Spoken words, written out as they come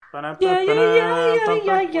Yeah, yeah, yeah, yeah,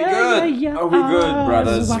 yeah, yeah, yeah. Are we good,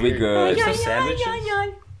 brothers? We good. There's some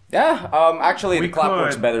sandwiches. Yeah, actually, We the clap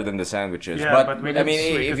works could. better than the sandwiches. Yeah, but we I could-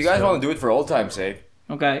 mean, we if could you guys still- want to do it for old time's sake.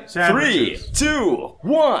 Okay. 3, 2,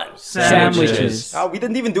 1. Sandwiches. Oh, we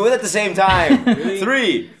didn't even do it at the same time.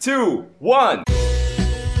 3, 2, 1.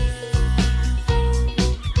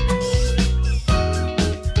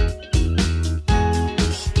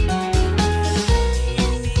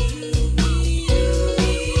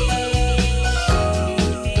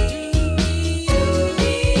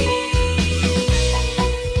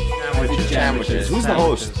 Sandwiches. Who's the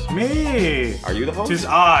host? Me. Are you the host? Tis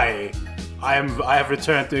I. I have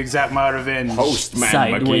returned to exact my revenge. Hostman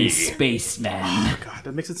Sideways McGee. spaceman. God,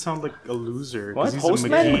 that makes it sound like a loser. 'cause What? he's a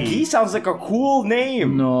Hostman McGee sounds like a cool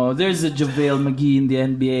name. No, there's a JaVale McGee in the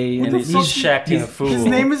NBA, and He's shacking a fool. His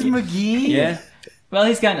name is McGee. Yeah. well,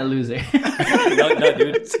 he's kind of a loser. No,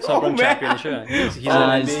 dude. Sobrang man. champion siya. He's an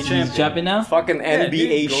NBA champion. He's jumping now. Fucking Yeah,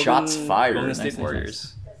 NBA dude, shots fired. Golden State Nice.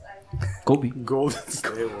 Warriors. Kobe. Golden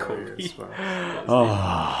State Warriors.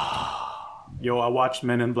 Oh. Yo, I watched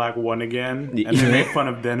Men in Black 1 again, and they make fun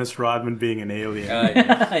of Dennis Rodman being an alien.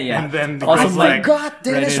 Yeah. And then the Also, guy's my like, God,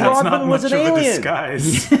 Dennis "That's Rodman not was much an of a alien."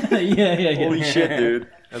 disguise. yeah. Holy shit, dude.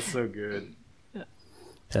 That's so good.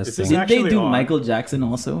 Testing. Did they actually do on. Michael Jackson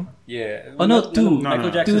also? Yeah. Oh no, two. Michael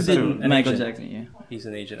no. Jackson Two did an Michael agent. Jackson. Yeah. He's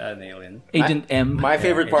an agent, not an alien. Agent M. My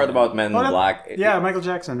favorite part Agent. about Men in Black. Yeah, Michael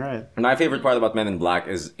Jackson, right? My favorite part about Men in Black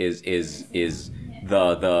is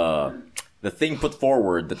the thing put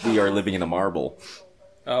forward that we are living in a marble.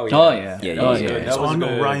 Oh yeah. Oh yeah. Yeah, Oh yeah, yeah. yeah. It's That was on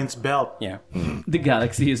good. Orion's belt. Yeah. The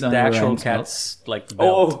galaxy is on The actual Orion's belt. cat's like the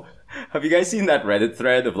belt. Oh, have you guys seen that Reddit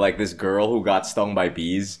thread of like this girl who got stung by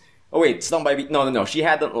bees? Oh wait, stung by bees? No. She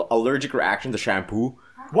had an allergic reaction to shampoo.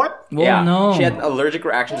 What? Oh Yeah, no. she had an allergic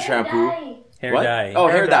reaction to shampoo. Hair What? dye. Oh,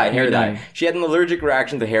 hair dye. Hair dye. She had an allergic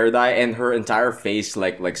reaction to hair dye, and her entire face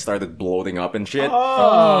like started bloating up and shit.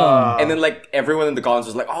 Oh. And then like everyone in the comments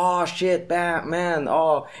was like, "Oh shit, man,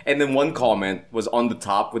 oh." And then one comment was on the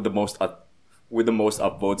top with the most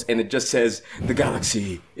upvotes, and it just says, "The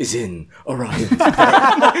galaxy is in Orion's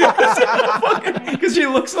because she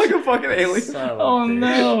looks like a fucking alien." Son of a Oh bitch.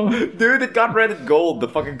 no. Dude, it got Reddit gold. The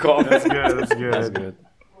fucking comment. That's good. That's good. That's good.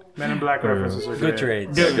 Men in Black references are Good great.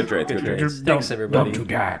 trades. Good trades. Good trades. Thanks everybody.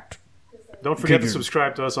 that. Don't forget to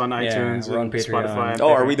subscribe to us on iTunes we're on and Patreon. Spotify. and Oh,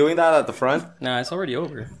 are we doing that at the front? Nah, it's already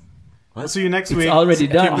over. We'll see you next week. already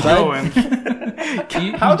done, Keep bud.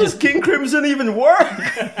 going. How does King Crimson even work?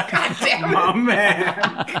 Oh,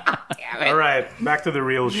 man. All right, back to the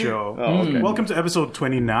real show. okay. Welcome to episode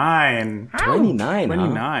 29. 29.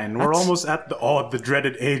 29. We're almost at the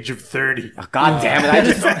dreaded age of 30. God damn it! I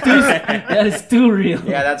just That is too real.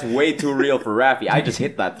 yeah, that's way too real for Rafi. I just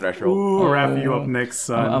hit that threshold. Ooh, wrap you up next,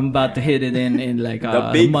 son. I'm about to hit it in like The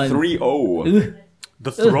a big month. 3-0.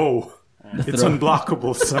 The throw. It's throw.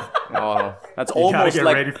 unblockable, son. Oh, that's You gotta almost get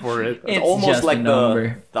like ready for it. It's almost just like a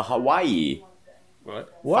number. the Hawaii. What?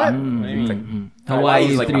 What? Hawaii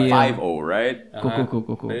is like a 3-0. 5-0, right? Cool.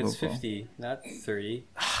 But it's 50, not 30.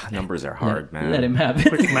 Numbers are hard, man. Let him have it.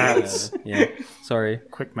 Quick maths. Yeah. Sorry.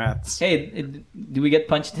 Quick maths. Hey, do we get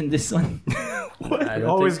punched in this one? I We don't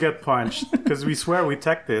always get punched because we swear we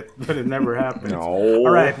teched it, but it never happens. No. All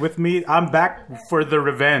right, with me, I'm back for the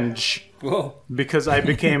revenge Whoa. because I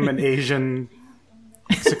became an Asian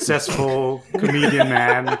successful comedian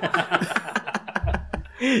man.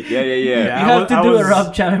 Yeah. You I have to was- do a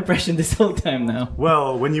Rob Cham impression this whole time now.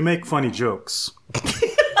 Well, when you make funny jokes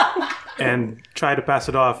and try to pass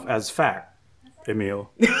it off as fact,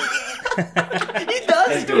 Emil. He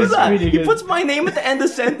does do It's that. pretty He good. puts my name at the end of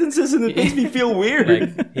sentences, and it makes me feel weird.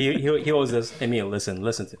 Like, he always does, Emil, listen,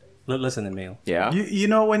 Emil. Yeah. You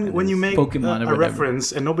know when you make Pokemon or a whatever.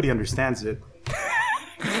 reference and nobody understands it.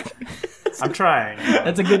 I'm trying.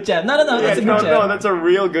 That's a good chat. No, that's a good no, chat. that's a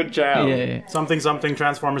real good job. yeah. Something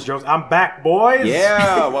Transformers jokes. I'm back, boys.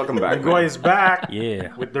 Yeah, welcome back. The guy is back.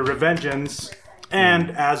 Yeah. With the revengeance.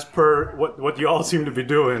 And as per what you all seem to be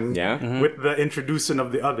doing, Yeah. with the introducing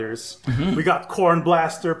of the others, we got Corn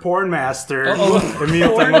Blaster, Porn Master, Uh-oh.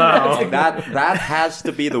 Emil Tanglao. That has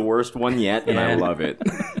to be the worst one yet, and I Yeah. love it.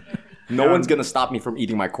 No one's gonna stop me from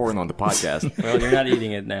eating my corn on the podcast. Well, you're not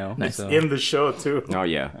eating it now. So. In the show too. Oh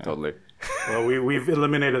yeah, totally. Well, we've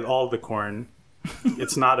eliminated all the corn.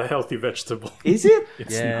 It's not a healthy vegetable. Is it?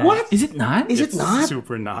 It's Yeah. What? Is it not? Is it It's not?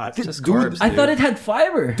 super not. Just Dude, carbs, I dude. thought it had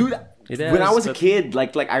fiber. Dude, It when I is, was a but- kid,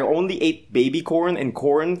 like I only ate baby corn, and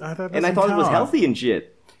That I doesn't thought it was count. healthy and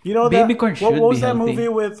shit. You know Baby that, corn what should was be that healthy. movie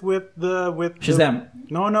with Shazam.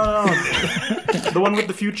 No. The one with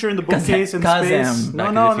the future in the bookcase in Kazam. space.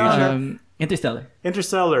 Back No. to the Future. Interstellar.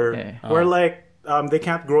 Interstellar. Yeah. Where like they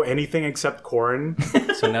can't grow anything except corn.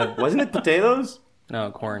 So now, Wasn't it potatoes?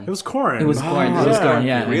 no corn. It was corn. It was corn. It was corn.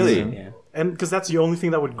 Yeah. Really? Yeah. and because that's the only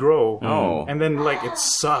thing that would grow. Oh. And then like it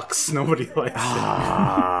sucks. Nobody likes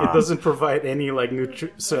it. It doesn't provide any like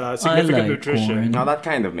significant like nutrition. corn. Now that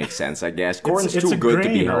kind of makes sense, I guess. Corn's it's too a good to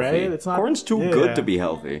be grain, healthy. right? It's not- Corn's too yeah. good to be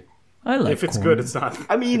healthy. I like If it's corn. good, it's not.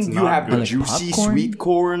 I mean, it's you not have the good. like juicy popcorn? sweet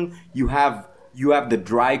corn. You have the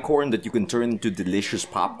dry corn that you can turn into delicious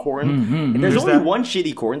popcorn. And there's only that- one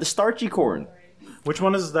shitty corn, the starchy corn. Which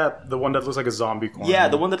one is that? The one that looks like a zombie corn? Yeah,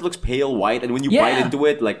 the one that looks pale white, and when you Yeah. bite into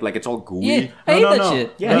it, like it's all gooey. Yeah, I hate that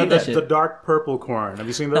shit. Yeah, I hate that the shit. dark purple corn. Have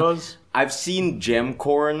you seen those? I've seen gem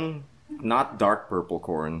corn, not dark purple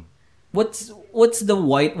corn. What's the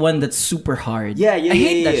white one that's super hard? Yeah, yeah, I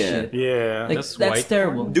hate yeah, that yeah. shit. Yeah. Like That's that's white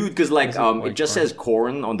terrible. Dude, because like it white just corn. says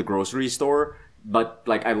corn on the grocery store, but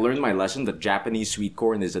like I learned my lesson that Japanese sweet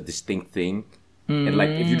corn is a distinct thing. And like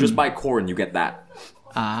if you just buy corn, you get that.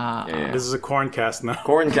 Ah, Yeah. This is a corn cast now.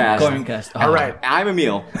 Corncast. corncast. All right. I'm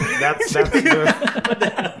Emil. That's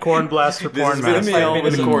the corn blast for This porn has been master. Emil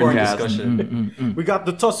with the Corn Corncast. discussion. We got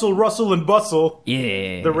the tussle, rustle, and bustle.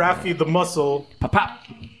 Yeah. The Raffy, the muscle. Pop, pop.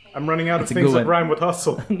 I'm running out That's a of things good that one. rime with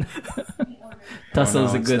hustle.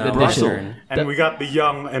 Tussle's No, a it's good not. addition. Russell. And we got the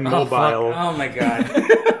young and Oh, fuck. mobile. Oh my god.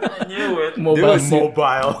 I knew it. Mobile The suit.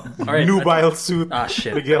 mobile. right. Nubile suit. Ah,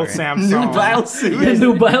 shit. Miguel Alright. Samson. Nubile suit. The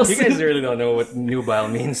nubile You guys suit. really don't know what nubile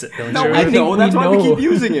means, don't No, you? I think know. That's we why we know. keep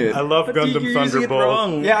using it. I love Gundam You're using it Thunderbolt.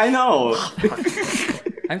 wrong. Yeah, I know.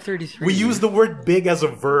 I'm 33. We use the word big as a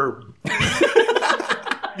verb.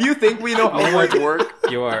 Do you think we know how words work?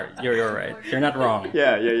 You're right. You're not wrong.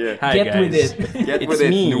 Yeah, yeah, yeah. Hi, Get guys. with it. Get It's with it,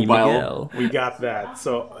 me, nubile. Miguel. We got that.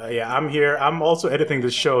 So, yeah, I'm here. I'm also editing the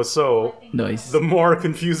show, so Nice. the more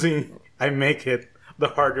confusing I make it, the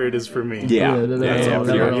harder it is for me. Yeah.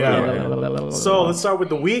 Yeah. So, let's start with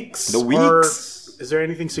the weeks. The Or weeks. is there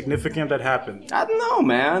anything significant that happened? I don't know,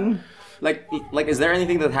 man. Like, is there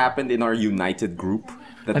anything that happened in our united group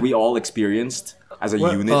that we all experienced as a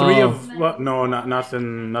Well, unit? three of... Well, no,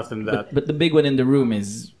 nothing that... But the big one in the room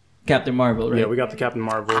is Captain Marvel, right? Yeah, we got the Captain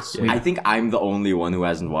Marvels. I think I'm the only one who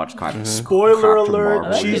hasn't watched Captain Spoiler Captain alert,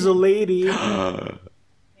 Marvel. she's a lady.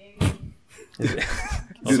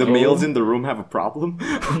 Do the males in the room have a problem?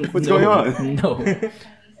 What's going on? No.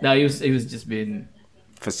 No, he was just being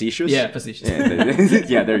Facetious? facetious.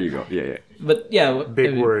 Yeah, there you go. Yeah, yeah. But yeah,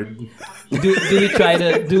 Big word. Do we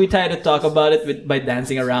try to talk about it by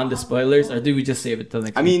dancing around the spoilers, or do we just save it till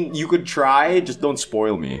next? I mean, you could try, just don't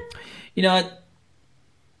spoil me. you know what?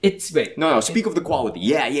 It's great. No, speak of the quality.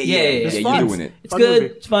 Yeah, It's you're fun. doing it. It's Fun good.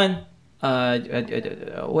 movie. It's fun.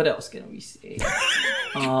 What else can we say?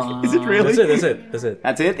 Is it really? That's it.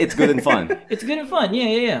 That's it? It's good and fun. It's good and fun.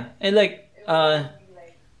 Yeah. And like, ano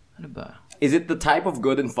ba? Is it the type of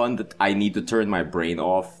good and fun that I need to turn my brain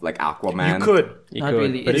off, like Aquaman? You could. You Not could,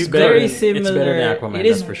 really. but It's better very than- similar. It's better than Aquaman, It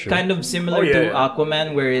is that's for sure. kind of similar Oh, yeah, to yeah.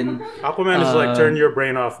 Aquaman, wherein Aquaman is like turn your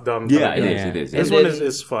brain off dumb. Yeah, dumb. it is. Yeah. It is. This And one then-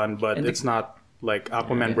 is fun, but and it's not like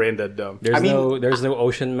Aquaman brain dead dumb. There's mean- there's no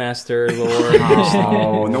Ocean Master lore.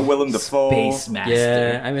 Oh, no Willem Dafoe. Space Master.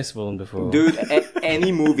 Yeah, I miss Willem Dafoe. Dude,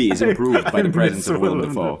 any movie is improved by the miss presence of Willem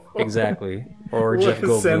Willem Dafoe. Exactly. Or What Jeff a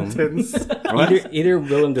Goldblum. sentence. Either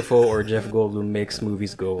Willem Dafoe or Jeff Goldblum makes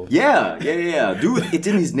movies gold. Yeah. Dude, it's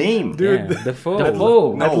in his name. Dude, Yeah, Dafoe.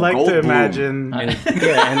 Dafoe. No, I'd like to Goldblum. imagine. And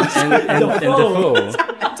Dafoe.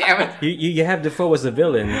 Damn it. You have Defoe as the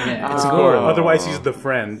villain. Yeah. It's Oh. gold. Otherwise, he's the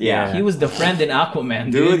friend. Yeah. He was the friend in Aquaman,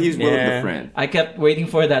 Dude, dude. he's Willem Yeah. the friend. I kept waiting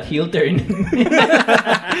for that heel turn.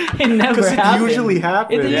 It never Because it happened. usually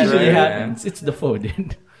happens. It usually right? happens. It's the foe,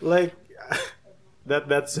 dude. Like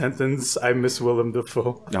that sentence. I miss Willem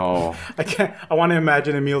Dafoe. No. I can't. I want to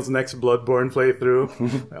imagine Emil's next Bloodborne playthrough.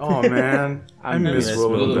 Oh man, I miss miss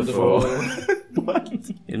Willem Willem Dafoe.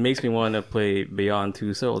 It makes me want to play Beyond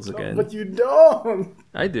Two Souls again. But you don't.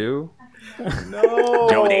 I do. No.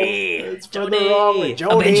 Jody. It's further wrong with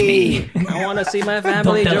Jody. Avenge me. I want to see my Don't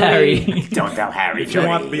family, tell Jody. Harry. Don't tell Harry. If you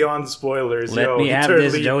want beyond spoilers, Let me he have totally,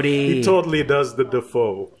 this, Jody. He totally does the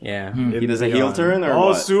Dafoe. Yeah. He does a heel turn or Oh,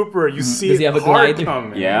 what? super! You see Does he it have a hard glider?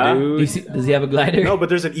 coming. Yeah. Dude. Does he have a glider? No, but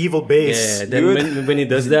there's an evil base. Yeah, then Dude. when he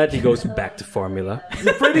does that, he goes back to formula.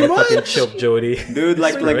 Pretty Fucking much. choke Jody. Dude,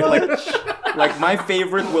 like my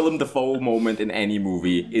favorite Willem Dafoe moment in any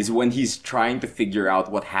movie is when he's trying to figure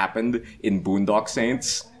out what happened in Boondock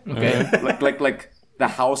Saints. Okay. like the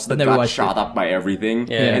house that never got watched shot up by everything,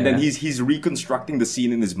 Yeah. and then he's reconstructing the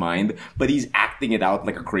scene in his mind, but he's acting acting it out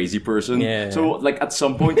like a crazy person. Yeah. So like at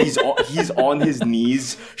some point he's on his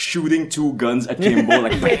knees shooting 2 guns at Kimbo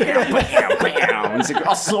like bam, bam, bam. It's like,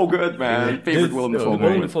 oh, so good, man. Favorite Willem Dafoe Willem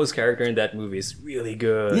moment. Dafoe's character in that movie is really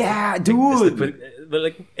good. Yeah, dude. But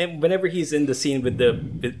like, and whenever he's in the scene with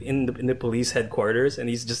in the police headquarters, and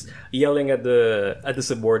he's just yelling at the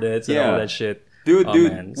subordinates and all that shit. Dude, Oh,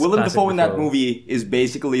 dude, man, it's Willem classic Dafoe in that Dafoe. movie is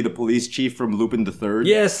basically the police chief from Lupin the Third.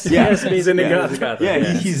 Yes, Yeah. yes, basically. Zenigata. Yeah,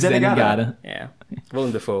 he's Zenigata. Zenigata. Yeah, Willem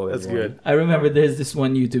Dafoe. That's everyone. good. I remember there's this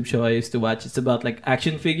one YouTube show I used to watch. It's about like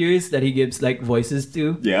action figures that he gives like voices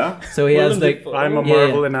to. Yeah. So he has Willem like Dafoe. I'm a Yeah.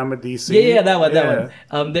 Marvel and I'm a DC. yeah, that one.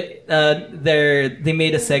 They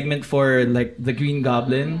made a segment for like the Green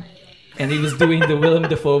Goblin, and he was doing the Willem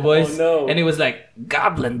Dafoe voice, no. and he was like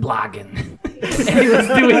Goblin blogging, and he was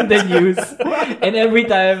doing the news. And every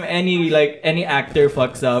time any actor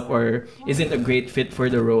fucks up or isn't a great fit for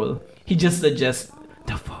the role, he just suggests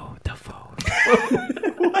Dafoe.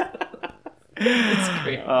 It's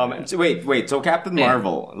great. So wait. So Captain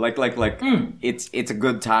Marvel, like, it's a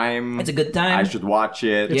good time. It's a good time. I should watch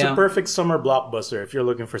it. It's Yeah. a perfect summer blockbuster if you're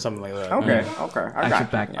looking for something like that. Okay.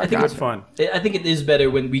 Action-packed. I think It's fun. I think it is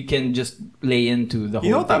better when we can just lay into the whole.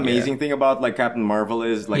 You know what the thing. amazing thing about like Captain Marvel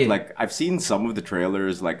is Yeah. like I've seen some of the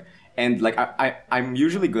trailers and like I'm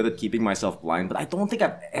usually good at keeping myself blind, but I don't think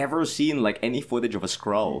I've ever seen like any footage of a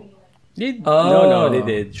Skrull. No, they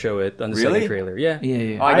did show it on the Really? second trailer. Yeah.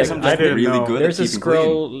 Yeah. Oh, I guess I'm I just didn't really know. good There's a at keeping clean.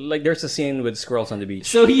 scroll, like there's a scene with squirrels on the beach.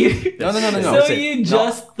 So you. No. So That's it. you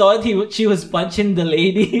just thought she was punching the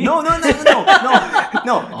lady? No. That's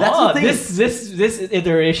Oh, the thing. this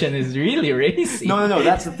iteration is really racy. No.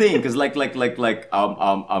 That's the thing, because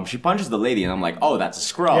she punches the lady, and I'm like, oh, that's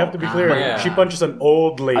a Skrull. You have to be clear. yeah. She punches an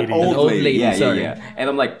old lady. An old, old lady. lady, Yeah. sorry. And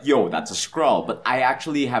I'm like, yo, that's a Skrull. But I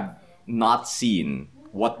actually have not seen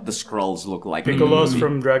what the Skrulls look like. Piccolo's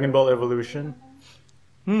from Dragon Ball Evolution.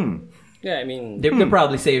 Yeah, I mean, They're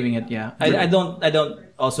probably saving it. Yeah, I don't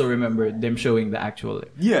also remember them showing the actual.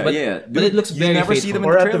 Yeah, but, yeah. But it looks You very never faithful. see them in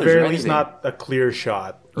Or the at the trailers or very least, anything. not a clear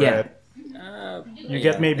shot. Yeah. Right? You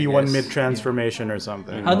get maybe I one guess. mid-transformation or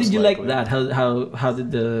something. How did most you likely. like that? How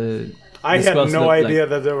did the? I the had Skrulls no look like? idea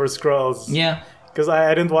that there were Skrulls. Yeah. Because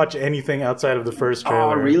I didn't watch anything outside of the first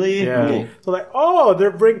trailer. really? Yeah. Okay. So like, are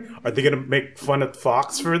they gonna make fun of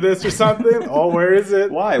Fox for this or something? Where is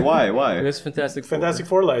it? Why? it was Fantastic Four. Fantastic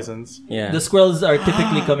Four license. Yeah. The Skrulls are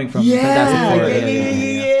typically coming from Fantastic Four.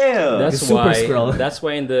 Yeah. That's The Super why. Skrull. That's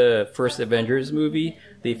why in the first Avengers movie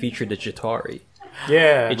they featured the Chitauri.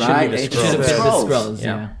 Yeah. It should Right, be the it Should have Skrulls. been the Skrulls. Skrulls.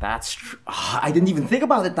 Yeah. Yeah. That's true. I didn't even think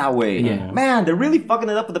about it that way. Yeah. Man, they're really fucking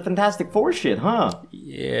it up with the Fantastic Four shit, huh?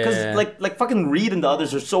 Yeah. Because like fucking Reed and the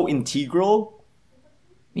others are so integral.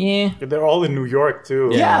 Yeah. They're all in New York too.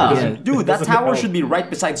 Yeah, Yeah. dude, that doesn't tower help. should be right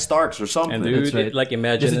beside Stark's or something. and dude, That's right. like Just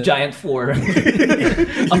imagine a giant four. A You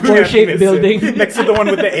four-shaped can't miss building. it. Next to the one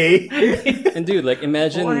with the A. and dude, like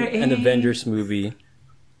imagine Or an a- Avengers movie,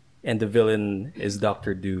 and the villain is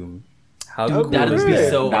Doctor Doom. How cool That would is be that?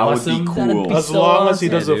 so That would be awesome. cool. That'd be As so long as he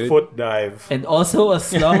awesome. does Yeah, a dude. foot dive. And also,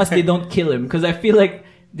 as long as they don't kill him, because I feel like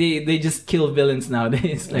they just kill villains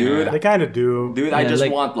nowadays. Like, Dude, They kind of do. Dude, I Yeah, just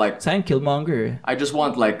like- want like sign Killmonger.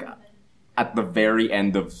 at the very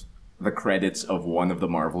end of the credits of one of the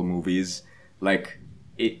Marvel movies, like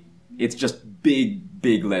it's just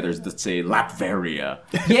big letters that say Latveria.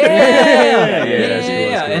 Yeah, that's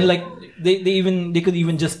cool. And like they could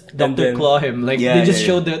even just And Dr. then- Claw him. Like Yeah, they just yeah,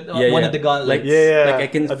 showed the one of the gauntlets. Yeah. Like I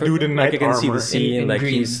can, A dude in like knight I can see armor. the scene, In like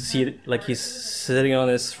green. he's sitting on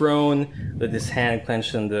his throne with his hand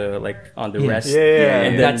clenched on the rest, Yeah.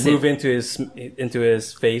 and then That's move it. into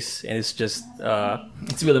his face, and it's just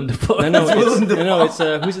It's Willem Dafoe. no, it's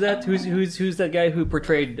who's that? Who's that guy who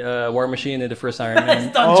portrayed War Machine in the first Iron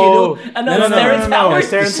Man? Don Oh. Cheadle. And No, that's no, Terrence no, Howard.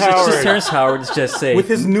 Terrence It's just Howard. Terrence Howard just say With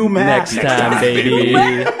his new mask. next time, baby.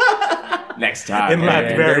 Next time. In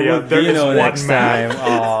Latveria, there is one next man. time.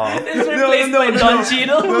 Aw. It's replaced by Don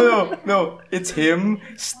Cheadle. No. It's him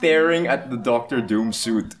staring at the Doctor Doom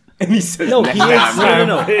suit. And he says, No, "Next he is. time."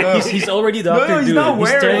 No. He's already Doctor no, he's Doom. not He's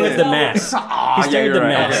staring wearing at the it. mask. Ah, He's yeah, staring at you're the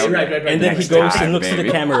right. mask. Okay, right. And then he Next goes time, and looks to the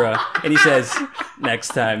baby. camera and he says, "Next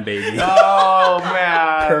time, baby." Oh,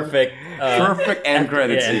 man. Perfect. Perfect end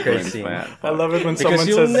credit yeah, end credit sequence, scene. man. I love it when Because someone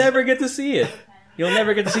you'll says never get to see it. You'll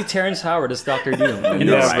never get to see Terrence Howard as Doctor Doom. And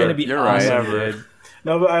Never. it's gonna be You're right. awesome, Never. dude.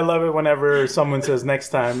 No, but I love it whenever someone says next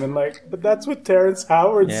time, and like, but that's what Terrence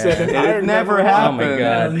Howard Yeah. said in It Iron never Man. happened. Oh my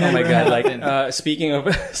god! Never Oh my god! happened. Like speaking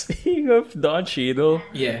of Don Cheadle,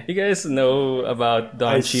 Yeah. you guys know about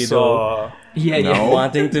Don I Cheadle saw. Yeah, yeah.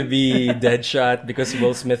 wanting to be Deadshot because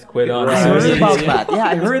Will Smith quit on. Right. I heard Suicide about Squad. that. Yeah,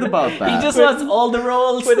 I heard about that. He just wants all the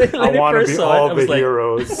roles. When I I want to first be saw it, all I the was like,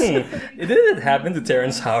 heroes. Didn't it happen to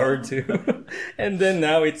Terrence Howard too? And then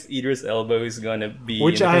now it's Idris Elba who's gonna be.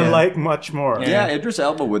 Which in the I film. like much more. yeah, Idris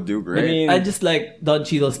Elba would do great. I mean, I just like Don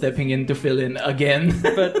Cheadle stepping in to fill in again.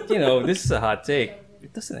 but this is a hot take.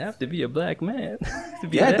 It doesn't have to be a black man to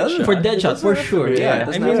be Yeah, it Deadshot. doesn't. For Deadshot, for sure. Yeah, it Yeah.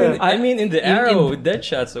 doesn't I mean, have to. I mean, in the in- Arrow,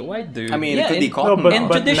 Deadshot's a white dude. I mean, Yeah, it could be and- Cotton. No, but- And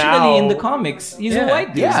but traditionally in now- the comics, he's a Yeah. white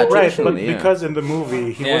dude. Yeah, So- Right, but traditionally, yeah. because in the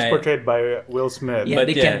movie he was Yeah. portrayed by Will Smith. yeah, But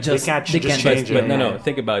they yeah, can't just they can't just but, change but it. no,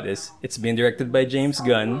 think about this. It's been directed by James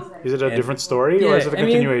Gunn. Is it a And- different story or is it a I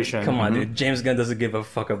mean, continuation? come on, dude. James Gunn doesn't give a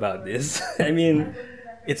fuck about this. I mean,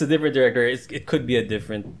 it's a different director. It could be a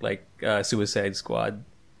different Suicide Squad.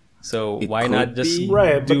 So It why could not just be.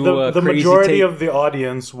 Right, do but a the crazy majority take? of the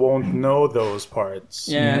audience won't know those parts.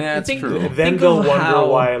 Yeah, that's think- true. Then Think they'll of wonder how-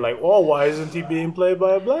 why, why isn't he being played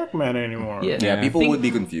by a black man anymore? Yeah. Yeah, people Think- would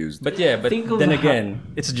be confused. But Think of then how- again,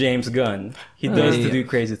 it's James Gunn. He does yeah. to do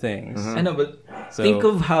crazy things. I know, but So- think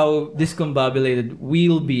of how discombobulated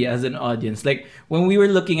we'll be as an audience. Like when we were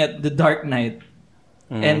looking at The Dark Knight,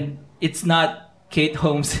 and it's not Kate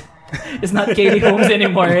Holmes. It's not Katie Holmes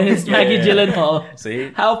anymore, and it's Maggie Yeah. Gyllenhaal. See?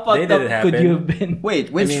 How They fucked did up it could happen. you have been?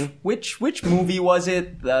 Wait, which movie was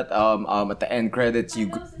it that at the end credits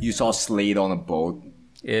you saw Slade on a boat?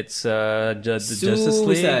 It's the Justice League.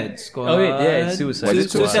 Suicide Squad. Oh wait, yeah, it's Suicide Was it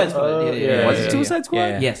Squad. Suicide Squad. Yeah, yeah, Was yeah, it Suicide Squad?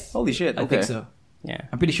 Yeah. Yes. Holy shit! I Okay. think so. Yeah.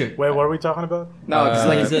 I'm pretty sure. Wait, what are we talking about? No, it's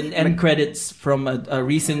like It's an end credits from a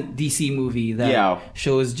recent DC movie that Yeah.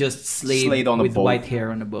 shows just Slade on a with boat. white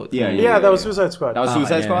hair on a boat. Yeah, Yeah, that was Suicide Squad. that was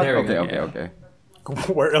Suicide yeah, Squad. there we Okay, go, okay, yeah.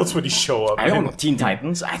 okay. Where else would he show up? I don't know. Teen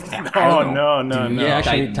Titans. I don't Oh know. no. Yeah,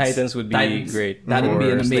 actually, Titans. Titans would be Titans. great. That would be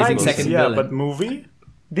an for amazing Slade. Titans, second yeah, villain. but movie?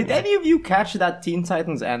 Did any of you catch that Teen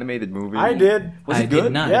Titans animated movie? I did. Was I it did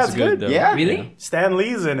good? not. Yeah, It's it's good, good. though. Yeah? Really? Stan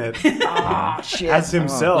Lee's in it Ah, shit. as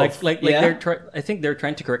himself. Like Yeah. I think they're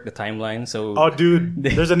trying to correct the timeline. So Oh, dude,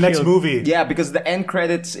 there's a next killed- movie. Yeah, because the end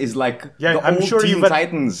credits is like Yeah, the I'm old sure Teen you've at-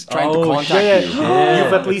 Titans trying to Oh, contact Yeah, you. Yeah,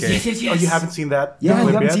 you've at least. okay. Yes, yes, yes. Oh, you haven't seen that? Yeah, you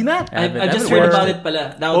clip haven't yet? seen that? I haven't just heard watched about it. it,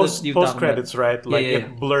 pala. Now that you Post talk credits, right? Like yeah.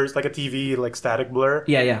 it blurs like a TV, like static blur,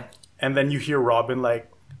 Yeah, yeah. and then you hear Robin like,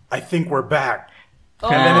 "I think we're back." Oh,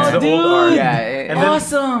 And then it's the dude. old art. Yeah, And then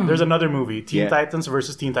Awesome. There's another movie, Teen Yeah. Titans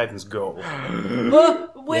versus Teen Titans Go.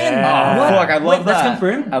 When? Yeah. What? Fuck, I love Wait, that. That's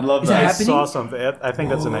confirmed? I love Is that. I happening? saw something. I think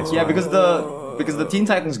that's the next Yeah, one. because the Teen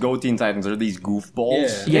Titans Go Teen Titans are these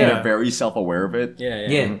goofballs. Yeah. Yeah. They're very self-aware of it. yeah.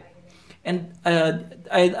 Yeah. And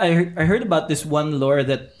I heard about this one lore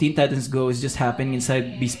that Teen Titans Go is just happening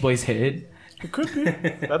inside Beast Boy's head. It could be.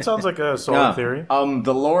 That sounds like a solid Yeah. theory.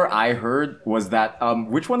 The lore I heard was that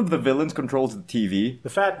which one of the villains controls the TV? The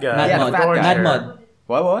fat guy. Mad Yeah, Mod. the fat guy. Mad hair. Mod.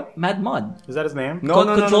 What? Mad Mod. Is that his name? No,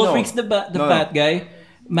 no, no, Control no, no. Freak's the No, no. fat guy.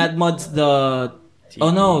 Mad Mod's the.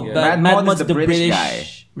 Oh no, guy. Mad, Mad Mod Mod's is the the British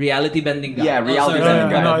British reality bending guy. Yeah, reality sorry,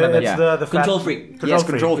 bending sorry, guy. my bad, my it's bad. the fat... Control Freak. Yes,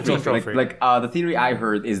 Control Freak. Freak. Control Freak. Like the theory I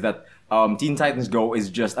heard is that Teen Titans Go is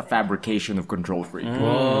just a fabrication of Control Freak,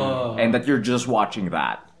 and that you're just watching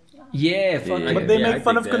that. Yeah, fuck. Yeah, But they Yeah, I make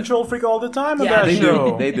fun dig of that. Control Freak all the time on Yeah, that They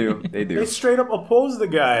show. do. They do. They do. They straight up oppose the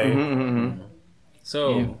guy.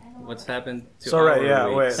 So what's happened to So right, our yeah,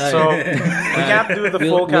 wait. race? So we can't do the We'll-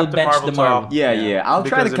 full we'll Captain bench Marvel the Marvel. talk. Yeah. I'll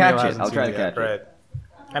try to because catch Emil it. hasn't I'll seen try to yet, catch it. Right.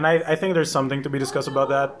 And I think there's something to be discussed about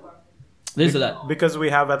that. There's a lot. Because we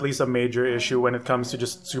have at least a major issue when it comes to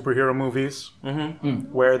just superhero movies,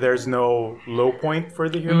 where there's no low point for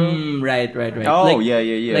the hero. Right. Oh, yeah.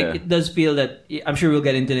 Like it does feel that I'm sure we'll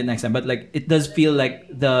get into it next time, but like it does feel like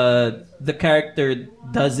the character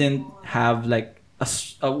doesn't have like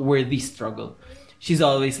a worthy struggle. She's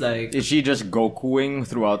always like Is she just Gokuing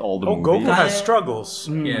throughout all the Oh, movies? Goku has struggles.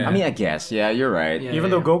 Yeah. I mean, I guess. Yeah, you're right. Yeah. Yeah.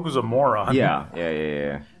 Even though Goku's a moron. Yeah.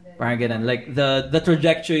 parang ganun. Like the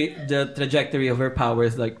trajectory of her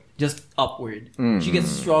powers like just upward. She gets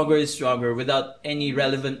stronger and stronger without any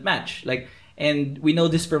relevant match. Like, and we know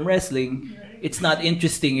this from wrestling. It's not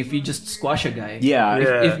interesting if you just squash a guy. Yeah.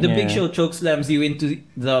 Yeah. If the Big Yeah. Show chokeslams you into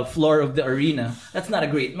the floor of the arena, that's not a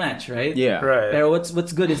great match, right? Yeah. Right. Pero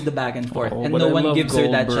what's good is the back and forth, Oh, and but no I one love gives her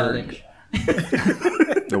that Goldberg. challenge.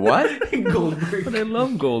 The what? Goldberg, But I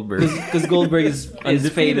love Goldberg. because Goldberg is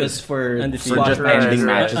Undefeated. famous for Undefeated. squash just matches. ending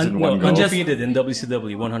matches in one go. Undefeated in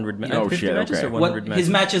WCW 100 matches. Oh, 50 shit, matches okay. or 100 What matches? his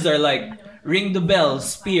matches are like: ring the bell,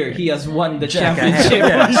 spear. He has won the championship.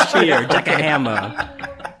 Yeah, Spear, jackhammer.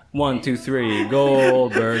 1, 2, 3.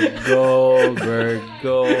 Goldberg, Goldberg,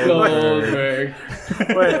 Goldberg.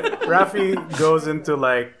 But Rafi goes into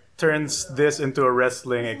like turns this into a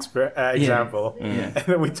wrestling example, and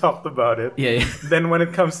then we talked about it. Yeah. Then when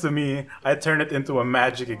it comes to me, I turn it into a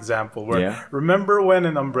magic example. Where remember when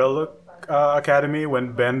in Umbrella Academy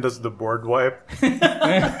when Ben does the board wipe?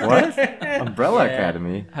 What? Umbrella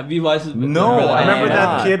Academy. Have you watched? No, I Remember Yeah.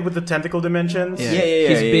 that kid with the tentacle dimensions? Yeah.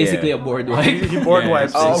 He's basically a board wipe. He board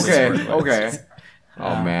wipes. Oh, his- okay.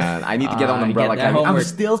 Oh man, I need to get on Umbrella get that Academy. I'm homework.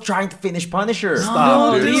 still trying to finish Punisher.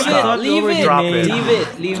 Stop, dude, leave stop. it, leave it, Drop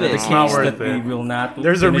it. leave it. It's not Case worth that it. we will not.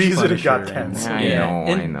 There's a finish reason it got Punisher. canceled. I know,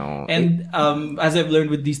 I know. And as I've learned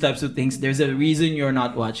with these types of things, there's a reason you're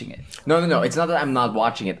not watching it. No. It's not that I'm not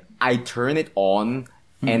watching it. I turn it on,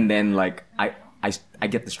 and then like I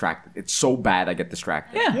get distracted. It's so bad. I get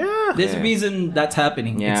distracted. Yeah. There's a reason that's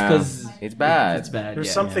happening. Yeah. It's because It's bad. It's bad. There's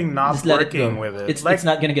yeah. something not Just let it working go. with it. It's Like-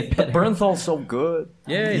 not gonna get better. Bernthal's so good.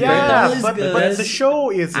 Yeah, Yeah, is but good. the show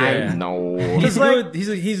is I know. He's like-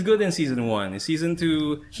 good. He's good in season 1. In season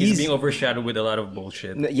 2, he's being overshadowed with a lot of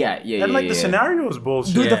bullshit. Yeah. And like the scenario is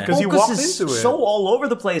bullshit. Dude, the because he focus walked is into it. so all over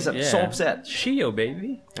the place. I'm Yeah. so upset. Shio,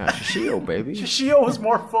 baby. Shishio, baby. Shio was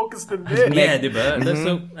more focused than this. Yeah, diba? That's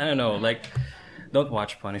so I don't know. Like, don't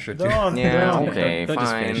watch Punisher too. Don't. Yeah, don't. okay, Don't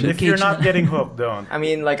just fine. finish it. If you're not getting hooked, don't. I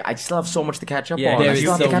mean, like, I still have so much to catch up Yeah, on. I there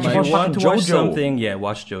still is have to so catch up much. on You want fucking to watch JoJo. something? Yeah,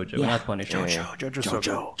 watch JoJo, not Punisher. Jojo's so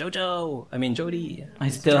good. JoJo. I mean Jodie. I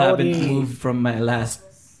still haven't moved from my last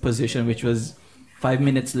position, which was 5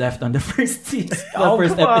 minutes left on the first season, the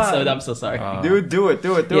first come on. episode. I'm so sorry. Dude, do it.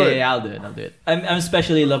 yeah, I'll do it. I'm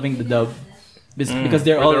especially loving the dub because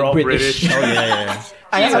they're all, They're all British. British. Oh yeah.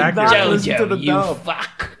 I have not Exactly. listened to the you dub.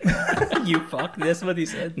 fuck. You fuck. That's what he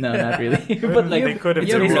said. No, not really. But like, They could if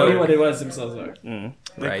you they know would. what it was. I'm so sorry.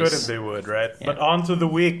 They Rice. could if they would, right? But on to the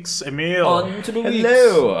weeks. Emil, On to the weeks.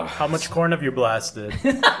 Hello. how much corn have you blasted?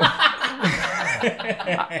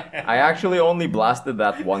 I actually only blasted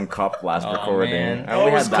that one cup last recording. man. I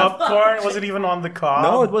only was had that. cup corn? Was it even on the cob?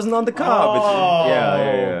 No, it wasn't on the cob. Oh.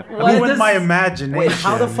 Yeah. I mean, with my imagination. Wait,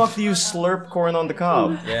 how the fuck do you slurp corn on the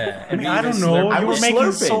cob? Yeah. I mean, I don't know. I You were was making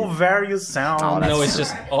slurping. so various sounds. Oh, that's- No, it's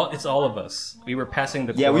just it's all of us. We were passing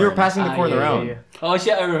the. Yeah, we corn. were passing the corn yeah, around. yeah, Oh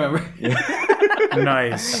shit, I remember.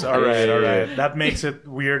 Nice. All right, all right. That makes it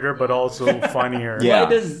weirder, but also funnier. Yeah. Why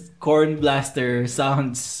does Corn Blaster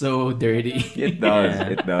sound so dirty? It does. Yeah.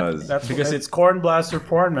 It does. That's Because because it's- it's Corn Blaster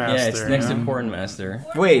Porn Master. Yeah, it's next you to know? Porn Master.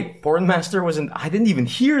 Wait, Porn Master wasn't. I didn't even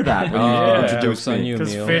hear that when you Yeah, introduced joke's on me. you.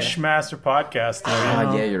 Because Emil. Fish Master Podcast.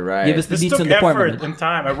 Ah, yeah, you're right. Give us the This deets took on the porn. effort moment. and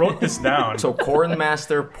time. I wrote this down. So Corn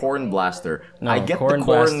Master, Porn Blaster. No, I get Corn the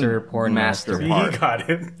Corn Blaster, Porn Master Master. he part. got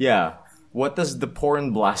it. Yeah. What does the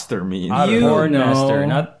Porn Blaster mean? You Porn know. Master,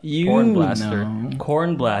 not You Porn Blaster. know.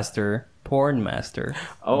 Corn Blaster, Porn Master.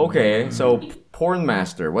 Oh, okay, so Porn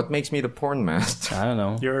Master. What makes me the Porn Master? I don't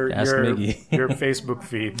know. Your Ask Miggy. your Facebook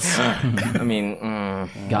feeds. I mean,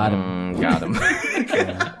 Got him. got him.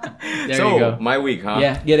 There So you go. my week, huh?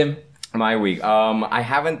 Yeah, get him. My week. I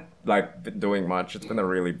haven't been doing much. It's been a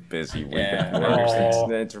really busy week. Yeah, at I work.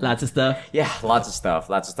 understand. It's- Lots of stuff. yeah, lots of stuff.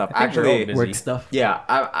 we're all Actually, busy. Work stuff. yeah,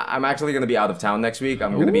 I'm actually gonna be out of town next week.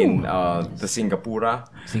 I'm gonna be in the Singapura.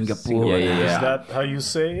 Singapore. Yeah, yeah, Is yeah. that how you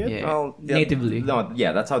say it? Yeah. Well, yeah, Natively. No,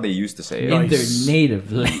 yeah, that's how they used to say it. In Nice. their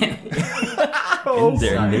native land. In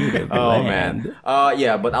their native Oh land. man.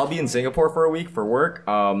 Yeah, but I'll be in Singapore for a week for work.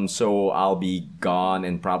 So I'll be gone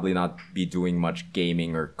and probably not be doing much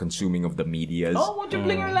gaming or consuming of the medias. Oh, won't you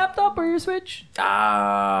bring your laptop or your Switch?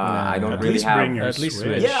 I don't At really least have. bring your At least Switch.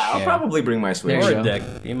 Switch. Yeah, I'll probably bring my Switch. There Or you a go. deck.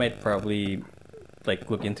 You might probably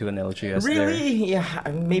look into an LGS Really? Yeah,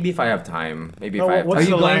 maybe if I have time. Maybe No, if I have what's Are you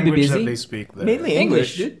the going to be language busy? that they speak there? mainly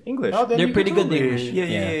English, English. dude. English. Oh, then They're you pretty could good totally English.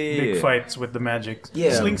 Yeah. Big fights with the magic.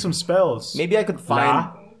 Yeah. Sling some spells. Maybe I could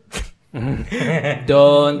find.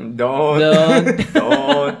 Don't. Don't.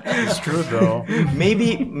 Don't. It's true though.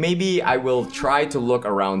 Maybe I will try to look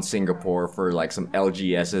around Singapore for like some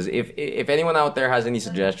LGSs. If anyone out there has any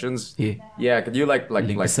suggestions, Yeah. could you like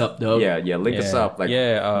Link us up, dog. Yeah, link us up. Like,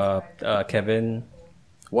 Kevin.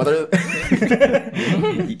 what are?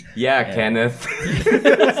 yeah, Kenneth.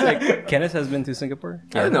 Kenneth has been to Singapore.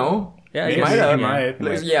 I don't know. Yeah, I He guess might he have.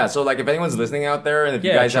 might. Yeah, so like if anyone's listening out there, and if you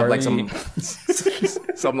Yeah, guys have like Charlie.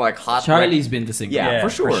 some like hot Charlie's been to Singapore. Yeah, Yeah, for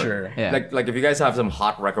for sure. sure. Yeah. Like if you guys have some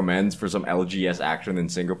hot recommends for some LGS action in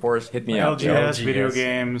Singapore, hit me up. yo. LGS, video LGS.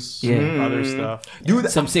 games, Yeah. other stuff. Dude,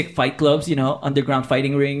 Some sick fight clubs, underground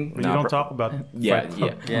fighting ring. But you don't talk about yeah, Fight yeah,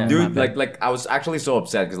 Club. Yeah. dude. Like I was actually so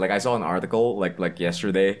upset because like I saw an article like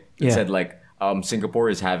yesterday that Yeah. said Singapore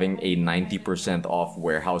is having a 90% off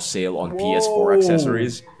warehouse sale on PS4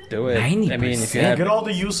 accessories. Do it. I mean, if you 90%. have Get all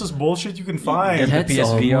the useless bullshit you can find. Get the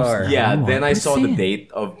PSVR. Yeah, then I saw the 100%.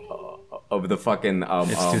 date of the fucking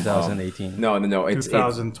It's 2018. No, it's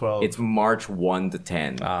 2012. It's March 1 to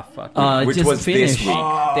 10. Ah, fuck. Which just was this finished.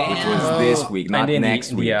 week. Which was this week, not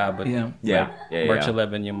next week. Yeah, but Yeah. Yeah, yeah, March yeah.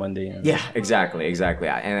 11 yung Monday. Yeah, exactly.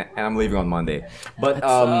 And I'm leaving on Monday. But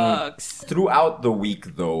Sucks. throughout the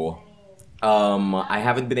week though, I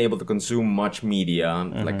haven't been able to consume much media.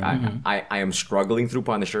 Like I am struggling through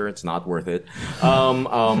Punisher. It's not worth it.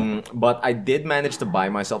 But I did manage to buy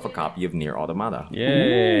myself a copy of Nier Automata.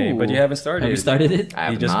 Yay! But you haven't started. Have you started it? I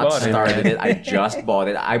have just not bought it. started it. I just bought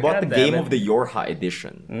it. I bought God the damn Game it. of the Yorha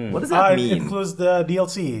edition. What does that It mean? includes the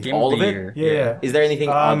DLC. Game All of of the it? year. Yeah. Is there anything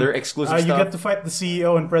other exclusive You stuff? get to fight the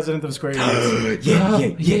CEO and president of Square Enix.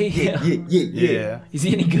 Yeah. Is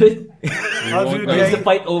he any good? Oh, dude, Or is the yeah,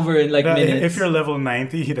 fight over in like minutes? if you're level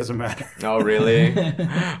 90, he doesn't matter. Oh, really?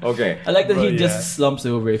 Okay. I like that he But, just slumps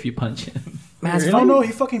over if you punch him. No,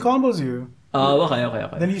 he fucking combos you. Oh,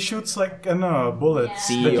 okay. Then he shoots like bullets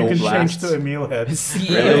that CEO you can blasts. change to Emil heads.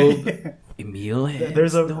 CEO Emil.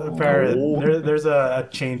 There's a parrot. There's a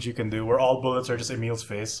change you can do where all bullets are just Emil's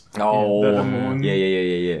face. Oh, The moon.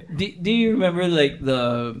 yeah. Do you remember like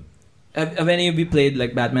the? Have any of you played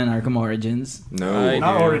like Batman Arkham Origins? No.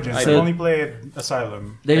 Not Origins. I've So- only played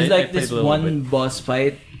Asylum. There's I like played this a little one boss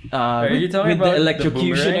fight. Are you talking with about the the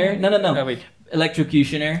electrocutioner? boomerang? No. Oh, wait.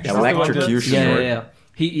 Electrocutioner. Electrocutioner. Yeah.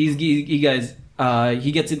 He guys.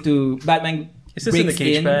 He gets into Batman. Is this in the breaks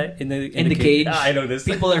cage bag? In the cage. Ah, I know this.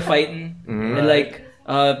 People are fighting, and like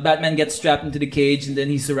Batman gets strapped into the cage, and then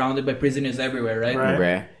he's surrounded by prisoners everywhere, right? Right.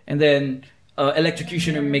 Okay. And then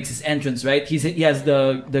Electrocutioner makes his entrance, right? He has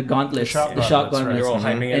the gauntlets, shock the shock gauntlets, right. They're all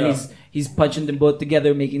gauntlets, hyping it and up. he's punching them both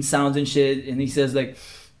together, making sounds and shit. And he says like,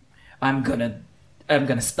 I'm gonna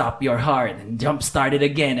stop your heart and jumpstart it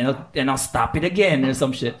again, and I'll stop it again, or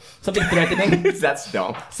some shit, something threatening, That's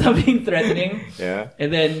dumb. something threatening. Yeah.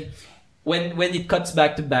 And then when it cuts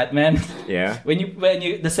back to Batman, Yeah. when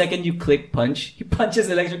you the second you click punch, he punches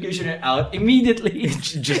Electrocutioner out immediately,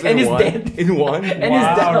 Just and in he's one? dead. In one? And Wow,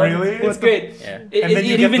 he's down. really? It's great. Yeah. And then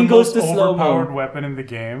you It get even the goes most to slow overpowered mo. weapon in the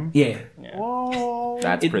game. Yeah, Whoa.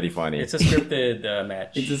 That's It- pretty funny. It's a scripted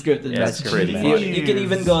match. it's a scripted Yeah, match. it's pretty You can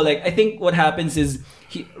even go like, I think what happens is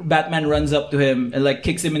Batman runs up to him and like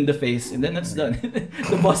kicks him in the face, and then that's done.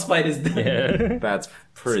 The boss fight is done. Yeah. That's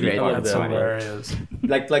pretty Great. fucking That's funny. hilarious.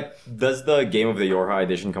 Like, does the Game of the Yorha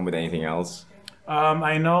edition come with anything else?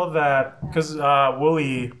 I know that because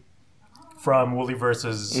Wooly from Wooly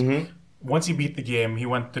Versus, once he beat the game, he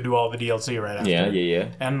went to do all the DLC right after. Yeah.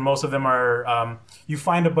 And most of them are, you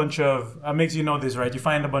find a bunch of, makes you know this, right? You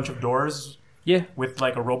find a bunch of doors Yeah. with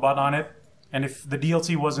like a robot on it. And if the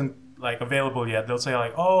DLC wasn't like available yet, they'll say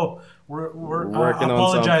like, "Oh, we're Working on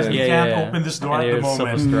apologize, something." we Yeah, can't yeah. open this door And at the it's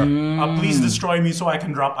moment. self-destruct. Please destroy me so I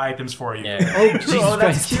can drop items for you." Yeah. Oh Jesus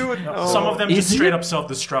Christ! cute. Some of them just Is straight it? up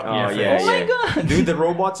self-destruct. Oh, your yeah, face. my yeah. God. Dude, the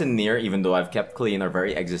robots in Nier, even though I've kept clean, are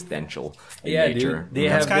very existential in Yeah, nature. dude. They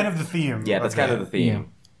That's have kind of the theme. Yeah, that's kind of the theme.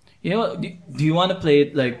 You know, what? Do you want to play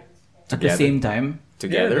it like at the Together. same time?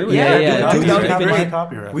 Together? Yeah, yeah, dude, We we can could have have my like-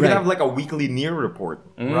 copy, right? we could have like a weekly Nier report.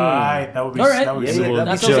 Right, that would be. All right. That would be Yeah, sick. yeah,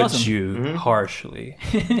 That judge sounds awesome. you harshly.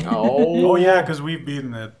 Oh yeah, because we've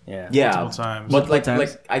beaten it. Yeah. Yeah, Multiple times. but like, Multiple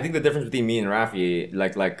like I think the difference between me and Rafi,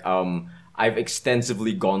 I've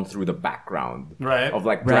extensively gone through the background Right. of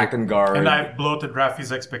like Right. Drakengard. And I've bloated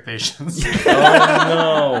Rafi's expectations.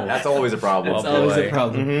 Oh no. That's always a problem. It's Oh, always a boy.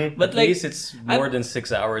 problem. But At like, least it's more than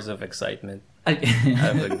 6 hours of excitement. I,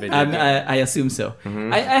 Out of the video game. I assume so.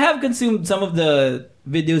 I have consumed some of the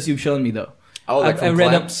videos you've shown me though. Oh, like from read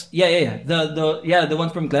Clamps? Yeah. The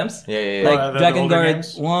ones from Clamps. Yeah. Like The Dragon older Guard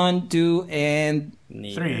games? 1, 2, and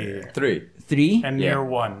 3 3. 3, and Yeah. Nier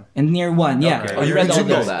 1. and Nier 1. Yeah, Okay. Oh, you read did all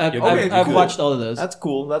know those. that. I've, Okay, I've cool. watched all of those. That's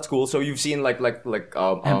cool. That's cool. So you've seen like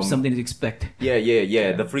I have something to expect.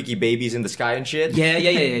 yeah, the freaky babies in the sky and shit. Yeah.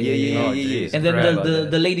 yeah. geez. And then Forgot about the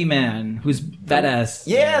that. the lady man who's badass.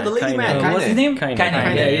 Yeah, the lady Kinda. man. What's his name? Kinda.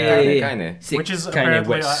 Kinda. Sick. Which is Kanye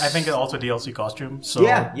apparently, West. I think, also DLC costume. So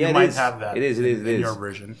Yeah, you it might is. have that. It is. in It your is.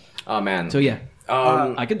 version. Oh man. So yeah,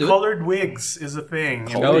 I could do it. Colored wigs is a thing.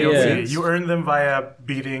 in Oh, DLC. yeah. You earn them via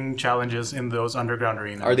beating challenges in those underground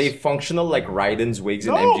arenas. Are they functional like Raiden's wigs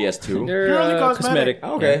in No. MGS2? They're purely cosmetic?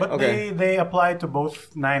 Okay, But they apply to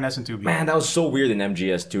both 9S and 2B. Man, that was so weird in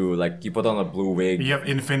MGS2. Like you put on a blue wig. You have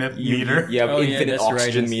infinite meter. You have Oh, yeah, infinite that's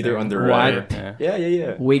oxygen Raiden's meter thing. under. What?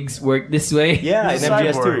 Yeah. Wigs work this way. Yeah, in He's a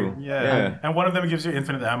MGS2. cyborg. Yeah. And one of them gives you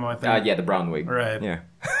infinite ammo, I think. Yeah, the brown wig. Right. Yeah.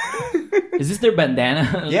 Is this their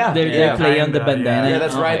bandana? Yeah. They're playing on the Kinda, bandana. Yeah,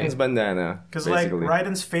 that's Okay. Raiden's bandana. Because like basically.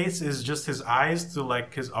 Raiden's face is just his eyes to like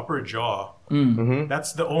his upper jaw. Mm.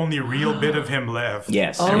 That's the only real bit of him left.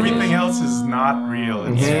 Yes. Everything else is not real.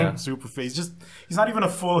 It's Yeah. super face. He's not even a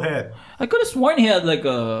full head. I could have sworn he had like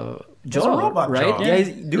a jaw, a robot right? jaw. Yeah,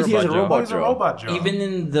 dude, he has a Robot jaw. robot He's a jaw. robot jaw. Even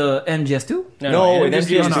in the MGS2? No, in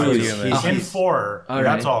MGS2 No, he's- in 4. All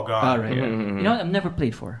That's right. all gone. All right. You know what? I've never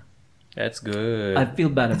played 4. That's good. I feel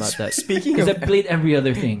bad about that. Speaking because of- I played every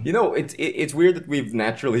other thing. You know, it's weird that we've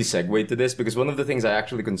naturally segued to this because one of the things I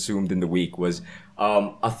actually consumed in the week was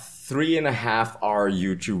a 3.5-hour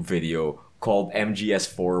YouTube video called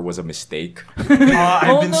MGS4 was a mistake. I've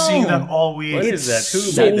been no. seeing that all week. What is that? Who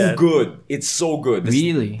so made that? good. It's so good.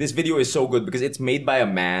 Really? This video is so good because it's made by a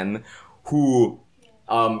man who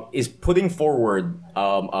is putting forward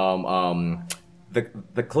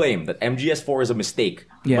the claim that MGS4 is a mistake,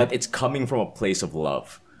 Yeah. but it's coming from a place of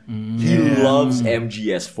love. He loves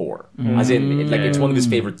MGS4, as in like it's one of his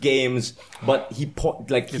favorite games. But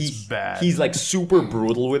It's bad. he's like super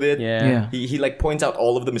brutal with it. Yeah. Yeah. He like points out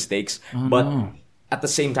all of the mistakes, but no. at the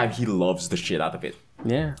same time he loves the shit out of it.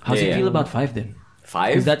 Yeah. How's Yeah, it yeah. feel about 5 then?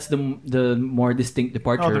 Because 5. that's the more distinct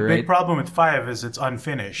departure, No, the big right? problem with 5 is it's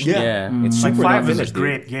unfinished. Yeah, it's Like super 5 not is a finished, dude.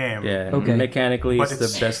 great game. Yeah. Okay. Mechanically, But it's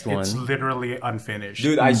the best one. It's literally unfinished.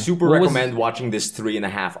 Dude, I super What was- recommend watching this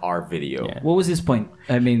 3.5-hour video. Yeah. What was his point?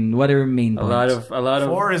 I mean, what are main a points? lot of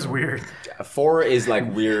 4 is weird. 4 is like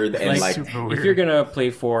weird and like super weird. If you're gonna play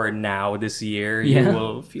 4 now this year, Yeah. you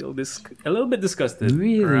will feel a little bit disgusted.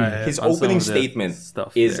 Really? Right. his on some opening of the statement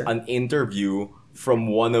stuff is there. an interview from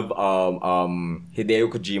one of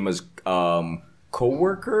Hideo Kojima's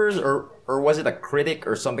co-workers or was it a critic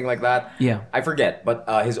or something like that? Yeah. I forget, but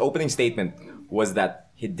his opening statement was that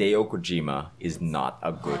Hideo Kojima is not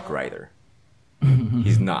a good writer.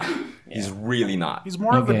 He's not. He's really not. He's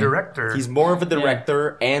more of a Okay. director. He's more of a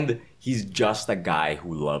director and he's just a guy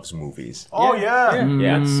who loves movies. oh, yeah.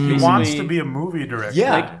 Yeah, it's He basically- wants to be a movie director.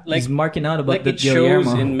 Yeah. Like He's marking out about like the it shows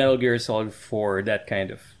Guillermo. in Metal Gear Solid 4 that kind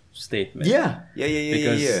of statement. Yeah.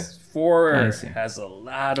 Because Yeah. 4 I see. has a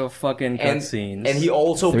lot of fucking And, cutscenes. and he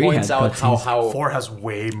also 3 points had out how cutscenes. 4 has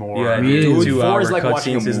way more. yeah, Really? dude, Dude, 4 is like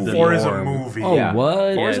watching a cutscenes is the movie. 4 is a norm. movie. Oh, Yeah.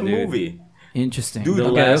 what? 4 is a Yeah, dude. movie. Interesting. Dude, The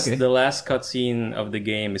okay. last cutscene of the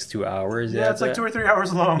game is 2 hours. Yeah, it's like 2 or 3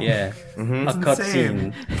 hours long. Yeah, a It's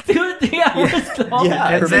cutscene. insane. 2 or 3 hours long. Yeah,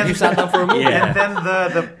 And perfect. then- You sat down for a movie. Yeah. And then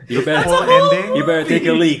the You better, full ending. you better take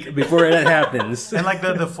a leak before that happens. And like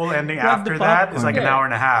the full ending Grab after the that is like an popcorn. hour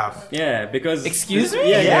and a half. Yeah, because Excuse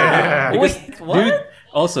me? Yeah, Yeah. Because, Wait, what? Dude,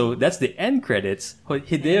 also that's the end credits.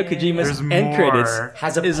 Hideo Kojima's There's end more. credits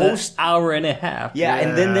Has a is post- an hour and a half. Yeah,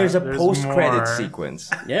 and then there's a there's post-credit more.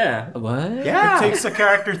 sequence. Yeah, What? Yeah. It takes a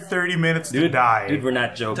character 30 minutes to die. dude, we're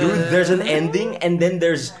not joking. Dude, there's an ending, and then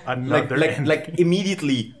there's Another like ending.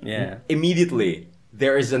 immediately, Yeah. immediately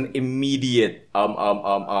there is an immediate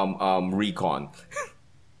recon,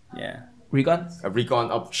 Yeah, Recon? a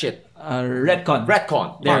recon of shit, Retcon.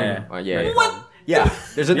 retcon. Yeah. Yeah. What? Yeah,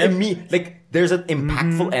 there's an Yep. there's an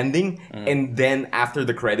impactful ending, and then after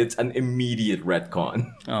the credits, an immediate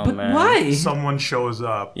retcon. oh But man. why? Someone shows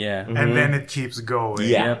up. Yeah. And then it keeps going.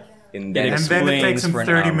 Yeah, Yep. and then It And then it takes him Explains for an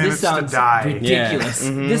 30 hour. minutes This to sounds die. ridiculous.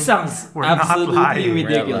 This sounds We're not absolutely lying.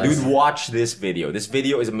 ridiculous. dude, watch this video. This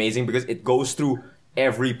video is amazing because it goes through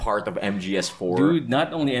every part of MGS4. Dude,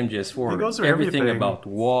 not only MGS4, It goes through everything everything. about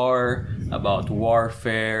war, about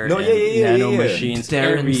warfare, No, and yeah. nanomachines,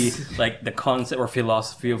 Deterrence. every like the concept or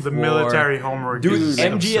philosophy of The war. military homework Dude, is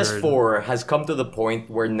MGS4 has come to the point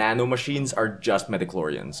where nanomachines are just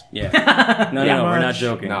midichlorians. Yeah. No, Yeah. no, we're not Much.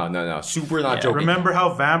 joking. No. Super not Yeah. joking. Remember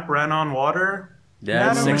how Vamp ran on water?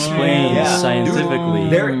 That's Nanomachines. explained Yeah. scientifically.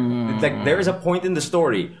 There is a point in the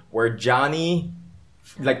story where Johnny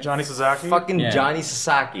Sasaki? fucking Yeah. Johnny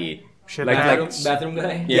Sasaki, Shit, like bathroom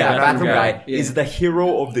guy? yeah, bathroom guy, Yeah. is the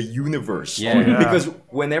hero of the universe. Yeah. Yeah. Because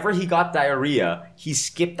whenever he got diarrhea, he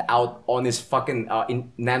skipped out on his fucking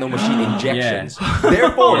nanomachine injections.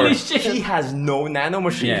 Therefore, Holy shit. he has no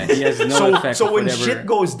nanomachines. Yeah, he has no so, effect so of when whatever- shit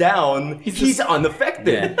goes down, he's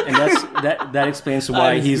unaffected. Yeah, and that explains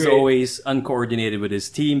why That's he's great. always uncoordinated with his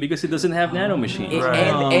team because he doesn't have nanomachines.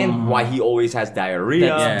 And why he always has diarrhea.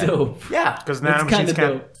 That's Yeah. dope. Yeah. Because That's nanomachines kinda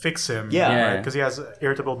can't dope. fix him. Yeah. Yeah. Because he has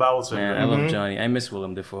irritable bowel syndrome. Man, I love Johnny. I miss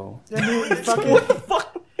Willem Dafoe. What the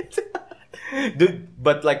fuck? Dude,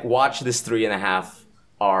 but like watch this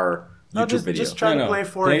 3.5-hour No, YouTube video. just try to play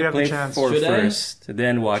 4 if you have the chance. four Should I? first,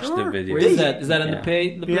 then watch the video. Where is that? Is that on Yeah. the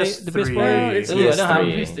pay? The PS3. PS4? It's Ooh, I don't have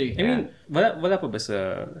PS3. PS3. I mean, wala pa ba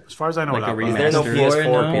sa As far as I know, like a wala pa. Is there no remaster?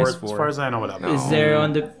 PS4 no? port? As far as I know, wala pa. Is there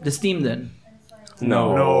on the Steam then?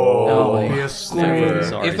 No. Oh, PS3.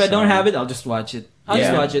 Sorry, if I don't son. have it, I'll just watch it. I'll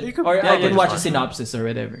just Yeah. watch it, You can- or yeah, I you can just watch a watch it. synopsis or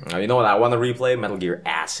whatever. You know what? I want to replay Metal Gear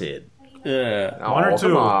Acid. Yeah. One or Oh, two?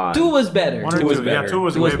 come on. 2 was better. One or Two was two. Yeah, better. 2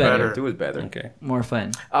 was Two way was better. better. Two is better. Okay. More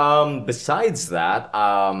fun. Besides that,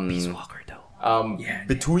 Walker though.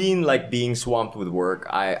 between like being swamped with work,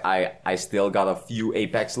 I still got a few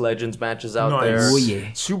Apex Legends matches out Nice. there. Oh, yeah.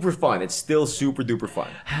 Super fun. It's still super duper fun.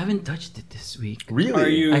 I haven't touched it this week. Really? Are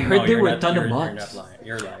you? I heard there you're were a not- ton of you're- bots. You're not lying.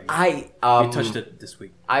 You're lying. I You touched it this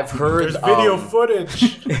week. I've heard There's video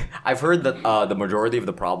footage. I've heard that the majority of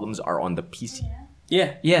the problems are on the PC.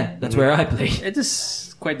 Yeah. Yeah, that's where I play. It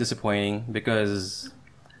is quite disappointing because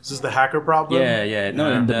Is this the hacker problem? yeah, no,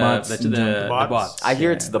 And the the bots the, in the, general. the Bots? bots. I hear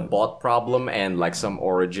yeah. it's the bot problem and like some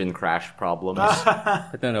Origin crash problems.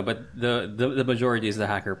 But no, but the majority is the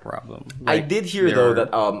hacker problem. I Like, did hear there though are-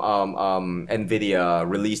 that Nvidia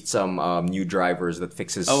released some new drivers that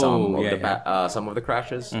fixes Oh, some of the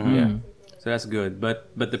crashes. Mm-hmm. Yeah. So that's good, but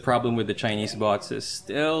the problem with the Chinese bots is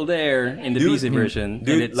still there in the Dude, PC version.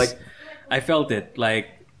 dude, and it's like- I felt it like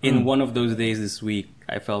in one of those days this week.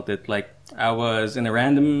 I felt it like I was in a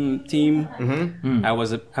random team. Mm-hmm. I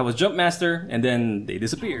was jump master, and then they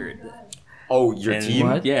disappeared. Oh, your And, team?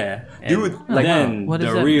 What? Yeah, Dude, and like- then What is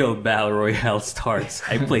the that? real battle royale starts.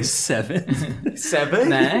 I play 7. 7?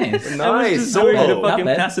 Nice. I was Nice. just doing the Solo. fucking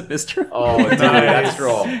bad. pacifist. Oh, dude, that's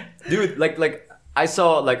strong. Dude, like I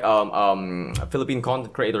saw like Philippine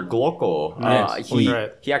content creator Gloco. Yes.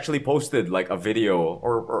 Right. He actually posted like a video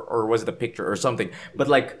or was it a picture or something? But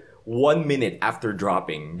like 1 minute after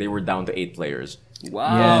dropping, they were down to 8 players.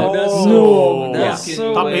 Wow, Yeah. that's Oh. so Yeah.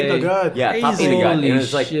 so Top way. 8 good. Yeah, top 8 Crazy. guy. And Holy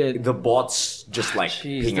it's like shit. the bots just like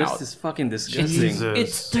Jeez, ping this out. is fucking disgusting. Jesus.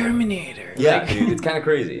 It's Terminator. Yeah, dude, it's kind of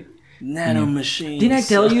crazy. Nano machines. Didn't I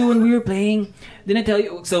tell you when we were playing? Didn't I tell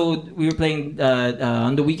you? So we were playing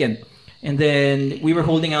on the weekend, and then we were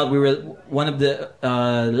holding out. We were one of the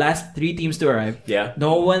last 3 teams to arrive. Yeah.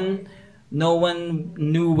 No one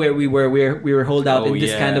knew where we were. We were holed out Oh, in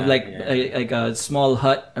this yeah, kind of like yeah. like a small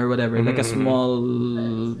hut or whatever, like a small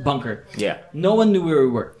bunker. Yeah. No one knew where we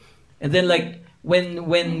were, and then like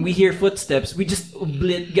when we hear footsteps, we just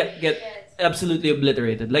get absolutely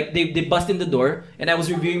obliterated. Like they bust in the door, and I was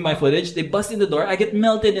reviewing my footage. They bust in the door. I get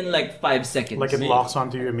melted in like 5 seconds. Like it locks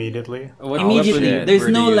onto you immediately. What immediately. weapon There's were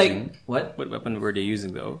no they like using? what? What weapon were they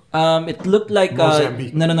using though? It looked like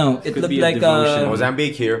Mozambique. no. It Could looked be a like devotion.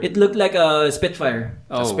 Mozambique here. it looked like a Spitfire.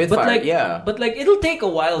 Oh, Spitfire. But like yeah. but like it'll take a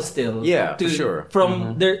while still. Yeah, for sure.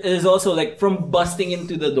 From there is also like from busting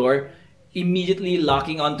into the door, immediately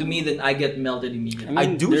locking onto me, then I get melted immediately. I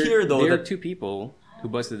do hear, though, there are that- 2 people who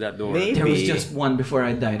busted that door. Maybe. There was just one before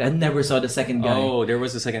I died. I never saw the second guy. Oh, there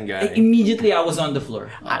was the second guy. Immediately I was on the floor.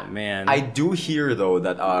 Oh man. I do hear though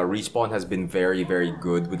that Respawn has been very, very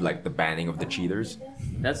good with like the banning of the cheaters.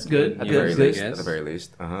 That's Good. good. At the very Yes, good. I least. guess. At the very least.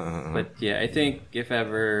 But yeah, I think if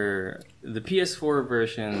ever the PS4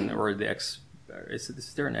 version or the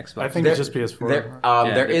is there an Xbox? I think There- it's just PS4.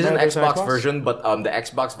 There is an there's Xbox Xbox? version, but the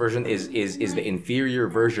Xbox version is the inferior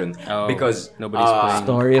version Oh, because nobody's playing.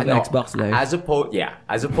 Story of no, Xbox Live.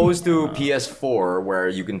 as opposed to PS4 where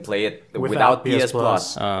you can play it without Without PS PS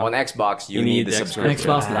Plus. Plus. On Xbox you need the the subscription.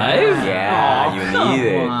 Xbox Live? Yeah, you need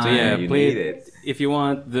it. on. So yeah, you play need it. If you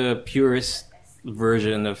want the purest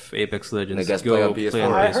version of Apex Legends, I guess go play on play PS4.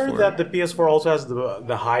 on I PS4. heard that the PS4 also has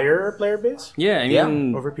the higher player base Yeah, I Yeah,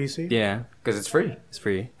 mean, over PC. yeah, Because it's free. it's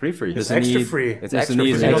free. Free. It's Doesn't extra need- free. It's doesn't extra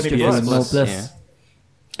need free. an You don't need XP Plus. Plus.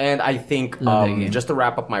 Yeah. And I think Love that game. just to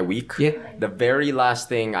wrap up my week, Yeah. the very last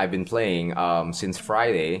thing I've been playing since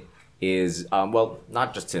Friday is well,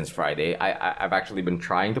 not just since Friday. I've actually been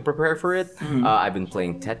trying to prepare for it. I've been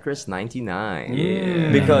playing Tetris 99.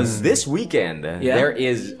 Yeah. Because this weekend Yeah. there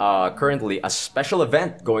is currently a special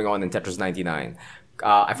event going on in Tetris 99.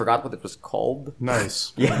 I forgot what it was called.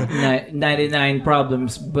 Nice. Yeah. 99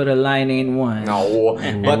 problems, but a line ain't one. No,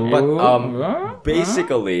 but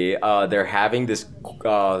basically, they're having this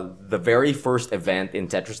the very first event in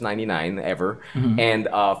Tetris 99 ever, and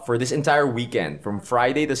for this entire weekend, from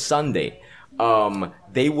Friday to Sunday,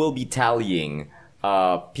 they will be tallying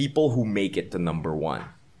people who make it to number 1,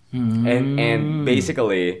 and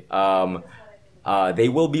basically. They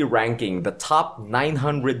will be ranking the top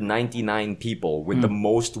 999 people with the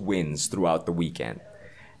most wins throughout the weekend.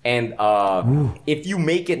 And if you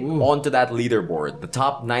make it onto that leaderboard, the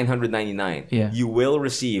top 999, Yeah. you will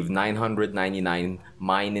receive 999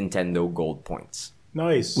 My Nintendo Gold points.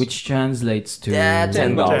 Nice. Which translates to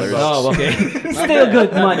 $10. Oh, okay. Still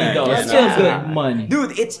good money though. Yeah, Still no. good money.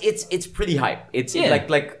 Dude, it's pretty hype. It's Yeah. like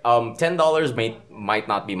 $10 might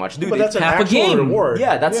not be much. Dude, but that's an half a actual game. reward.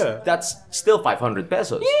 yeah, that's still 500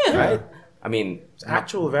 pesos. Yeah. Right? I mean,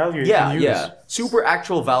 Actual value. yeah, you can use. yeah, super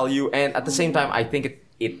actual value, and at the same time, I think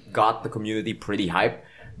it got the community pretty hype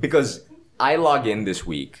because I log in this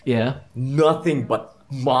week, Yeah. nothing but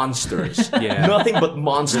monsters, Yeah. nothing but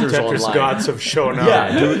monsters Tetris online. gods have shown up.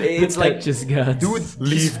 Yeah, dude, it's like, just got dude,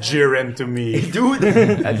 Leave Jiren to me. dude,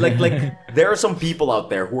 like there are some people out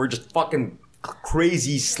there who are just fucking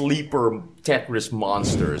crazy sleeper Tetris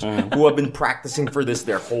monsters who have been practicing for this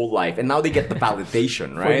their whole life, and now they get the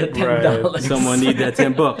validation, right? $10. Someone need that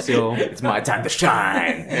 $10, yo. It's my time to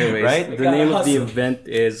shine, Anyways, right? the name of the hustle. event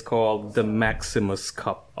is called the Maximus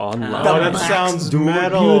Cup Online. Oh, that Max, sounds dude.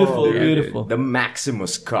 metal. Beautiful, beautiful. The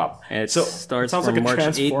Maximus Cup. And it So starts sounds from like a March 8,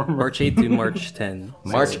 transformer. March 8 to March 10.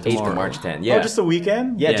 March So 8th to tomorrow. March 10th. Yeah, Oh, just a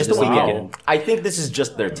weekend? yeah, just a just a weekend. weekend. I think this is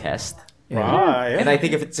just their test, Ah, yeah. and I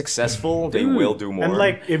think if it's successful, they will do more. And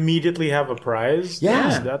like immediately have a prize.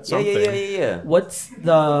 yeah, That's yeah, something. yeah. What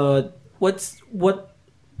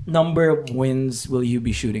number of wins will you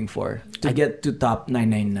be shooting for to get to top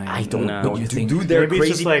 999? I don't No. know. What do you Dude, think? dude, they're Maybe it's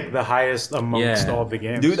crazy. just like the highest amongst Yeah. all the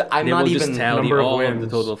games. Dude, I'm They not will even just tally number of all of the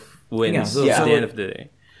wins. total wins Yeah, so- at so- the end of the day.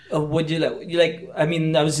 Would you like? I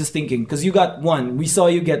mean, I was just thinking because you got one. We saw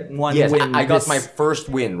you get one yes, win. I got this- my first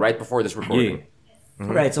win right before this recording.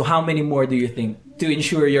 right. So how many more do you think to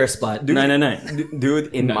ensure your spot? 999. Dude,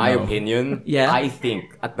 in No, my no. opinion, Yeah. I think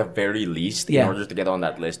at the very least, Yeah. in order to get on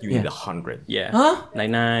that list, you Yeah. need 100. Yeah. Huh?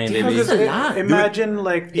 99, Damn, maybe. that's a lot. Imagine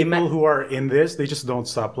like people Ima- who are in this, they just don't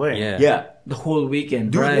stop playing. Yeah. Yeah, The whole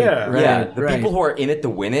weekend, Dude, right? yeah. right, yeah. The right. people who are in it to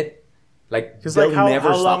win it, like Because they'll like how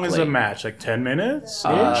never stop long is a playing. match? Like 10 minutes?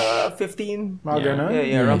 15. Not gonna.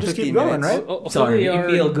 Yeah, around Just 15 keep going, minutes. right? Also, Sorry, they are,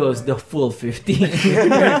 Emil goes the full 50.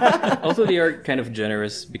 also, they are kind of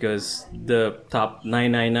generous because the top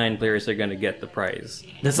 999 players are going to get the prize.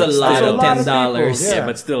 That's a lot That's a of lot of $10. people, Yeah,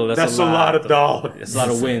 but still, that's a lot of dollars. It's a lot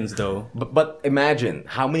of wins, though. But imagine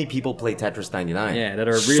how many people play Tetris 99. Yeah, that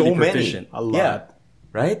are So really many. proficient. A lot. Yeah,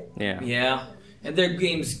 right? Yeah. Yeah, and there are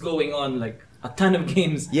games going on, like a ton of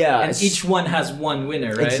games. Yeah, and it's- each one has one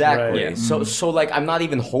winner, right? Exactly. Right. Yeah. So like I'm not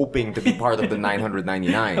even hoping to be part of the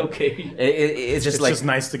 999. Okay. It's just It's like just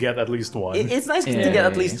nice to get at least one. it's nice to Yeah, get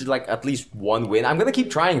at yeah, least at least one win. I'm gonna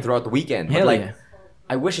keep trying throughout the weekend. But Hell like yeah.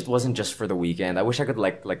 I wish it wasn't just for the weekend. I wish I could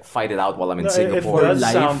like fight it out while I'm in No, it Singapore. does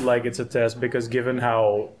Life. sound like it's a test because given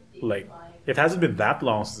how like it hasn't been that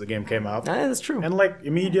long since the game came out, That's true. and like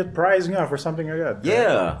immediate prize for something like that.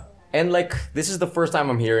 Yeah. And like this is the first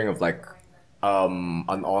time I'm hearing of like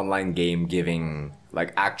an online game giving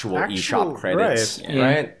like actual eShop credits, right.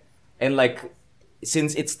 right? And like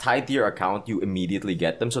since it's tied to your account, you immediately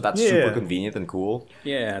get them, so that's Yeah. super convenient and cool.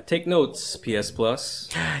 Yeah. Take notes, PS Plus.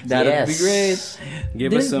 That would be Yes. great.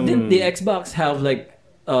 Give Didn't, us some. didn't the Xbox have like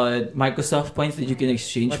Microsoft points that you can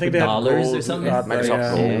exchange I for think they have dollars or gold, something? Microsoft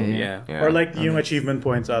yeah. Gold. Yeah. Yeah. Or like yung achievement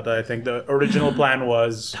points ata. I think the original plan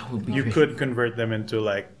was would be you great. could convert them into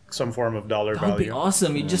like some form of dollar That would be value.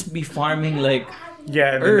 awesome. You'd just be farming like,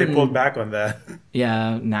 Yeah, and then they Earn. pulled back on that.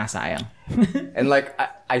 yeah, nasayang. And like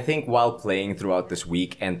I think while playing throughout this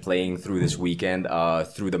week and playing through this weekend,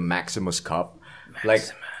 through the Maximus Cup, like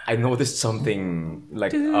I noticed something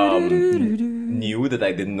like new that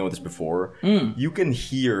I didn't notice before. You can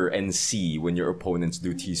hear and see when your opponents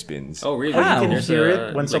do T-spins. Oh, really? Wow. You can There's hear a-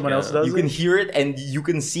 it when like someone a- else does You it. can hear it and you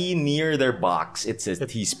can see near their box it says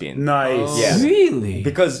T-spin. Nice. Yeah. Really?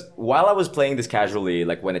 Because while I was playing this casually,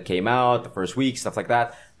 like when it came out, the first week, stuff like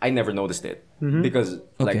that, I never noticed it. Because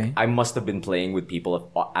like Okay. I must have been playing with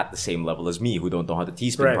people at the same level as me who don't know how to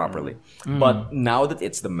T-spin Right. properly. But now that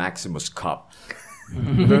it's the Maximus Cup,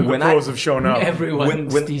 The when I pros have shown up. Everyone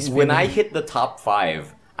when I hit the top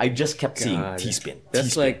 5, I just kept seeing God. T-spin, That's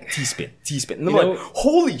T-spin, like- T-spin, T-spin. And I'm You like, know-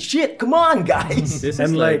 holy shit, come on, guys. This is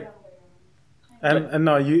and like, and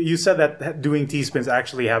no, you said that doing T-spins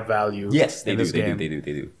actually have value. Yes, they in do, this they do, game. they do,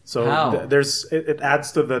 they do. So How? there's it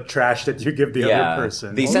adds to the trash that you give the Yeah, other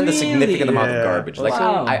person. they send a significant Really? amount of Yeah. garbage. Like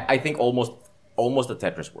Wow. I think almost a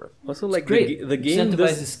Tetris worth. also like Great. the game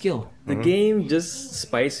Incentivizes skill. the game just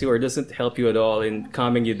spikes you or doesn't help you at all in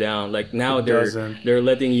calming you down. Like now It they're doesn't. they're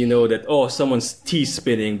letting you know that someone's T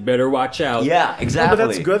spinning, better watch out. Yeah, Oh, exactly. but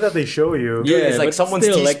that's good that they show you. Yeah, It's like but someone's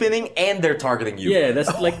still, like- T-spinning and they're targeting you. Yeah,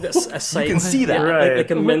 that's like that's a psych- can see that. Right. like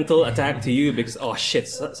a mental attack to you because shit,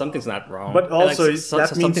 something's not wrong. But also Like, that means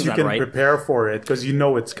something's you not can right. prepare for it because you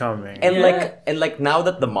know it's coming. And Yeah. like now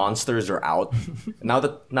that the monsters are out, now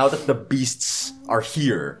that the beasts are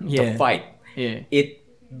here Yeah. to fight, Yeah. it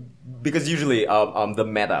because usually the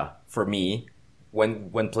meta for me when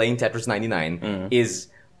playing Tetris 99 is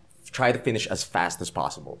try to finish as fast as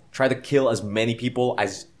possible. Try to kill as many people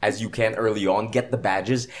as you can early on, get the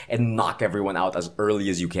badges, and knock everyone out as early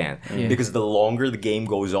as you can. Yeah. Because the longer the game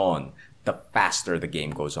goes on, the faster the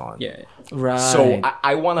game goes on. Yeah. Right. So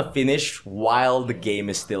I want to finish while the game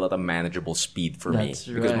is still at a manageable speed for That's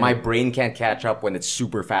me, because right. my brain can't catch up when it's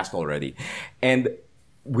super fast already. And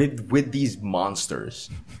with these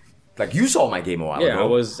monsters, like you saw my game a while Yeah, ago.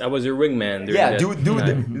 I was your wingman. during Yeah, that dude,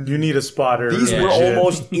 time. You need a spotter. these Yeah. were Shit.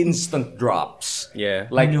 almost instant drops. Yeah.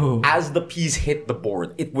 Like No. as the piece hit the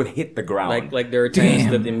board, it would hit the ground. Like there are times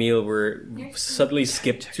Damn. that Emil were suddenly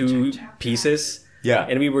skipped 2 pieces. Yeah.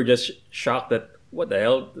 And we were just shocked that what the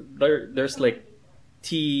hell? There's like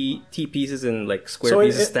T pieces and like square So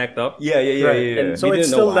pieces it- stacked up. yeah. Right. And So we it's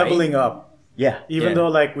didn't know still why. leveling up. Yeah. Even Yeah. though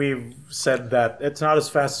like we've said that it's not as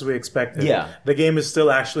fast as we expected. Yeah. The game is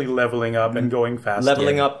still actually leveling up and going faster.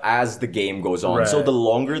 Leveling up as the game goes on. Right. So the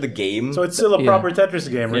longer the game, So it's still a Yeah. proper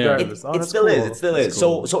Tetris game, Yeah. regardless. Oh, it that's still is. cool. It still is.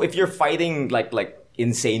 So if you're fighting like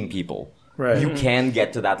insane people, Right. you can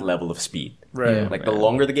get to that level of speed. Right. Yeah. Like the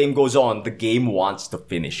longer the game goes on, the game wants to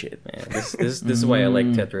finish it. Yeah, this is why I like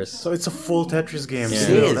Tetris. So it's a full Tetris game. Yeah.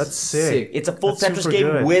 still. It is. That's sick. Sick. It's a full That's Tetris super game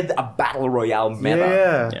good. with a battle royale meta.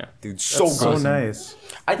 Yeah. Yeah. Dude, so That's so good. nice.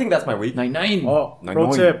 I think that's my week. 9-9. Oh, Nine pro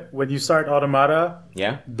nine. tip: when you start Automata,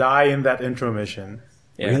 Yeah. die in that intro mission.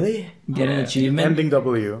 Yeah. Really? Get an Yeah. achievement. Ending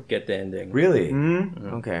W. Get the ending. Really?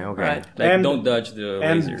 Mm-hmm. Okay. Okay. Right. Like And- don't dodge the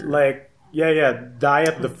And laser. like, yeah, die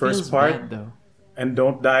at the Feels first part, bad, though. and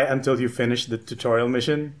don't die until you finish the tutorial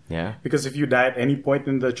mission. Yeah. Because if you die at any point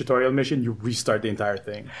in the tutorial mission, you restart the entire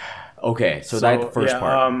thing. Okay. So that's the first yeah,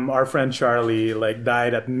 part. Our friend Charlie like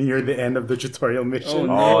died at near the end of the tutorial mission. Oh,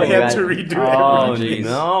 no. He you had got- to redo Oh everything. jeez.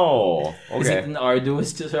 no. Is it Okay. an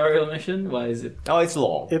arduous tutorial mission? Why is it? Oh, it's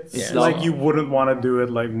long. It's Yeah. like you wouldn't want to do it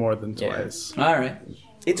like more than Yeah. twice. All right.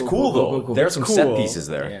 It's Cool, cool, cool, though. cool, cool. There's some It's set cool. pieces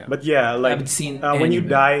there. Yeah. But yeah, like haven't seen when any you of it.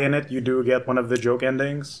 die in it, you do get one of the joke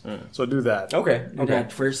endings. So do that. Okay. Do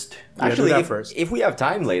that first. Yeah, do Actually, that if, first. if we have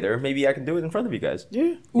time later, maybe I can do it in front of you guys.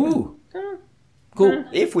 Yeah. Ooh. Cool.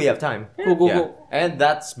 If we have time. Cool, cool, cool. And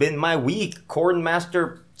that's been my week. Corn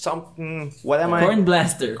Master something. What am I? Corn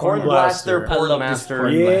Blaster. Corn Blaster, Blaster. I Porn love this Master.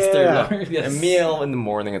 Corn Yeah. Blaster. Lord. Yes. A meal in the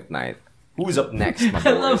morning at night. Who's up next, my I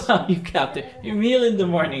love boys? how you capped it. You meal in the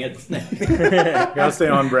morning at snack. Gotta stay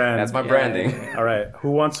on brand. That's my branding. All right.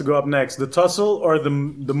 Who wants to go up next? The tussle or the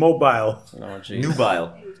mobile? Oh, jeez.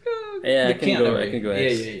 Nubile. Yeah, I The can go. right? I can go Yeah,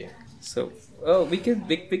 next. yeah, yeah. So, we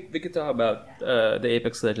could talk about the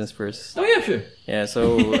Apex Legends first. Oh yeah, sure. Yeah.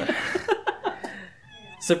 So,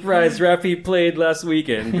 surprise, Rafi played last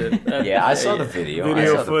weekend. Yeah, I saw the video.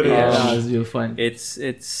 Video I saw the footage. video. That was real fun. It's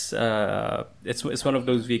one of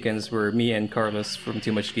those weekends where me and Carlos from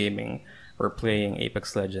Too Much Gaming were playing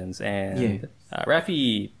Apex Legends, and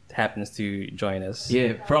Rafi happens to join us.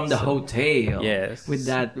 Yeah, from the hotel. Yes. With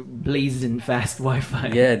that blazing fast Wi-Fi.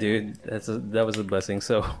 Yeah, dude, that was a blessing.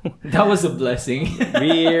 So That was a blessing.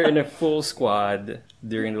 we're in a full squad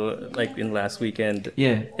during in last weekend.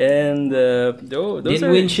 Yeah. And those Didn't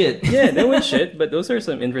are, win shit. Yeah, didn't win shit, but those are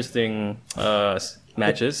some interesting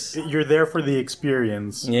matches. You're there for the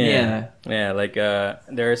experience. Yeah. Like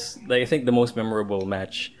there's I think the most memorable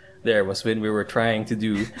match there was when we were trying to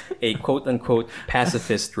do a quote unquote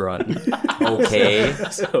pacifist run. Okay.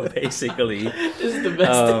 So basically, This is the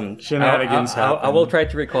best. Shenanigans I happen. will try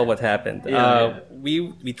to recall what happened. Yeah.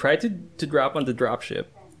 We tried to drop on the dropship.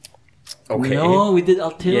 Okay. No, we did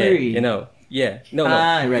artillery. No.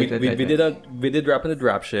 Ah, right, We did drop on the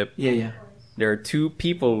dropship. Yeah. There are 2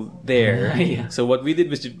 people there. Yeah. So what we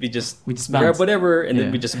did was we just We just grab bounced. whatever and then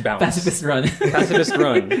Yeah. we just bounced. Pacifist run. Pacifist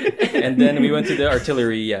run. And then we went to the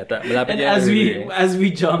artillery. Yeah. And as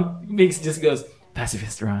we jump, Mix just goes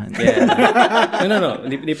pacifist run. Yeah. No.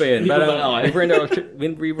 Hindi pa yun. Hindi pa Parang ba? Okay.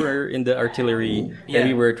 when we were in the artillery, Yeah. and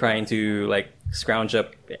we were trying to like scrounge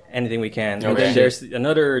up anything we can. And Okay. then there's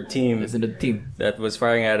another team It's in the team. that was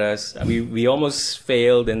firing at us. We almost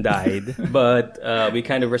failed and died, but we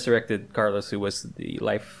kind of resurrected Carlos, who was the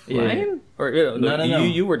lifeline. Yeah. Or No.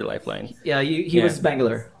 you were the lifeline. Yeah, he Yeah. was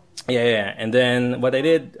Bangalore. Yeah. And then what I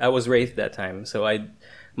did, I was wraithed that time, so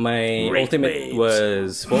my ultimate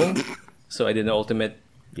was full, so I did an ultimate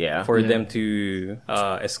Yeah. for Yeah. them to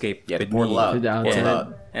escape Get with more me. love. To the More outside.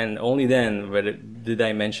 love. And only then did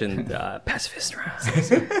I mention pacifist rounds.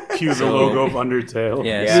 Cue the logo of Undertale.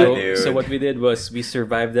 Yeah, Yeah, dude. so what we did was we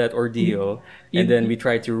survived that ordeal, and then we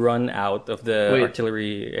tried to run out of the Wait.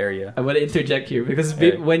 artillery area. I want to interject here because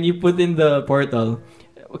Okay. when you put in the portal,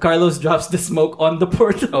 Carlos drops the smoke on the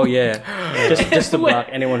portal. Oh yeah, just to block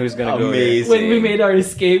anyone who's gonna go there. Amazing. When we made our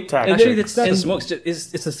escape. Tactic. And Actually, then- it's not the and- smoke.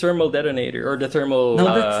 It's a thermal detonator or the thermal. No,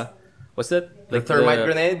 that's- what's that? The thermite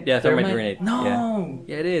grenade? Yeah, thermite grenade. No.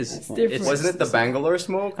 Yeah, it is. It's different. Wasn't it the Bangalore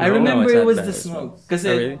smoke? I No, remember it's it not was bad. the smoke. Kasi,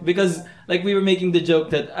 Oh, really? Because like we were making the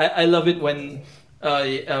joke that I love it when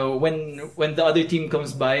when the other team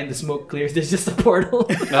comes by and the smoke clears, there's just a portal.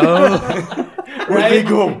 Where'd they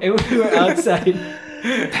go? And we were outside.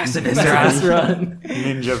 Pacifist run.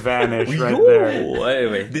 Ninja vanish right there.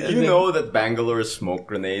 Wait. Did you know that Bangalore's smoke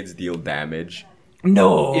grenades deal damage?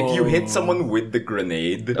 No. If you hit someone with the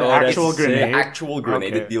grenade, The actual that's sick. grenade. the actual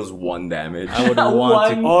grenade, Okay. it deals 1 damage. I would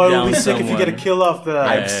want to Oh, it'll down be sick if you get a someone. kill off the.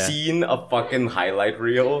 I've seen a fucking highlight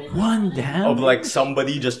reel One damn. of like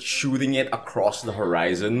somebody just shooting it across the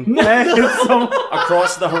horizon. It's so-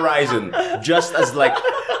 Across the horizon. Just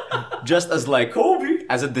as like Kobe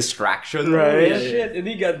as a distraction. Right. Shit, and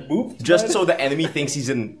he got booped. Just so the enemy thinks he's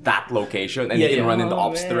in that location and Yeah, he can yeah. run in the Oh,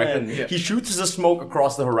 opposite man. direction. Yeah. He shoots the smoke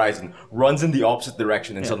across the horizon, runs in the opposite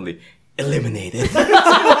direction, and suddenly eliminated.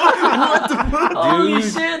 Holy Dude,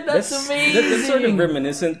 shit, that's amazing. That's sort of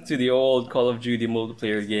reminiscent to the old Call of Duty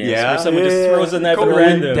multiplayer games Yeah. where someone just Yeah. throws a knife at Cold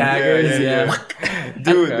random. daggers, yeah.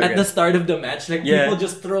 Dude. At the start of the match, like Yeah. people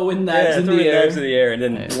just throw in knives in throwing the air. knives in the air and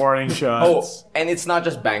then Warning Oh, shots. and it's not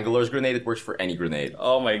just Bangalore's grenade, it works for any grenade.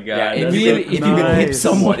 oh my god. Yeah, that's really- if if you can hit Nice.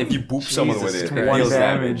 someone, if you boop someone with Jesus it, Christ. it One deals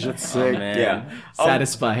damage. That's sick. man. Yeah.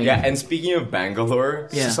 Satisfying. Yeah, and speaking of Bangalore,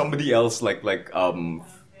 Yeah. somebody else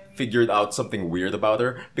figured out something weird about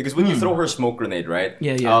her because when you throw her smoke grenade, right?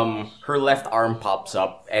 Yeah, yeah. Her left arm pops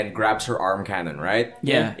up and grabs her arm cannon, right?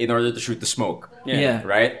 Yeah. In order to shoot the smoke. Yeah.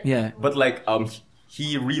 Right? Yeah. But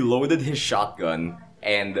he reloaded his shotgun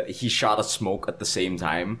and he shot a smoke at the same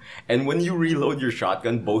time. And when you reload your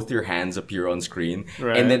shotgun, both your hands appear on screen.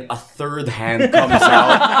 Right. And then a third hand comes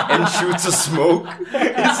out and shoots a smoke.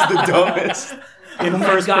 It's the dumbest. In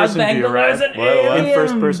first God, person view, Bangalore right? is an What? In alien.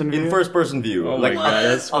 first person view. In first person view. Oh my god,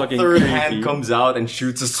 that's a fucking third creepy. hand comes out and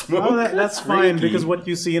shoots a smoke. Oh, that's fine Freaky. because what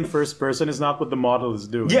you see in first person is not what the model is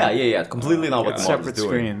doing. Yeah. Completely not what the model is Separate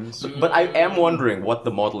doing. screens. But I am wondering what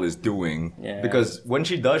the model is doing. Yeah. Because when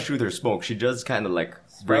she does shoot her smoke, she does kind of like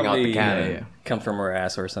bring out the Probably, cannon. come from her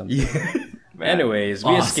ass or something. Man. Anyways,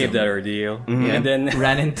 we Awesome. escaped that ordeal. Mm-hmm. And then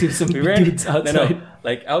Ran into some we ran dudes outside. No,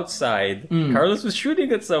 like outside. Carlos was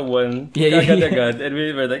shooting at someone. Yeah, got yeah. a gun, and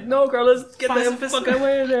we were like, "No, Carlos, get the fuck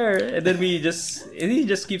away there!" And then he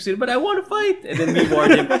just keeps saying, "But I want to fight." And then we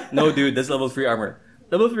warned him, "No, dude, that's level 3 armor.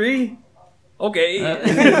 Level 3, okay."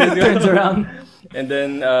 Turns around. And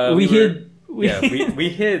then We hid. we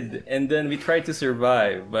hid, and then we tried to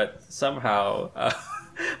survive, but somehow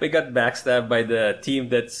we got backstabbed by the team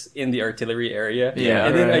that's in the artillery area. Yeah,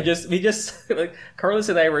 and then right. we just like Carlos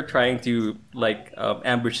and I were trying to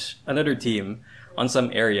ambush another team on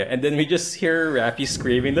some area, and then we just hear Rafi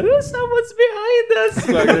screaming that someone's behind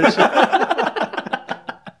us.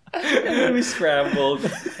 And then we scrambled,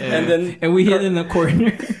 and then And we hid in the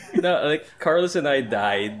corner. no, like Carlos and I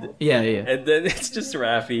died. Yeah, yeah. And then it's just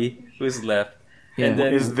Rafi who's left. Yeah. And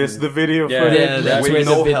then Is this the video Yeah, footage? Yeah, that's with where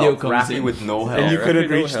no the video help. comes Rafi in. with no help. And you Yeah, couldn't Rafi,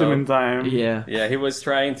 no reach them in help. time. Yeah. yeah, he was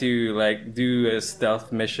trying to like do a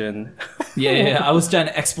stealth mission. Yeah. I was trying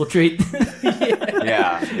to exfiltrate.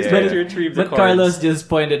 Yeah. Trying to retrieve the But cards. Carlos just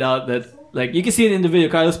pointed out that, like, you can see it in the video.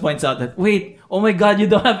 Carlos points out that, wait, oh my god, you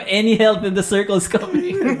don't have any health in the circles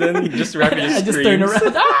coming. And then just Rafi just I just turn screams.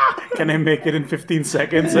 around. Ah! Can I make it in 15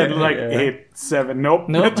 seconds? And like Yeah. 8, 7. Nope.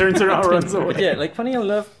 Nope. It turns around, runs away. But yeah, like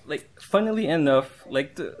funnily enough,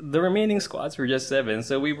 like the remaining squads were just 7,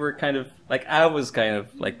 so we were kind of like I was kind of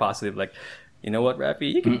like positive, like, you know what,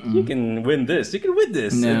 Rafi, you can win this. You can win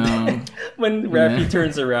this. No. And then when Rafi Yeah.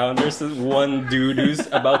 turns around, there's this one dude who's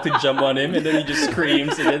about to jump on him, and then he just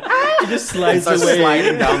screams, and then he just slides Starts away.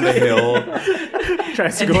 sliding down the hill.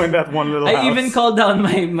 Tries to go in that one little house. I even called down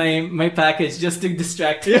my package just to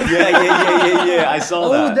distract him. Yeah. I saw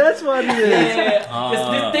Oh, that. that's what it is. Yeah.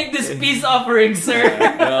 Just take this peace offering, sir.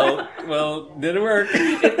 Well, didn't work.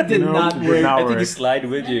 It did No, not did work. not I think he work. slide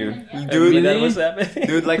with you. Dude, And that really? was happening.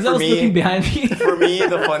 Dude, like Because I for was looking me, behind me. for me,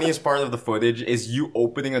 the funniest part of the footage is you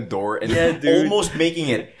opening a door and Yeah, dude. almost making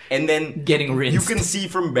it, and then Getting rinsed. you can see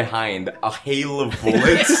from behind a hail of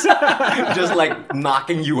bullets, just like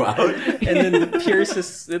knocking you out. And then the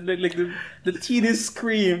pierces, like the teenage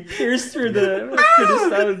scream pierced through the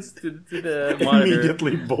sounds to the monitor.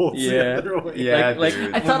 Immediately bolts Yeah. the other way. Yeah, like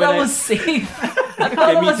dude. I thought when that was safe. I thought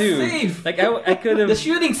Yeah, that me was too. safe. Like I could have. The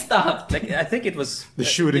shooting stopped. Like I think it was The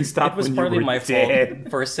shooting stopped It was when you partly were my dead. fault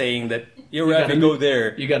for saying that you gotta Rafi, go loot.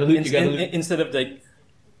 there. You gotta loot, you gotta loot. Instead of like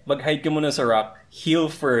mag-hide ka muna sa rock, heal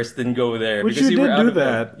first, then go there. Which because you were did out do of the-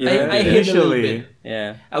 that. Yeah, I hid a little Initially. bit.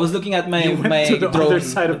 yeah. I was looking at my You went my to the drone. other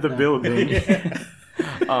side of the building.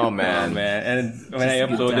 Oh Oh man, man! And when I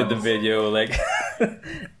Just good uploaded the times. video, like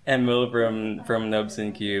Emil from Nubs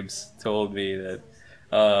and Cubes told me that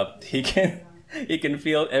he can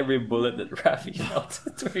feel every bullet that Rafi felt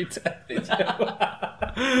during that video.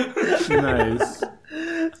 Nice.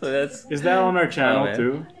 So that's Is that on our channel man.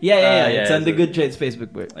 too? Yeah. yeah, It's on the so- Good Trades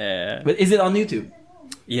Facebook page. yeah. But is it on YouTube?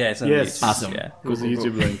 Yeah, it's on Yes. YouTube. Awesome. Yeah. It was a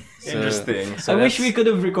YouTube link. So- Interesting. so I wish that's- we could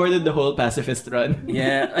have recorded the whole pacifist run.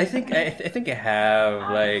 Yeah, I think I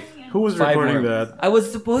have like Who was 5 recording more. that? I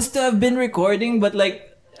was supposed to have been recording, but like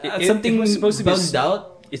something was supposed to be bugged out.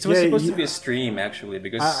 It was Yeah, supposed you- to be a stream actually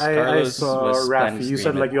because I Carlos saw was planning Rafi. to You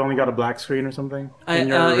stream said it. like you only got a black screen or something. in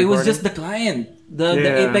your It was recording? just the client, the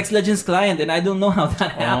Yeah. Apex Legends client, and I don't know how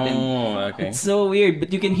that happened. Oh, okay. It's so weird,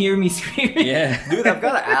 but you can hear me screaming. Yeah. Dude, I've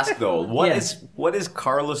got to ask though, Yeah. what is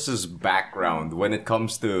Carlos's background when it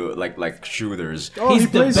comes to like shooters? Oh, He's he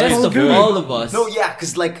the plays best Call of Duty. all of us. No, yeah,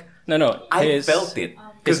 because like No. I felt it.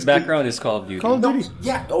 His background is Call of Duty. Call of Duty.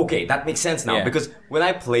 Yeah, okay, that makes sense now Yeah. because when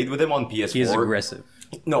I played with him on PS4, He is aggressive.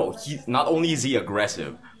 No, he not only is he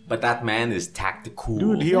aggressive, but that man is tactical.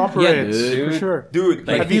 Dude, he operates dude. for sure. Dude,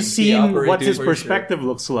 Like, Have you he seen operates what his for perspective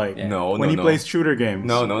looks like No, when he no. plays shooter games?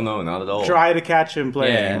 No, not at all. Try to catch him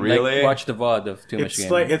playing. Yeah, Really? Like, watch the VOD of Too Much It's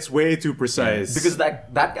Gaming. like it's way too precise. Because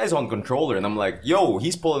that guy's on controller, and I'm like, yo,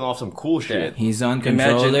 he's pulling off some cool shit. He's on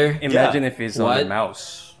controller. Imagine if he's on What? the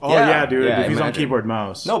mouse. oh yeah, dude, yeah, if he's on imagine. keyboard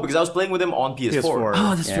mouse. No, because I was playing with him on PS4. PS4.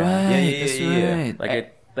 Oh, that's Yeah. right. Yeah, that's yeah.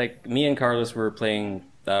 right. Like me and Carlos were playing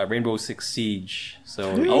Rainbow Six Siege. So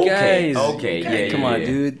Okay, you guys, okay, guys, yeah, come yeah, on, yeah.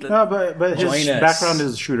 dude. No, but his Join us. background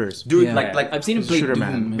is shooters. Dude, Yeah. like I've seen him play Shooter Doom.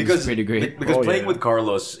 Man. It because was pretty great. because Oh, playing yeah. with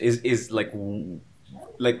Carlos is like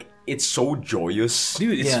it's so joyous.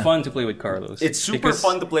 Dude, it's Yeah. fun to play with Carlos. It's super Because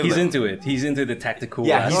fun to play He's with. into it. He's into the tactical.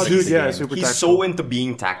 Yeah, aspects dude, of the yeah, game. super he's tactical. so into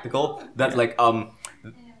being tactical that like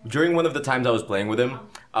during one of the times I was playing with him,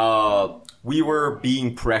 we were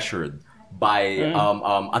being pressured by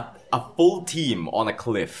a full team on a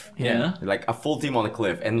cliff. Yeah. Like a full team on a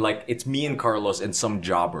cliff, and like it's me and Carlos and some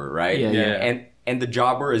jobber, right? Yeah, yeah. And the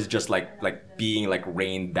jobber is just like being like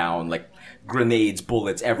rained down, like grenades,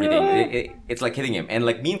 bullets, everything. It's like hitting him, and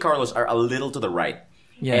like me and Carlos are a little to the right.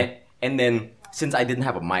 Yeah. And then since I didn't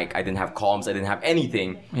have a mic, I didn't have comms, I didn't have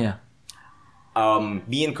anything. Yeah.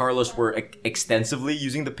 Me and Carlos were extensively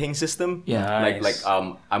using the ping system. Yeah. Nice.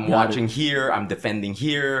 I'm watching here, I'm defending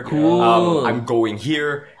here, Cool. I'm going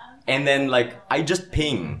here, and then like I just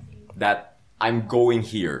ping that I'm going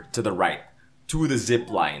here to the right to the zip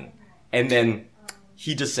line, and then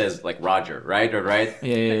he just says like Roger, right?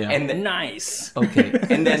 Yeah. And then, Nice. Okay.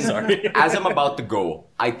 and then as I'm about to go,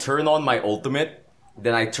 I turn on my ultimate,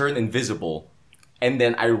 then I turn invisible. And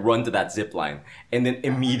then I run to that zip line, and then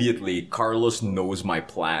immediately Carlos knows my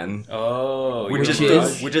plan, Oh, which is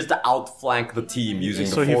to outflank the team using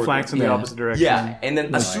So the he forward. flanks in the Yeah. opposite direction. Yeah, and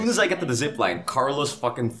then as soon as I get to the zip line, Carlos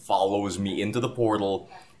fucking follows me into the portal,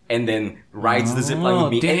 and then rides the zip line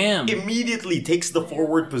with me, damn. and immediately takes the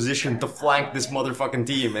forward position to flank this motherfucking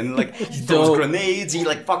team, and like he throws Dope. grenades, he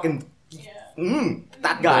like fucking,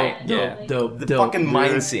 that guy, Yeah. Dope. the dope. fucking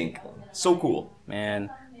mind sync, so cool.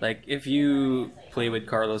 man. Like if you play with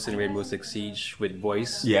Carlos in Rainbow Six Siege with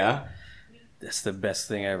voice, Yeah. that's the best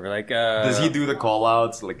thing ever. Like, Does he do the call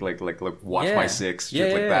outs like watch Yeah. my six shit Yeah,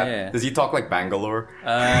 like yeah, that? yeah. Does he talk like Bangalore? No.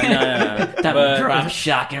 That but, drop,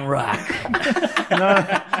 shock, and rock.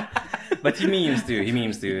 but he memes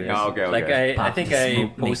too. Oh, okay, Like okay. I Pop think the I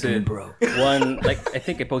smoke, make posted him broke. one. Like I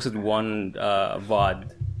think I posted one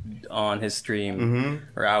VOD on his stream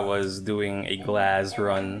where I was doing a glass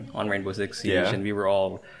run on Rainbow Six Siege, Yeah. and we were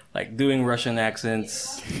all like doing Russian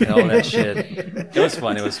accents and all that shit. It was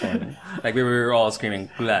fun. Like we were all screaming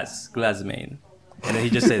glass main. And then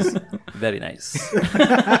he just says, "Very nice."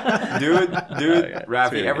 Dude, it's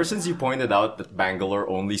Rafi, really ever good. since you pointed out that Bangalore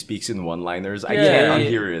only speaks in one-liners, I Yeah, can't yeah,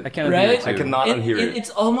 unhear it. I can't Right? hear it too. I cannot unhear it.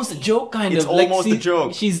 It's almost a joke, kind It's of. Like, almost a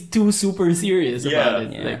joke. She's too super serious about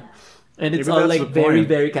it. Yeah. Like, and it's Maybe all that's like the very, point.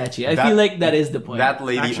 very catchy. I That- feel like that is the point. That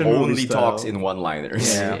lady Action movie only style. talks in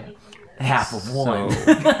one-liners. Yeah. Half of one.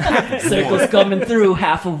 So, Circles coming through,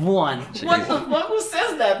 half of one. What the fuck? Who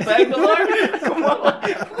says that, Bangalore? Come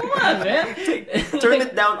on, man. Turn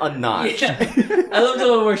it down a notch. Yeah. I love the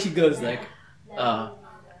one where she goes like,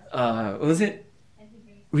 what was it?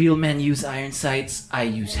 Real men use iron sights. I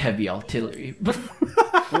use heavy artillery. But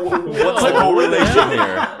What's the correlation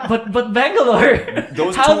here? but Bangalore.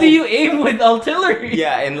 Those how two- do you aim with artillery?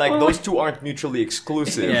 Yeah, and like those two aren't mutually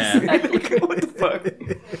exclusive. Yeah. What the fuck?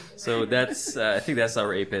 so that's I think that's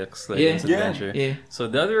our Apex Legends Yeah. adventure. Yeah. So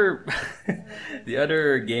the other the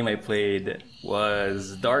other game I played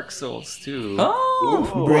was Dark Souls 2.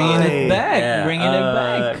 Oh, bringing it why? back. Yeah, Bringing it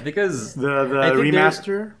back. Because The I think there-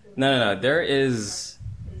 remaster. No. There is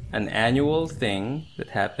an annual thing that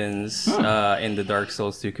happens in the Dark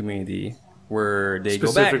Souls 2 community where they go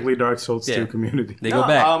back. Specifically Dark Souls 2 community. They go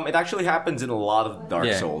back. It actually happens in a lot of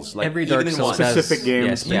Dark Souls. Like every even Dark in Souls one. has Specific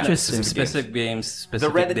games. Interesting. specific games, The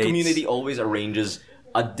specific Reddit dates. community always arranges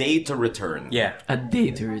a day to return. Yeah. A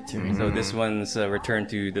day to return. So this one's Return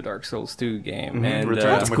to the Dark Souls 2 game, and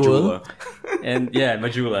Return to cool. Majula. and yeah,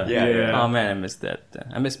 Majula. Yeah. Oh man, I missed that.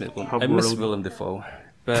 I miss Willem. I Hub miss World. Willem Dafoe.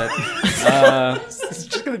 But It's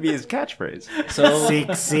just gonna be his catchphrase. so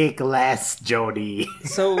Seek less, Jody.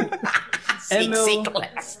 so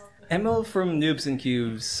ML from Noobs and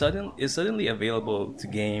Cubes is suddenly available to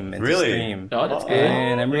game and Really? to stream. Oh, that's good.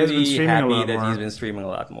 And I'm He has been really streaming a happy lot that more. he's been streaming a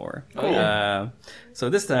lot more. So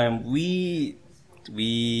this time we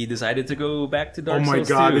decided to go back to Oh Dark my Souls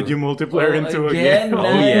god, 2. did you multiplayer into a again? game? Oh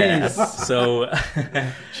yeah. Nice. So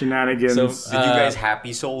Shenanigans. So, Did you guys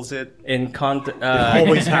happy souls it? in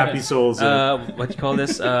Always happy souls. what you call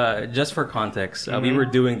this? Just for context, Mm-hmm. we were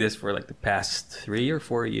doing this for like the past 3 or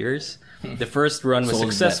 4 years. The first run was Souls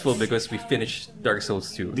successful depths. because we finished Dark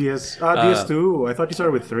Souls 2. DS2. I thought you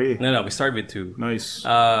started with 3. No, we started with 2. Nice.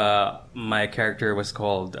 My character was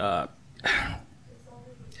called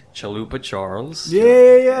Chalupa Charles.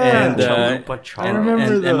 yeah. And Chalupa Charles. I remember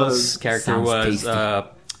and those. Emma's character Sounds was tasty.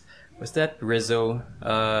 was that Rizzo?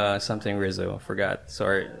 Something Rizzo. Forgot.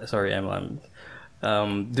 Sorry, Emma.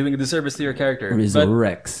 I'm doing a disservice to your character. Rizzo But-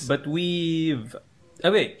 Rex. But we've.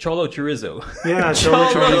 Oh wait, Cholo Chorizo. Yeah, Cholo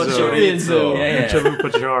Chorizo. Yeah.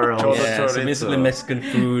 Chalupa Charles. Yeah, so Chorizo. basically Mexican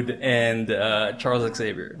food and Charles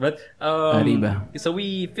Xavier. But Arriba. so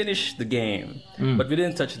we finished the game, but we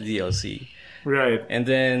didn't touch the DLC. Right. And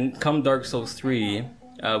then come Dark Souls 3,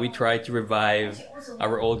 we tried to revive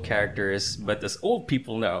our old characters, but as old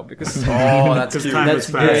people now because Oh, that's Because cute. time That's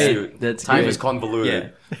has passed. great. That's Time great. is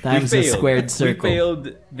convoluted. yeah. Time's a squared circle. We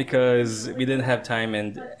failed because we didn't have time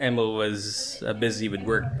and Emma was busy with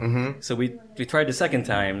work. So we tried the second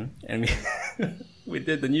time and we we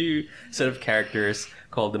did the new set of characters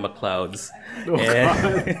called the McClouds. Oh,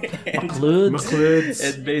 Includes. McLeod's.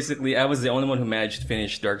 And basically, I was the only one who managed to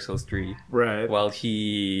finish Dark Souls 3 Right. while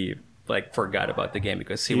he like forgot about the game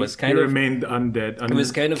because he was He kind of remained undead. I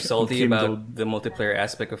was kind of salty unkindled. about the multiplayer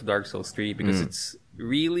aspect of Dark Souls 3 because it's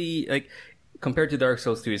really like compared to Dark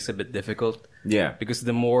Souls 2 it's a bit difficult Yeah. because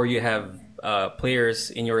the more you have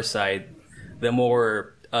players in your side the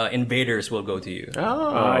more invaders will go to you.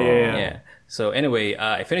 Ah, yeah. Yeah. So anyway,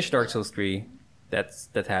 I finished Dark Souls 3.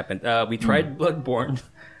 That happened. We tried Bloodborne,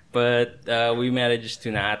 but we managed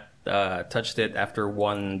to not touch it after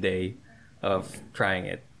one day of trying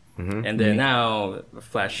it. And then now,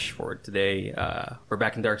 flash forward today, we're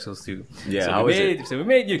back in Dark Souls 2. Yeah, so how we is made, it? So we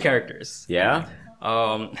made new characters. Yeah?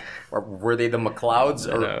 Or were they the McClouds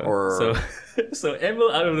or So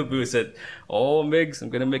Emil out of the blue said, "Oh, Migs, I'm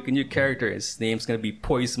gonna make a new character. His name's gonna be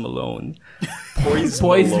Poise Malone." Poise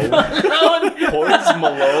Poison. Malone? Poise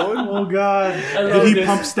Malone? Oh god. love Did he this.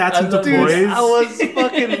 pump stats I into love this. toys? I was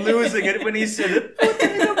fucking losing it when he said it.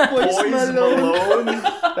 Poise Malone?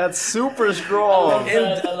 That's super strong.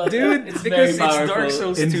 Dude, it's because it's Dark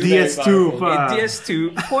Souls 2. In DS2. In pa.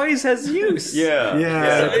 DS2, Poise has use. Yeah.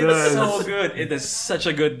 Yeah, So it it's does. so good. It is such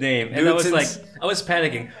a good name. And Dude, I was since- I was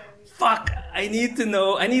panicking. Fuck, I need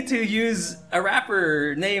to use a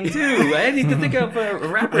rapper name too. I need to think of a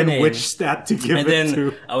rapper And name. which stat to give And it then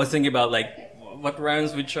to. I was thinking about like what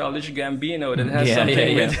rhymes with Childish Gambino that has Yeah,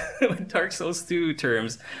 something yeah, with Dark Souls 2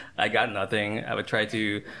 terms. I got nothing. I would try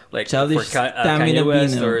to like Childish for Kanye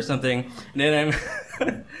West Gambino. or something. And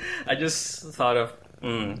then I just thought of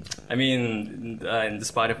in the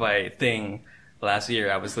Spotify thing last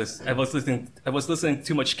year I was listening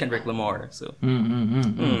too much Kendrick Lamar. So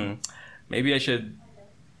maybe I should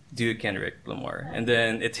do Kendrick Lamar. And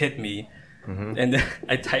then it hit me. And then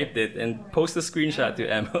I typed it and posted a screenshot to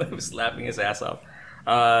Emma. He was laughing his ass off.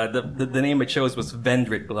 The name I chose was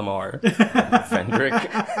Vendrick Lamar.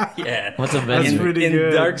 Fendrick. Yeah. What's a That's Vendrick? pretty in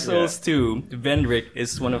good. Dark Souls 2, Vendrick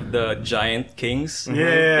is one of the giant kings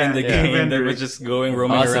Yeah, in the yeah. game that Vendrick. was just roaming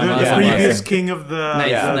Awesome, around. The awesome, previous awesome. king of the, Nice,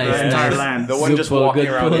 Yeah, the nice, entire nice. land. The one just Super walking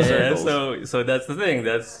good around in point. Yeah, circles. so that's the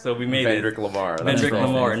thing. So we made Fendrick it. Lamar. That's Vendrick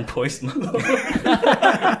strong. Lamar and Poise Malone.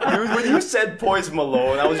 Dude, when you said Poise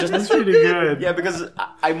Malone, I was just That's pretty good. Yeah, because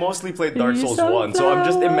I mostly played Dark Souls 1, so I'm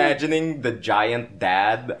just imagining the giant dad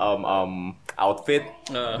outfit,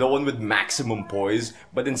 the one with maximum poise,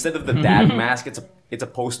 but instead of the dad mask, it's a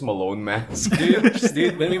Post Malone mask.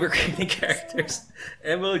 Dude, when we were creating characters,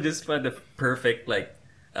 Emil just found the perfect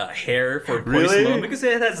hair for Poise Really? Malone because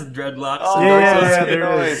it has dreadlocks. Oh, and yeah, Dark Souls yeah, two.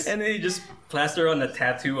 there is. And then he just plastered on a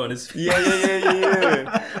tattoo on his face.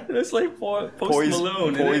 Yeah. And it's like Post Poise-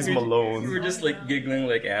 Malone. And Poise then Malone. We were just like giggling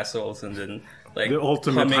like assholes and then like The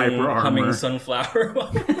ultimate hyper armor. humming Sunflower.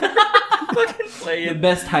 fucking play The it.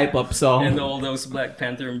 best hype up song. And all those Black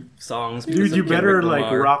Panther songs. Dude, because you of better Kendrick like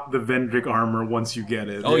Lamar. rock the Vendrick armor once you get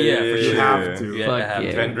it. Oh yeah, for Yeah, You sure. have to. Yeah, Fuck I have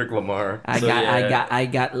yeah. to. Kendrick Lamar. I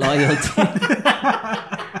got loyalty.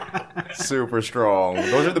 Super strong.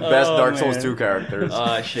 Those are the best Dark Souls man. 2 characters.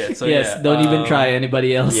 Oh shit. So Yes, yeah, don't even try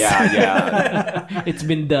anybody else. yeah. It's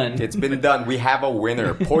been done. It's been done. We have a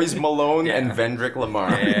winner. Poise Malone and Vendrick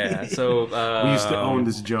Lamar. Yeah. So We used to own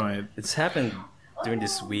this joint. It's happened during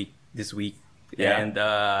this week. Yeah.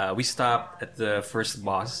 And we stopped at the first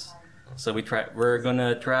boss. So we're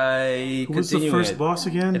gonna try. Who was the continuing first it. boss I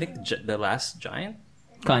again? think the last giant.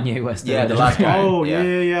 Kanye West. Yeah, the last guy. Oh, Yeah.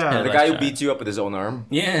 yeah. The Last guy who giant. beats you up with his own arm.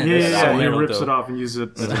 Yeah. Yeah, that's he Naruto. rips it off and uses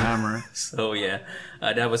it as a hammer. So yeah,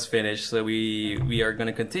 that was finished. So we are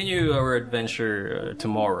gonna continue our adventure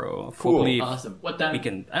tomorrow. Cool. Hopefully, Awesome. What time? we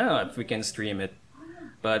can. I don't know if we can stream it,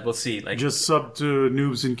 but we'll see. Like Just sub to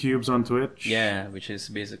Noobs and Cubes on Twitch. yeah, which is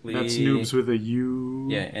basically That's Noobs with a U.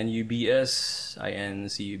 Yeah, NUBS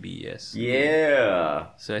INCUBS. Yeah.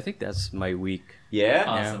 So I think that's my week. Yeah?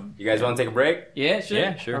 Awesome. You guys want to take a break? Yeah, sure.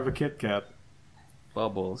 Yeah, Have sure. a Kit Kat.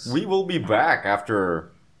 Bubbles. We will be back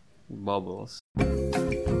after. Bubbles.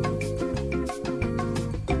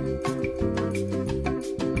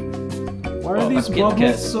 Why are these Kit Kat.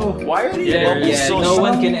 bubbles so... Why are these Yeah, bubbles Yeah, so no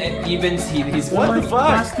one small? can even see his What Like the fuck?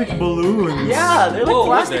 plastic balloons. Yeah, they're like Whoa, what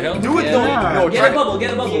plastic. the hell? Do it, Yeah. no, Get try Get a bubble,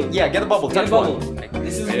 get a bubble. Yeah, get a bubble. Get a Touch bubble. one.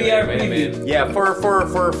 This is Wait, VR wait, wait, preview. Yeah,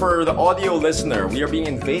 for the audio listener, we are being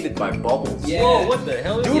invaded by bubbles. Yeah. Whoa, what the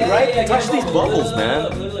hell is Dude, that? right? get Touch a these bubble. bubbles, Look, man.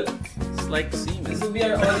 Look, look, look. It's like semen. This will be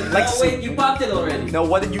our audio. Like No, wait, you popped it already. Now,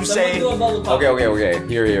 what did you Someone say? do a bubble pop. Okay.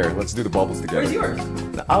 Here. Let's do the bubbles together. Where's yours?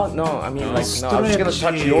 Oh no, I mean like no, I was just gonna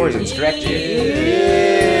touch yours and stretch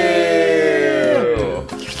it. Ew.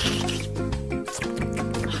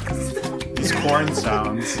 These corn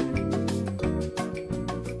sounds.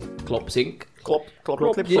 Clop sync. Clop,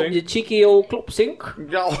 clip, You cheeky old clop sync.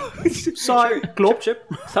 No. Sorry, Clop.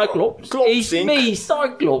 Cyclops. Clop It's sync. me,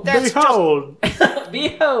 Cyclops. Behold,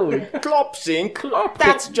 Behold. Clop sync.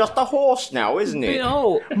 That's just a horse now, isn't it?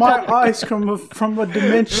 Behold. my eyes come from a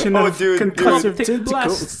dimension Oh, of dude, concussive Cloptic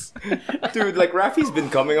tentacles. blast. Dude, like Rafi's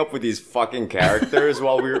been coming up with these fucking characters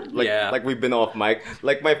while we're like Yeah. like we've been off mic.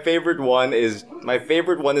 Like my favorite one is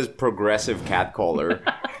progressive catcaller.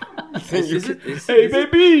 Is it? Hey,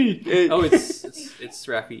 baby! Oh, it's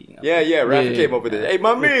Rafi. Yeah, Rafi Yeah. came up with it. Hey,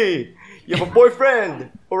 mommy, you have a boyfriend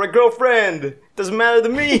or a girlfriend? Doesn't matter to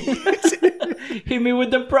me. Hit me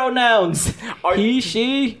with the pronouns. Are- He,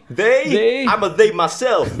 she. They? They? I'm a they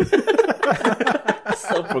myself,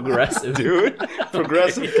 So progressive. dude.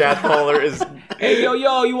 Progressive catcaller is. Hey,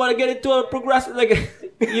 yo, you want to get into a progressive, like,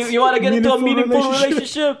 you want to get into a Meaningful meaningful relationship.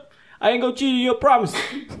 relationship? I ain't gonna cheat you, I promise.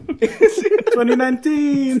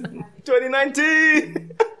 2019!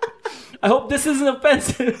 2019. I hope this isn't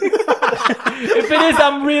offensive. If it is,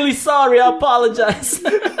 I'm really sorry. I apologize.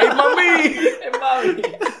 Hey, mommy. Hey, mommy.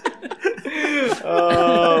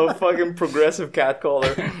 Oh, fucking progressive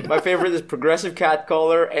catcaller. My favorite is progressive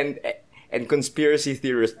catcaller and conspiracy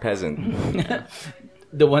theorist peasant.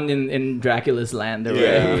 The one in Dracula's land, right?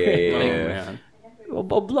 Yeah. Oh,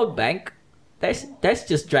 blood bank. That's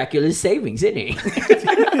just Dracula's savings, isn't it?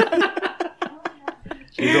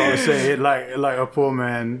 You gotta say it like a poor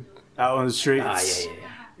man out on the streets.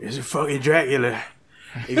 It's a fucking Dracula.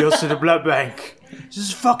 He goes to the blood bank. This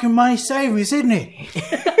is fucking money savings, isn't it?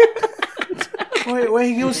 Where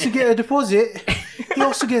he goes to get a deposit, he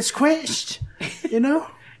also gets quenched. You know?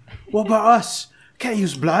 What about us? Can't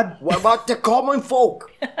use blood. What about the common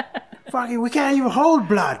folk? Fucking, we can't even hold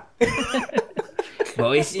blood.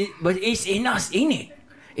 But it's in us, isn't it?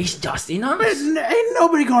 It's just in us. Ain't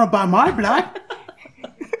nobody gonna buy my blood.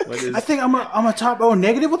 I think I'm a type O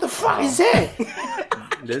negative. What the fuck is that?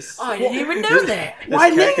 This. I didn't even know that.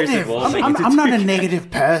 Why character's negative? evolving into I'm not a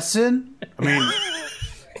negative person. I mean,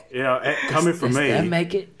 you know, coming from Does that me.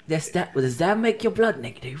 make it? Does that make your blood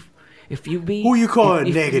negative? If you be Who you calling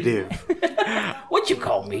if- negative? What you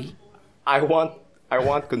call me? I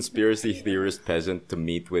want conspiracy theorist peasant to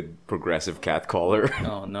meet with progressive catcaller.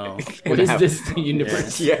 Oh no. What is this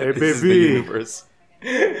universe? Yeah, Hey, this is the baby. universe.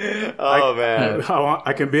 Oh man,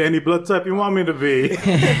 I can be any blood type you want me to be.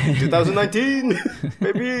 2019,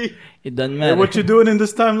 baby. It doesn't Hey, matter. what you doing in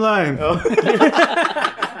this timeline?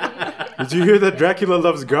 Did you hear that Dracula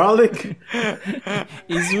loves garlic?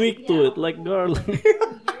 He's weak to it, like garlic.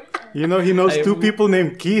 You know he knows two people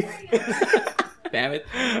named Keith. Damn it.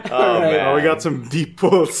 Oh man, Oh, we got some deep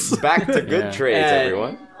pulls. back to good trades, Yeah.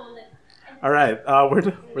 everyone. All right,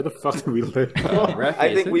 where the fuck did we live?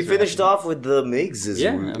 I think we finished off with the Migs.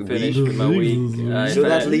 Yeah, I'm finished with my week. So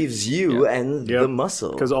that leaves you and Yep. the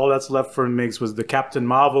muscle. Because all that's left for Migs was the Captain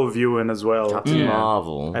Marvel viewing as well. Captain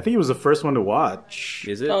Marvel. I think he was the first one to watch.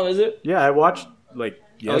 Is it? Oh, is it? Yeah, I watched like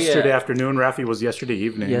yesterday yeah. afternoon. Rafi was yesterday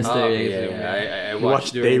evening. Yes. Oh, okay, yeah. I watched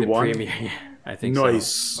watched during day the one? premiere. Yeah, I think Nice.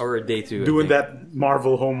 so. Or day 2. I Doing think. that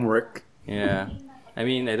Marvel homework. Yeah. I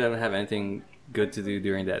mean, I don't have anything good to do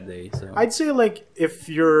during that day, so. I'd say like if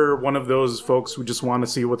you're one of those folks who just want to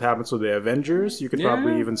see what happens with the Avengers, you could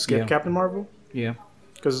probably even skip Yeah. Captain Marvel Yeah.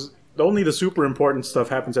 because only the super important stuff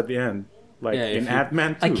happens at the end. Like Yeah, in if you-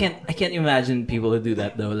 Ant-Man 2. I can't imagine people who do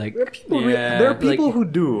that though. Like, There are people like- who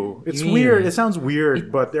do. It's Yeah. weird. It sounds weird,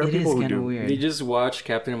 but there are it is people who kind of do. weird. They just watch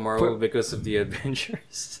Captain Marvel because of the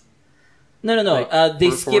Avengers. No. Like, They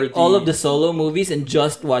for skip the- all of the solo movies and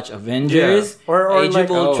just watch Avengers, Yeah. Or Age like-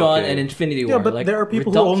 of Ultron, okay. and Infinity Yeah, War. but Like, there are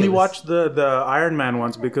people who only ridiculous. watch the Iron Man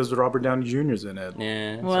ones because Robert Downey Jr.'s in it.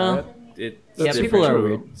 Yeah. Well, it's yeah, different. people are true.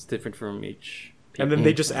 weird. It's different from each. And then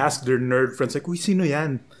they just ask their nerd friends like, "Uy, sino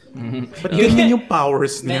yan?" Mm-hmm. But ganyan yung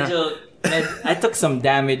powers niya. I took some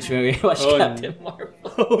damage when we watched Oh, Captain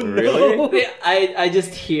Marvel. Really? I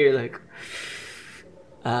just hear like,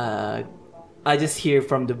 I just hear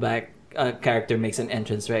from the back, a character makes an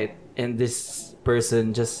entrance, right, and this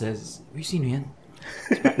person just says, "Uy, sino yan?"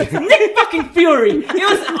 Nick fucking Fury. He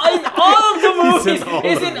was in all of the movies.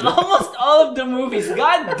 He's in almost all of the movies.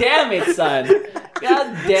 God damn it, son.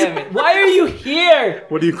 God damn it. Why are you here?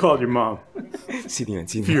 What do you call your mom? Sino yan?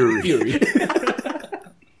 Sino? Fury.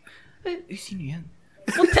 Uy, sino yan?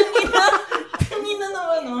 Oh, tangina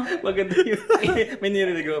naman, oh. Maganda yun. May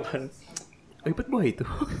nirinig ko pa. Ay, ba't buhay ito?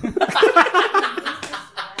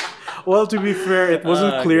 Well, to be fair, it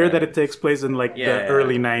wasn't clear Okay. that it takes place in like the Yeah.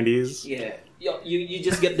 early 90s. Yeah. You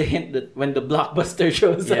just get the hint that when the blockbuster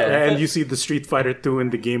shows Yeah. up. And you see the Street Fighter 2 and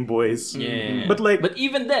the Game Boys. Yeah. But like, But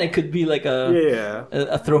even then, it could be like yeah.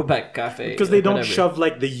 a throwback cafe. Because they like, don't whatever. shove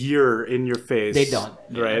like the year in your face. They don't.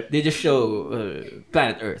 Right? They just show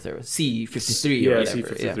Planet Earth or C-53 or Yeah, whatever.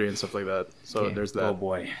 C-53 and stuff like that. So Yeah. there's Oh that.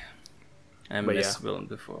 boy. I But miss yeah.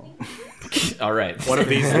 Willem Dafoe. All right. One of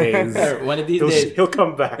these days, One of these days, he'll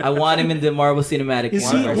come back. I want him in the Marvel Cinematic Is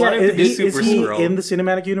he, Universe. want him to do is Super he Skrull. in the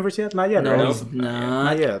cinematic universe yet? Not yet, No, right? he's not.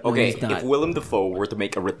 Not yet. Okay, he's not. if Willem Dafoe were to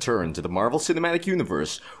make a return to the Marvel Cinematic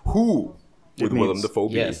Universe, who would needs- Willem Dafoe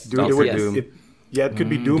be? Yes. Dude, Yes, it would, yes. it could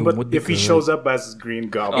be Doom, but if he shows up as Green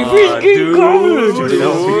Goblin, Dude. dude, that would be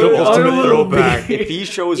the ultimate throwback. If he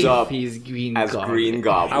shows If up he's Green as Goblin. Green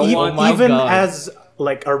Goblin, I want- Oh my Even God. as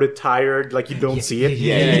like a retired, like you don't see it.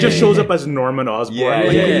 yeah, he just yeah, shows up as Norman Osborn. Yeah,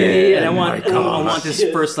 like, Yeah. And I Oh want, my God. I want his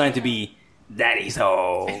first line to be, "Daddy's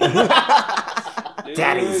home."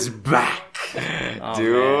 Daddy's back.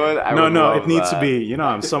 dude, I No, would no, love it needs to that. be. You know,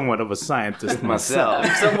 I'm somewhat of a scientist myself.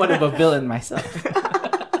 myself. Somewhat of a villain myself.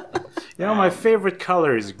 You know, my favorite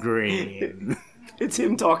color is green. It's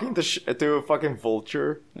him talking to a fucking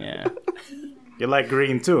vulture. Yeah. You like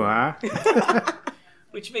green too, huh?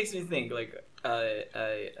 Which makes me think, like,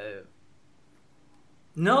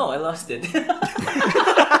 no, I lost it.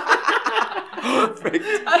 Perfect.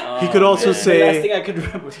 He could also The last thing say. I could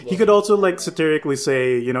remember. He could also like satirically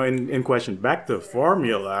say, you know, in question, back to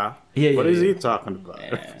formula. Yeah, What yeah, is yeah. he talking about?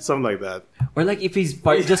 Something like that. Or like if he's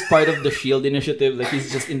just part of the Shield initiative, like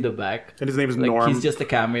he's just in the back. And his name is Like Norm. he's just a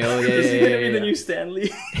cameo. Yeah, Is he yeah, gonna be yeah, the yeah. new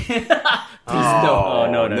Stanley? Oh,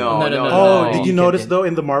 no. No. Did you notice though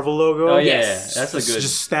in the Marvel logo? Oh yeah, Yes. that's a It's good.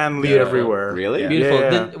 just Stan Lee Yeah. everywhere. Really? Beautiful. Yeah.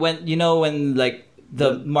 Then when like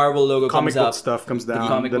the Marvel logo Comic comes book up, stuff comes down.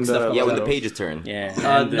 comic book then stuff Yeah, when So- the pages turn. Yeah.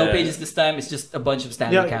 no pages this time. It's just a bunch of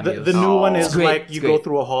Stanley Yeah, cameos. the new one Oh. is It's great, like it's you great. go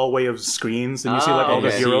through a hallway of screens and you see like all the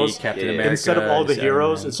okay. heroes. Captain Yeah. America. Instead of all the Iron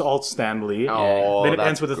heroes, Man. it's all Stan Lee. Oh, Then it that's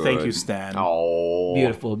ends with a thank good. you, Stan. Oh,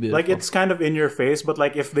 Beautiful. Like it's kind of in your face, but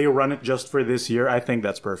like if they run it just for this year, I think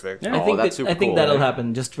that's perfect. Yeah. I think that's that, super I think cool. that'll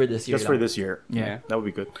happen just for this year. Just for lang. this year. Yeah. That would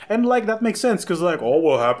be good. And like that makes sense because like, oh,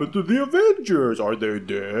 what happened to the Avengers? Are they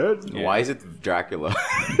dead? Why is it Dracula?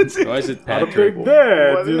 Why is it Are Patrick? they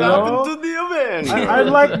dead? What You happened know? to the Avengers? I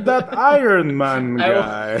like that Iron Man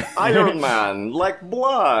guy. Iron Man, like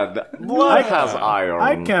blood. Blood has iron.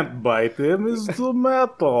 I can't bite him. It's the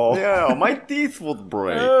metal. Yeah, my teeth would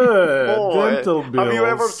break. Boy, dental have you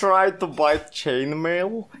ever bills. tried to bite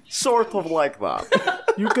chainmail? Sort of like that.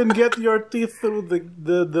 You can get your teeth through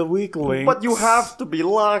the weak links. But you have to be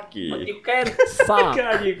lucky. You can't suck.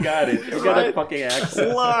 God, you got it. You got a Right. fucking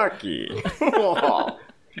accent. Lucky.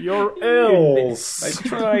 your ills. I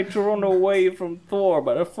tried to run away from Thor,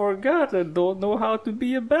 but I forgot I don't know how to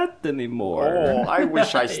be a bat anymore. Oh, I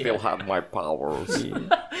wish I still had my powers.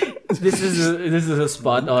 This is a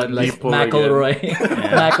spot on like Deep pull McElroy,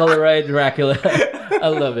 McElroy Dracula. I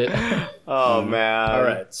love it. Oh man. All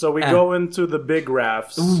right, so we go into the big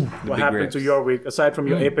rafts. What big happened to rafts. your week aside from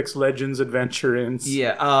your Apex Legends adventure ins?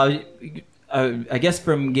 Yeah. I guess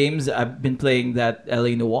from games I've been playing that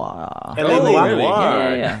LA Noire. LA Oh, Noire. really?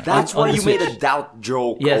 Yeah. That's On why the you made Switch. a doubt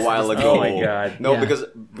joke Yes, a while it's- ago. Oh my God. No, Yeah. because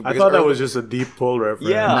I thought that earlier- was just a deep pull reference.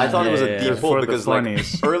 Yeah, I thought it was a Yeah, deep yeah. pull For the because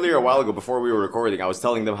funnies. earlier a while ago before we were recording, I was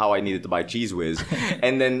telling them how I needed to buy Cheese Whiz,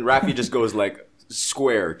 and then Rafi just goes like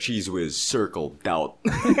square Cheese Whiz circle doubt.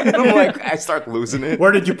 I'm like, I start losing it.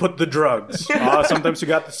 Where did you put the drugs? Sometimes you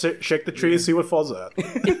got to shake the tree, see what falls out.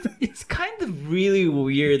 It's kind of really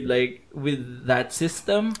weird, like with that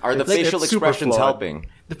system. Are the It's- facial it's super expressions flawed. helping?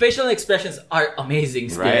 The facial expressions are amazing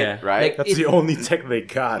still. Right, Yeah. right. Like, That's it- the only tech they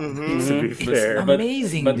got. To be fair,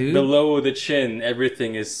 amazing, but dude. below the chin,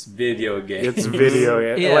 everything is video game. it's video.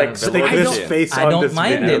 Yeah. Yeah, Like but stick I this don't- face I on don't this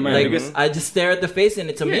mind video. it. man, Like because- I just stare at the face and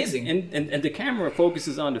it's amazing. And the camera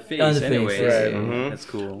focuses on the face On the face, anyway. right. So that's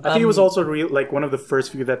cool. I think it was also like one of the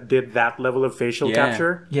first few that did that level of facial Yeah.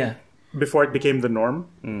 capture Yeah. before it became the norm.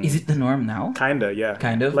 Is it the norm now? Kinda, yeah.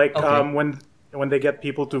 Kind of? Like Okay. when they get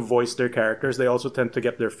people to voice their characters, they also tend to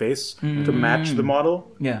get their face to match the model.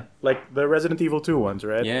 Yeah. Like the Resident Evil 2 ones,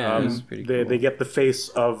 right? Yeah, that's pretty they cool. they get the face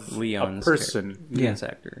of Leon's a person. Leon's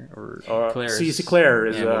actor or Claire's. Claire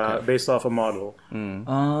is Yeah, okay. based off a model.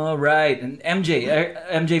 Oh, right. And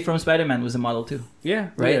MJ from Spider-Man was a model too. Yeah,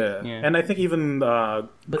 Right? Yeah. Yeah. And I think even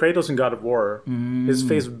Kratos in God of War, his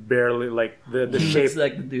face barely like the He shape. looks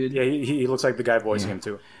like the dude. Yeah, he looks like the guy voicing him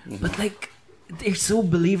too. But like they're so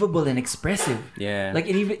believable and expressive. Yeah. Like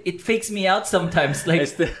it fakes me out sometimes. I Like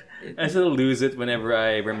still lose it whenever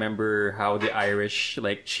I remember how the Irish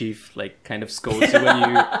like chief like kind of scolds you when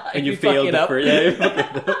you and you You fuck fail it the up. first. Yeah, you fuck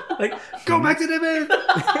it up. Like go back to the bed.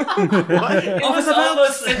 it was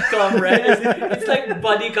almost sitcom, right? It's like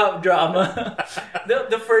buddy cop drama.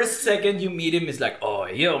 The first second you meet him is like, oh,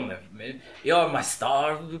 you're my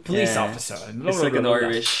star police Yeah. officer. Blah, It's blah, like blah, an blah, blah.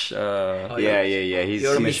 Irish. Yeah. He's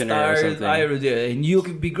You're my commissioner or star, something. and you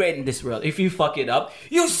could be great in this world. If you fuck it up,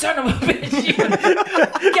 you son of a bitch!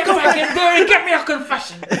 Get back in there and get me a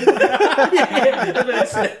confession.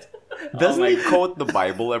 Doesn't he quote the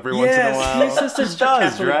Bible every once in a while? he's just a He does,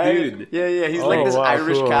 Catholic right? dude. Yeah. He's Oh, like this wow,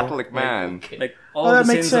 Irish cool. Catholic man. Like all Oh, that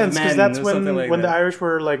the makes sins sense of because men that's or when something like when the that. Irish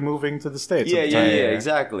were like moving to the States. Yeah, at the time.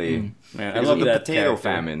 exactly. Man, I Because love of the that potato character.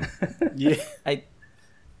 famine. Yeah.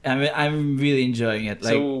 I'm really enjoying it.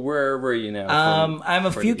 Like, So where were you now? from- I'm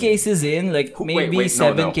a for few the game? cases in, like maybe no,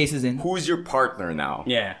 7 cases in. Who's your partner now?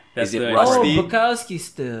 Yeah, that's Is it the Rusty? Oh, Steve? Bukowski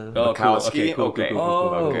still. Oh, cool. Bukowski? Okay, cool, Okay. cool, cool,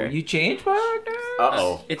 cool. Oh, Okay. you changed partner?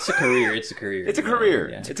 Uh-oh. It's a career. It's a career. It's a career.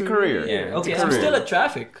 Yeah. It's a career. Yeah. Okay, It's a I'm career. still at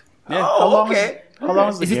traffic. Yeah. Oh, okay. How long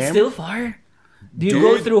is the Is game? it still far? Do you Dude,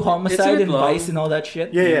 go through it's homicide a bit and long. vice and all that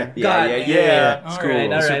shit? Yeah, yeah. God, yeah. All cool. right,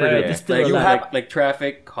 all right, Super all right. good. It's still Like, you alive. have- like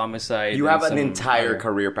traffic, homicide. You and have an some entire other-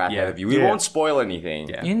 career path Yeah. ahead of you. We Yeah. won't spoil anything.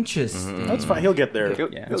 Yeah. Interesting. That's fine. He'll get there.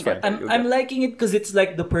 You'll- Yeah, you'll that's get fine. there. You'll I'm get liking it because it's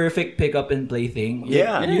like the perfect pick up and play thing.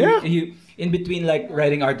 Yeah. You in between like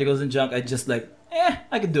writing articles and junk, I just like,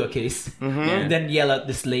 I could do a case, and then yell at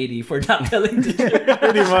this lady for not telling the truth.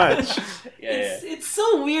 Pretty much. It's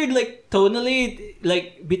so weird, like tonally,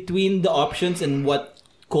 like between the options and what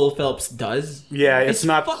Cole Phelps does. Yeah, it's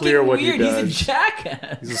not fucking clear what weird. he does. He's a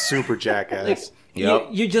jackass. He's a super jackass. Like, Yep.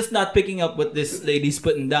 you're just not picking up what this lady's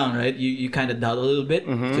putting down, right? You kind of doubt a little bit,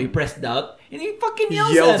 so you press doubt, and he fucking he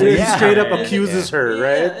yells yells at her. and Yeah. straight up Yeah. accuses her, Yeah,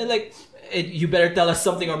 right? and like, you better tell us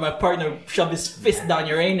something, or my partner shove his fist down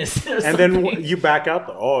your anus. Or And something. then you back out.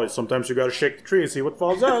 Oh, sometimes you gotta shake the tree and see what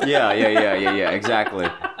falls out. Yeah, exactly.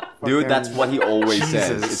 Dude, that's what he always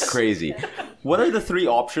says. It's crazy. What are the 3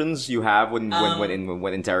 options you have when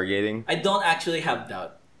interrogating? I don't actually have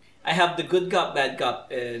doubt. I have the good cop, bad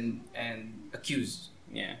cop, and accused.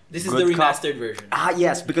 Yeah. This is Good the cop. remastered version. Ah,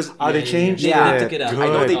 yes, because They changed Yeah. it. They took it out. I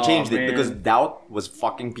know they Good. changed Oh, it because man. doubt was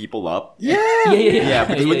fucking people up. Yeah. Yeah,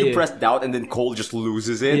 because when you yeah. press doubt and then Cole just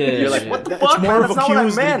loses it, Yeah, you're like, yeah. what the It's fuck? more of That's not what I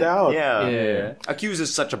accused than meant. doubt. Yeah. Yeah. Accuse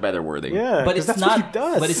is such a better wording. Yeah, But 'cause it's that's not. what he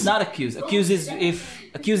does. But it's not accused. Accused is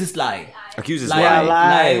lie. Accuse is Lie, Yeah, lie.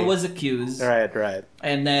 lie. lie was accused, Right.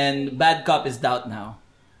 and then bad cop is doubt now,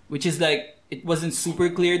 which is like it wasn't super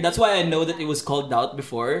clear. That's why I know that it was called doubt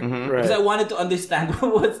before, because Right. I wanted to understand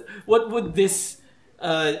what would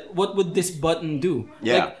this button do.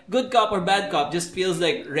 Yeah. Like good cop or bad cop just feels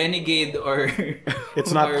like renegade or.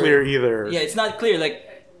 It's not or- clear either. Yeah, it's not clear. Like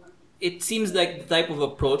it seems like the type of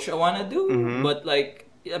approach I want to do, but like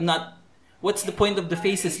I'm not. What's the point of the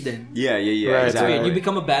faces then? Yeah, Right. It's exactly. weird. You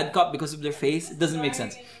become a bad cop because of their face. It doesn't make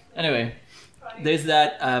sense. Anyway, there's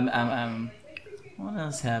that. What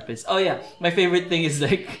else happens? Oh yeah, my favorite thing is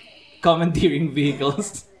like commandeering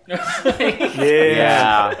vehicles.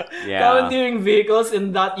 Yeah. Commandeering vehicles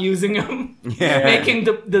and not using them, Yeah. making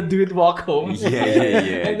the dude walk home.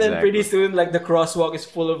 Yeah. And then pretty soon, like the crosswalk is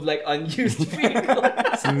full of like unused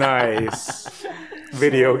vehicles. Nice.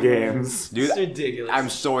 Video games. Dude, It's ridiculous. I'm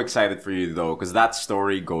so excited for you though, because that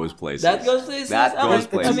story goes places. That goes places. That I goes like-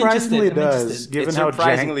 places. I'm Surprisingly interested, I'm does, interested. given It's how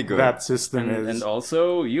surprisingly jank good. that system is. And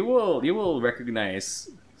also, you will recognize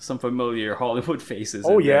some familiar Hollywood faces.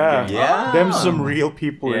 Oh in that yeah, game. Yeah. Them some real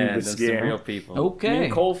people Yeah, in this that's game. some real people. Okay. I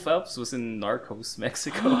mean, Cole Phelps was in Narcos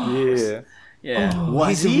Mexico. Yeah. Yeah.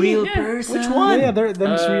 He's a real Yeah. person. Which one? Yeah, they're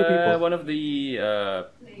them real people. One of the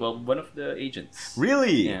one of the agents.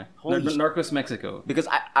 Really? Yeah. Holy sh- Narcos Mexico. Because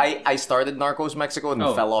I started Narcos Mexico and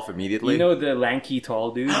Oh. fell off immediately. You know the lanky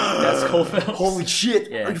tall dude? That's Cole Phelps. Holy shit!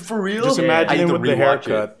 Yeah. Are you for real? Just Yeah. imagine I need him to with the rewatch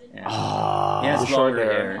haircut. Yeah. Ah. He has the short longer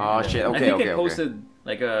hair. hair. Oh shit! I Okay, think okay, I okay. posted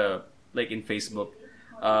like in Facebook.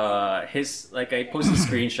 I posted a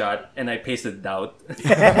screenshot and I pasted doubt.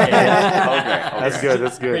 That's good.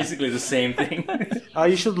 That's good. Basically the same thing.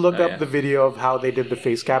 You should look Oh, up yeah. the video of how they did the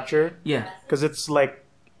face capture, Yeah. because it's like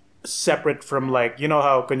separate from like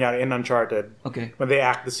how kunyari in Uncharted Okay. when they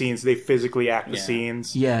act the scenes, they physically act the Yeah.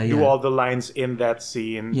 scenes, Yeah, do yeah. all the lines in that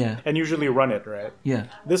scene, Yeah. and usually run it right. Yeah.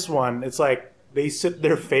 This one, it's like they sit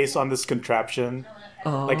their face on this contraption.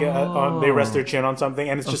 Oh. Like they rest their chin on something,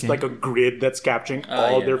 and it's just Okay. like a grid that's capturing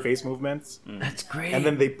all yeah. their face movements, That's great. and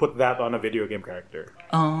then they put that on a video game character.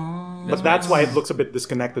 Oh. But that's why it looks a bit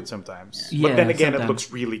disconnected sometimes. Yeah, But then again, sometimes. it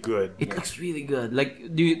looks really good. It looks really good.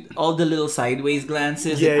 Like, dude, all the little sideways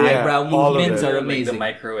glances Yeah, and yeah, eyebrow all of movements it. are Like amazing. the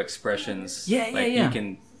micro expressions. Yeah, yeah, like yeah. You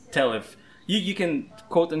can tell if you can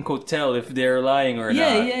quote unquote tell if they're lying or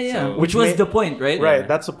yeah, not. yeah, yeah. So- Which was made- the point, right? Right,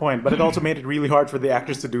 that's the point. But it also made it really hard for the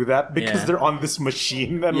actors to do that because Yeah. they're on this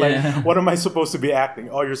machine. And Yeah. like, what am I supposed to be acting?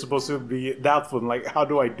 Oh, you're supposed to be doubtful. And like, how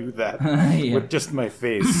do I do that Yeah. with just my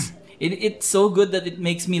face? It's so good that it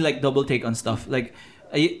makes me like double take on stuff. Like,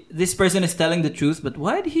 this person is telling the truth, but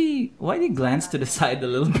why did he glance to the side a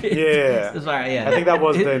little bit? Yeah. That's why, yeah. I think that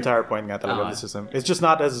was It- the entire point nga talaga of the system. It's just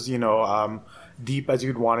not as deep as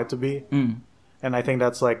you'd want it to be. And I think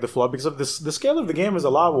that's like the flaw because of this. The scale of the game is a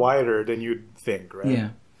lot wider than you'd think, right? Yeah.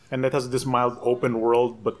 And it has this mild open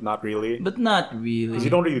world, but not really. But not really. 'Cause you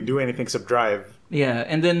don't really do anything except drive. Yeah,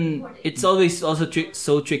 and then it's always also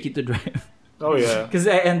so tricky to drive. Oh yeah. Because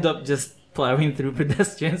I end up just plowing through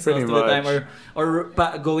pedestrians most Pretty of the time, much. or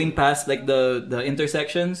going past like the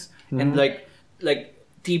intersections and like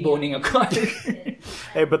T-boning a car.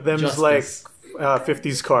 Hey, but them is like Justice.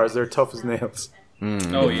 50s cars. They're tough as nails.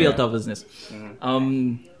 Oh They feel yeah. tough business.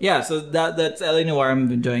 Yeah, so that's LA Noir.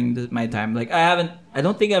 I'm enjoying my time. Like I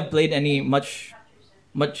don't think I've played any much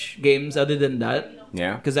games other than that.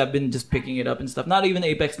 Yeah. Because I've been just picking it up and stuff. Not even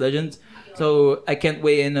Apex Legends. So I can't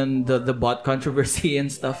weigh in on the bot controversy and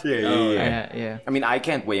stuff. Yeah. I mean, I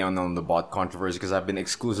can't weigh on the bot controversy because I've been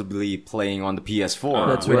exclusively playing on the PS4.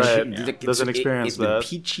 That's which, right. like, Doesn't experience it's been that.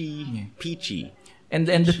 peachy. And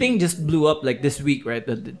the thing just blew up like this week, right?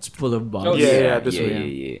 That it's full of bombs. Oh, Yeah, this week.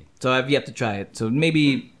 yeah. So I've yet to try it. So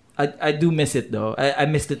maybe I do miss it though. I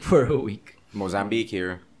missed it for a week. Mozambique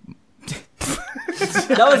here.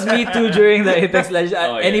 That was me too during the Apex Legends.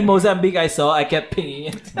 Oh, yeah. Any Mozambique I saw, I kept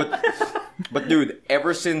pinging it. But dude,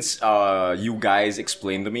 ever since you guys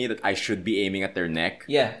explained to me that I should be aiming at their neck,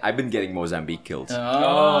 Yeah. I've been getting Mozambique kills. Oh,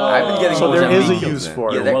 I've been getting So there Mozambique is a kills, use man. for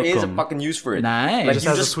it. Yeah, there is a Welcome. fucking use for it. nice. Like, Just you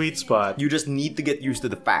has a just- sweet spot. You just need to get used to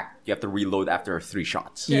the fact you have to reload after 3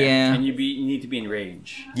 shots. yeah. And you need to be in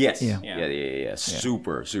range. Yes. Yeah. Yeah.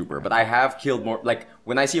 Super. But I have killed more. Like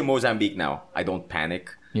when I see a Mozambique now, I don't panic.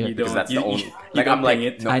 Yeah. You Because don't- that's you- the only. you Like don't I'm like, ping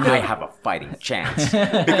it. no, I know. I have a fighting chance.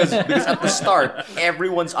 because at the start,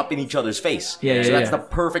 everyone's up in each other's face. Yeah, So yeah, that's yeah. the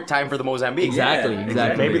perfect time for the Mozambique. Exactly.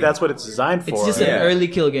 Maybe that's what it's designed for. It's just Yeah. an early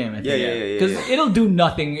kill game. I think. Yeah. Because it'll do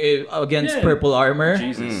nothing against Yeah. purple armor.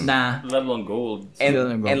 Jesus. Nah. Let alone gold. Still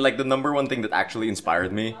in gold. And like the number one thing that actually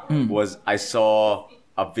inspired me Hmm. was I saw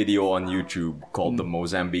a video on YouTube called the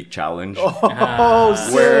Mozambique Challenge. Oh,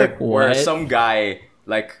 sick. where What? some guy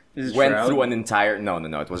like Is it went Shroud? through an entire no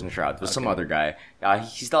it wasn't Shroud, it was some other guy.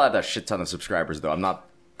 He still had a shit ton of subscribers though. I'm not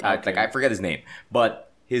like I forget his name,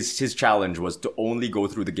 but his challenge was to only go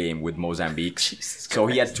through the game with Mozambiques. So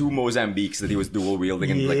he had 2 Mozambiques that he was dual wielding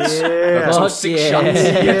and like Yeah. so Fuck 6 yeah. shots.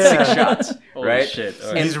 He had 6 shots, Holy right? shit.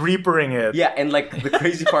 And He's reapering it. yeah, and like the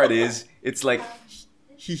crazy part is, it's like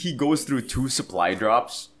he goes through 2 supply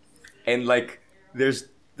drops, and like there's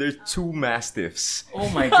 2 mastiffs, Oh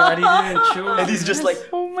my god, he didn't show and he's just like,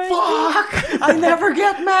 Oh my Fuck! I never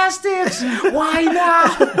get mastiffs. Why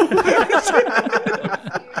now?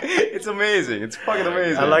 It's amazing. It's fucking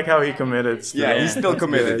amazing. I like how he committed. Still. Yeah, he's still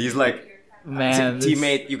committed. He's like, man, this-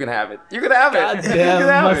 teammate, you can have it. You can have it. God You can damn,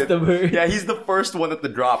 have must it. have hurt. Yeah, he's the first one at the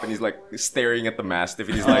drop, and he's like staring at the mastiff,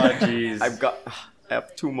 and he's like, jeez. I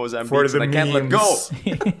have 2 Mozambiques, For the and I can't let go. memes.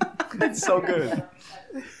 It's so good.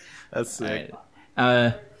 That's sick.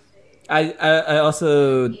 I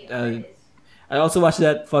also watched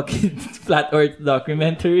that fucking Flat Earth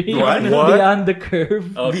documentary. What? Beyond the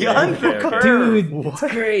Curve. Okay, Beyond the okay, okay. curve. Dude, it's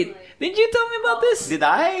great. Didn't you tell me about this? Did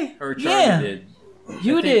I? Or Charlie Yeah. did.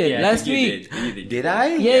 You I think- did yeah, I last think you week. did. You did. Did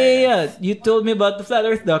I? Yeah. You told me about the Flat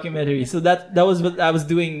Earth documentary. So that was what I was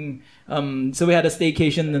doing. So we had a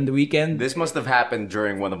staycation on the weekend. This must have happened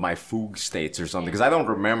during one of my fugue states or something, because I don't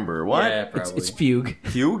remember. What? Yeah, probably. It's Fugue.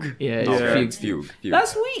 Fugue? Yeah, it's Okay, Fugue. it's fugue. Fugue.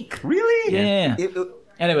 Last week. Really? Yeah.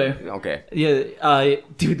 Anyway, Okay. yeah,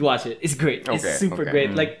 dude, watch it. It's great. It's Okay, super okay.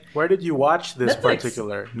 great. Like Where did you watch this Netflix.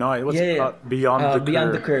 particular? No, it was Yeah. Beyond the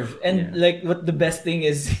Beyond Curve. the Curve. And like what the best thing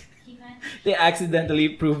is they accidentally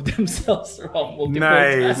proved themselves wrong multiple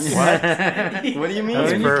Nice. times. What do you mean?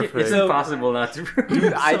 That's It's perfect. So- impossible not to.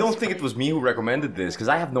 Dude, I don't think it was me who recommended this, because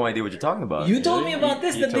I have no idea what you're talking about. You told me about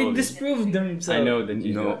this You that they told me. disproved themselves. I know that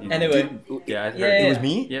you No. know. you- Anyway, Yeah, I heard. Yeah, It was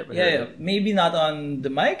me? Yep, I yeah, heard yeah, it. maybe not on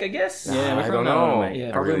the mic, I guess. Yeah, I don't know.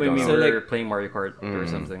 Yeah. Probably really when we don't know. were So, like- playing Mario Kart or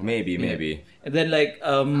something. Maybe, maybe. And then like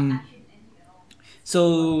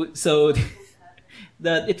so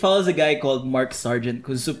that it follows a guy called Mark Sargent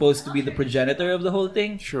who's supposed to be the progenitor of the whole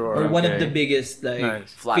thing. Sure. Or one of Okay. the biggest like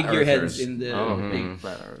Nice. Flat figureheads earthers. in the Oh, thing.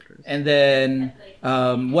 Flat Earthers. And then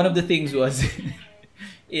one of the things was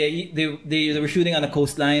yeah, they were shooting on a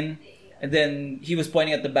coastline, and then he was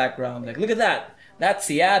pointing at the background like, look at that. That's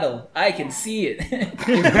Seattle. I can see it.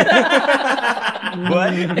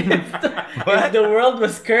 What? If the world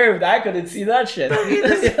was curved, I couldn't see that shit.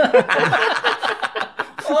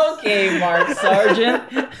 Okay, Mark Sargent.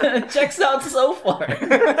 Checks out so far.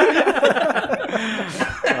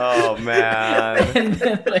 Oh, man. And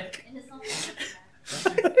then like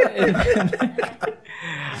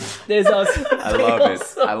there's also I love it.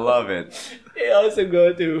 I love it. they also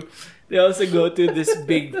go to this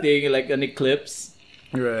big thing like an eclipse.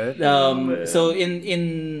 Right. So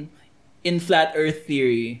in flat Earth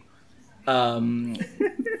theory,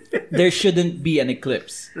 there shouldn't be an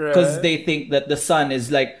eclipse because Right. they think that the sun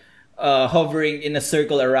is like hovering in a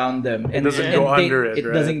circle around them, and doesn't go under it, It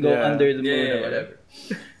right? doesn't go Yeah. under the moon Yeah. or whatever.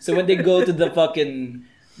 So when they go to the fucking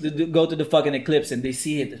eclipse and they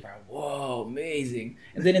see it, it's like, whoa, amazing.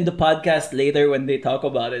 And then in the podcast later when they talk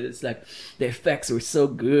about it, it's like the effects were so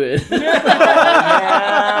good.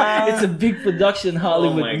 It's a big production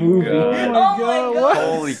Hollywood my movie. God. Oh my god!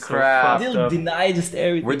 Holy crap. fucked They'll up. deny just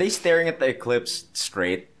everything. Were they staring at the eclipse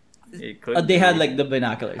straight? It could They had be. like the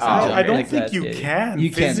binoculars. Oh, I okay. don't Like think that, you yeah. can You can't,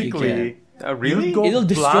 you physically. Really? You'd go It'll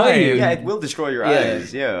destroy blind. you. Yeah, it will destroy your Yeah.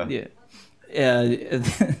 eyes. Yeah. Yeah.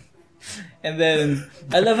 And then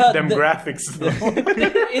I love how Them graphics. Though.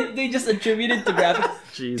 they just attributed to graphics.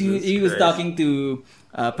 Jesus Dude, he was Christ. talking to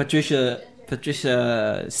Patricia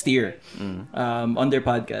Steer on their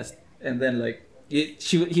podcast, and then like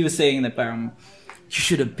he was saying that you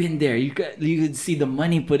should have been there. You could see the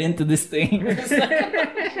money put into this thing. It's like,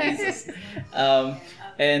 Jesus.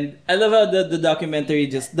 And I love how the documentary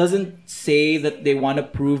just doesn't say that they want to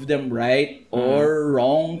prove them right or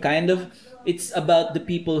wrong. Kind of, it's about the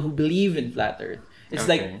people who believe in flat Earth. It's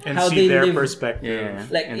Okay. like And how see they their live. perspective. Yeah.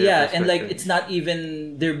 Like And their yeah, and like perspective. it's not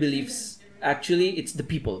even their beliefs. Actually, it's the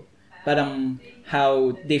people. Parang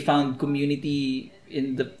how they found community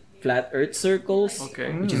in the flat Earth circles.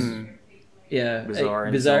 Okay. Which is yeah, Bizarre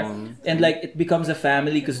in its bizarre. own And like it becomes a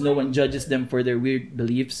family because no one judges them for their weird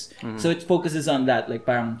beliefs. So it focuses on that. Like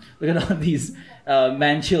parang look at all these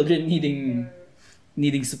man children needing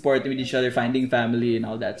support with each other, finding family and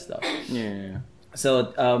all that stuff. Yeah.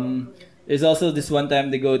 So there's also this one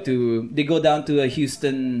time they go down to a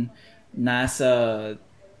Houston NASA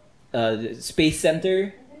space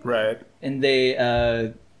center, Right. and they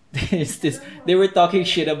were talking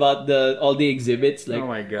shit about all the exhibits, like, Oh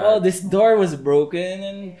my God. oh, this door was broken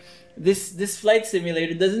and this flight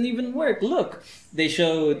simulator doesn't even work. Look, they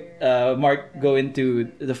showed Mark go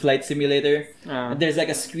into the flight simulator, and there's like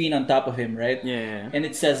a screen on top of him, right? Yeah. And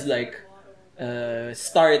it says like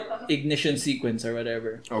start ignition sequence or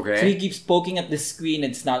whatever. Okay. So he keeps poking at the screen,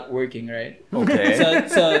 it's not working, right? Okay.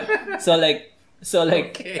 So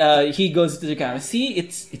he goes to the camera. See,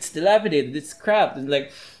 it's dilapidated. It's crap. It's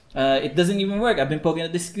like it doesn't even work. I've been poking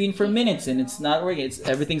at the screen for minutes and it's not working.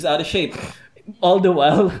 Everything's out of shape. all the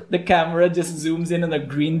while, the camera just zooms in on a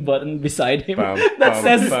green button beside him Bum, that bum,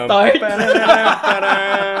 says bum. start. Oh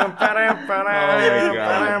my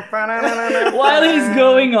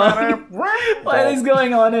While he's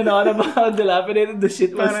going on and on about how dilapidated the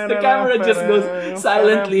shit was, the camera just goes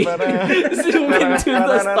silently zoom into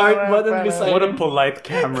the start button beside What a him. polite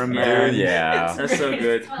cameraman. Dude, yeah. That's so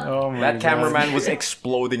good. Oh my That God. cameraman was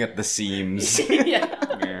exploding at the seams.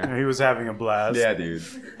 Yeah. He was having a blast. Yeah, dude.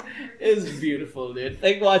 It's beautiful, dude.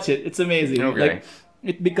 Like, watch it. It's amazing. Okay. Like,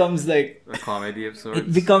 it becomes like A comedy of sorts.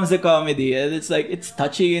 it becomes a comedy, and it's like it's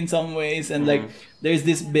touchy in some ways, and like there's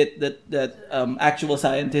this bit that actual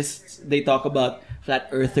scientists, they talk about flat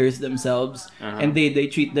earthers themselves, and they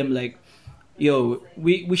treat them like, yo,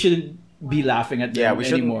 we shouldn't be laughing at them Yeah, we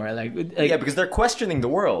shouldn't- anymore. Like Yeah, because they're questioning the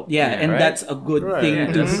world. and right? that's a good Right. thing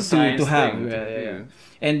Yeah, to, that's a science to have. thing to Yeah, yeah, do. yeah.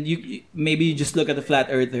 And maybe you just look at a flat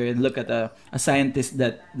earther and look at a scientist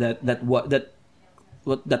that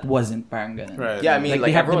wasn't parang ganun. Right. Yeah, I mean, Like, like,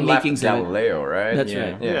 they have the everyone laughed at makings of it. Galileo, right? That's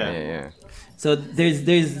Yeah. right. Yeah. So there's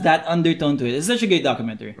that undertone to it. It's such a great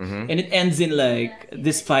documentary, and it ends in like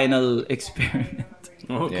this final experiment.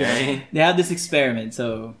 Okay. They have this experiment,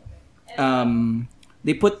 so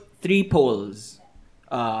they put 3 poles,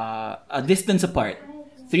 a distance apart,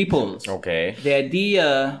 3 poles. Okay. The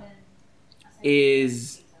idea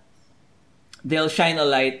is they'll shine a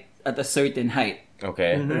light at a certain height,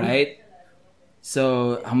 Okay. right?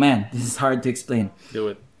 So, oh man, this is hard to explain. Do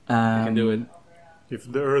it. You can do it. If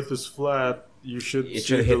the Earth is flat, you should. It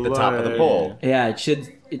see should hit the top of the light. pole. Yeah, it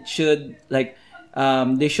should like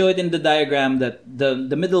they show it in the diagram that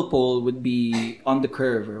the middle pole would be on the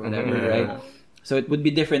curve or whatever, right? So it would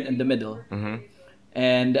be different in the middle.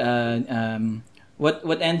 And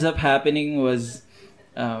what ends up happening was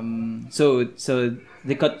so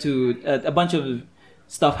they cut to a bunch of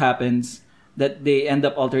stuff happens that they end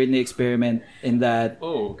up altering the experiment in that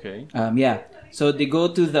Oh, okay. so they go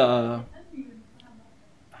to the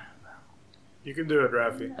You can do it,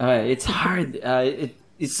 Rafi. it's hard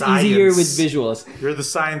it's Science. easier with visuals. You're the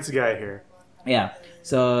science guy here. Yeah.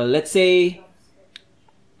 So let's say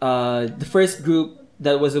the first group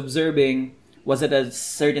that was observing was at a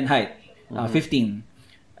certain height, 15,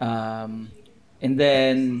 and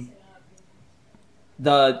then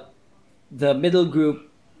the middle group.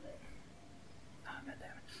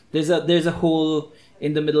 There's a hole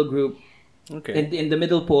in the middle group. Okay. In the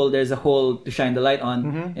middle pole, there's a hole to shine the light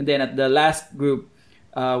on, and then at the last group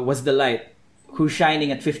was the light, who's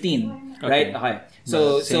shining at 15, right? Okay.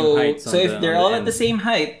 So The same heights on if the- they're on the all at end. the same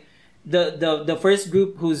height, the first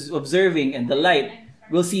group who's observing and the light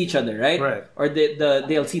will see each other, right? Right. Or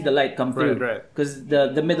they'll see the light come through, Right. Because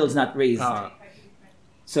the middle's not raised. Ah.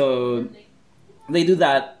 So they do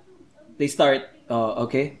that. They start.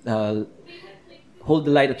 Okay. Hold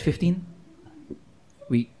the light at 15.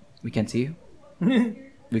 We can't see you.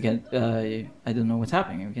 We can't. I don't know what's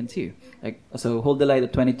happening. We can't see you. Like, so hold the light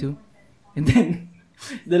at 22, and then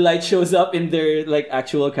the light shows up in their like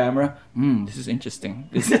actual camera. This is interesting.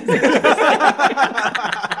 This is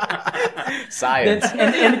Science.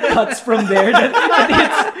 and it cuts from there. Then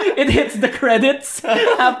it hits the credits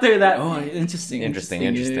after that. Oh, interesting. Interesting.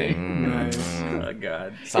 Oh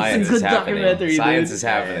God. Science good is happening. documentary, Science dude. is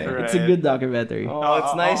happening. Right. It's a good documentary. Oh,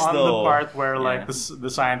 it's nice on though. the part where like the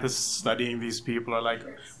scientists studying these people are like,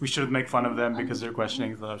 we shouldn't make fun of them because they're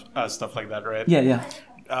questioning stuff like that, right? Yeah.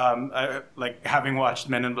 I, like having watched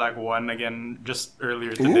Men in Black 1 again just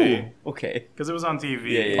earlier today Okay. because it was on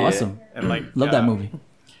TV. Yeah. Awesome. And like Love that movie.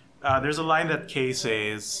 There's a line that Kay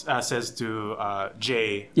says to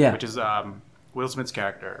Jay, Yeah. which is Will Smith's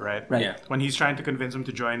character, right? Right. Yeah. When he's trying to convince him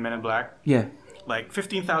to join Men in Black, Yeah. like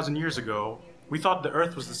 15,000 years ago, we thought the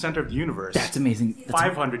Earth was the center of the universe. That's amazing.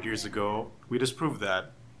 500 years ago, we disproved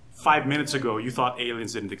that. 5 minutes ago, you thought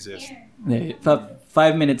aliens didn't exist. Yeah,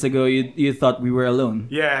 5 minutes ago, you thought we were alone.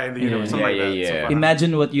 Yeah, in the universe, something like that. Yeah. So 500.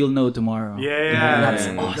 Imagine what you'll know tomorrow. Yeah, That's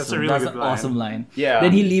Mm. awesome. That's a really That's good an line. awesome line. Yeah.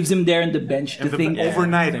 Then he leaves him there on the bench to And think.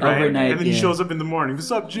 overnight, right? Overnight, and then he yeah. shows up in the morning.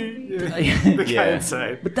 What's up, G? The guy Yeah.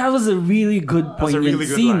 inside. But that was a really good was a poignant really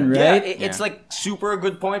good scene, line. right? Yeah, it's like super a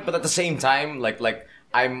good point, but at the same time, like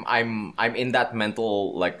I'm in that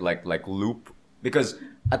mental like loop because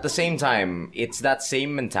at the same time, it's that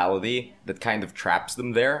same mentality that kind of traps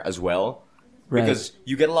them there as well. Right. Because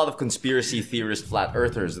you get a lot of conspiracy theorist flat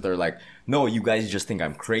earthers that are like, no, you guys just think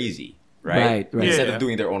I'm crazy, right? Right. Instead Yeah. of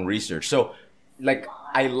doing their own research. So, like,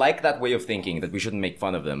 I like that way of thinking that we shouldn't make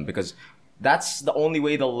fun of them because that's the only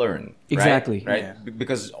way they'll learn. right? Exactly. Right? Yeah.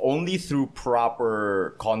 Because only through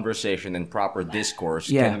proper conversation and proper discourse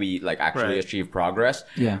Yeah. can we like actually Right. achieve progress.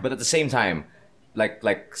 Yeah. But at the same time,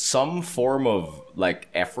 like some form of like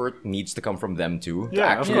effort needs to come from them too. to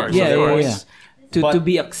Yeah, of actually course. do Yeah, their yeah, voice. yeah. To But-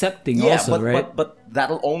 be accepting Yeah, also, but, right? but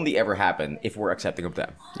that'll only ever happen if we're accepting of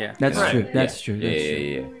them. Yeah. That's Right. true. That's Yeah. true. Yeah, That's yeah, true.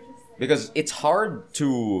 yeah, yeah. Because it's hard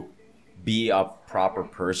to be a proper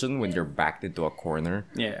person when you're backed into a corner.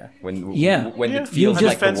 Yeah. When Yeah. when Yeah. it feels You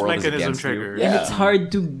like the defense world is mechanism against you. triggers. And Yeah. it's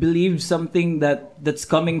hard to believe something that's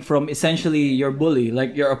coming from essentially your bully,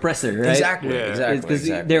 like your oppressor, right? Exactly. Yeah. Exactly. Because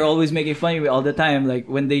exactly. they're always making fun of you all the time. Like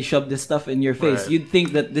when they shove this stuff in your face, Right. you'd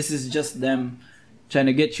think that this is just them trying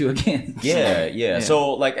to get you again. Yeah.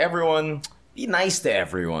 So like everyone, be nice to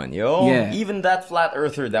everyone, yo. Yeah. Even that flat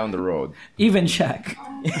earther down the road. Even Shaq.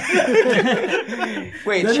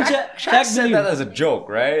 Wait, Doesn't Shaq Shaq said believe- that as a joke,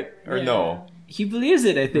 right? Or no? He believes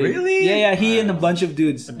it, I think. Really? Yeah. He and a bunch of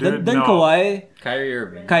dudes. Dude, Then no. Kawhi, Kyrie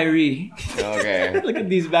Irving. Kyrie. Okay. Look at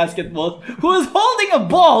these basketballs. Who is holding a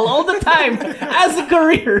ball all the time as a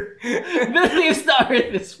career? Believes the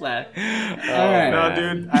earth is flat. All right. No,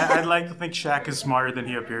 dude, I'd like to think Shaq is smarter than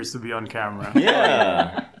he appears to be on camera.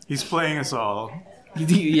 Yeah. He's playing us all.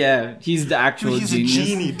 Yeah, he's the actual He's genius. a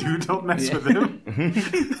genie, dude. Don't mess with him.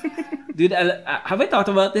 Dude, have I talked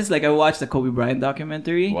about this? Like, I watched the Kobe Bryant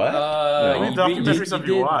documentary. What? How many documentaries have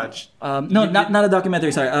you did. watched? No, not a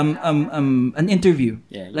documentary. Sorry. An interview.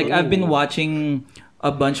 Yeah, Like, I've been watching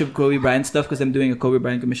a bunch of Kobe Bryant stuff because I'm doing a Kobe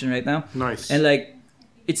Bryant commission right now. Nice. And like,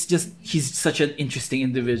 it's just he's such an interesting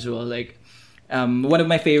individual. Like, one of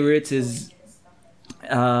my favorites is,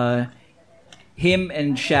 him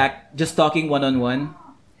and Shaq just talking one-on-one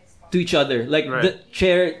to each other. Like Right. the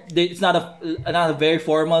chair, it's not a very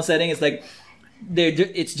formal setting. It's like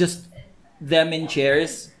it's just them in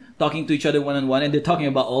chairs talking to each other one-on-one, and they're talking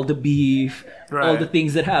about all the beef, all Right. the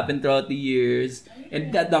things that happened throughout the years.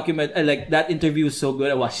 And that like that interview was so good.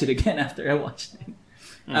 I watched it again after I watched it.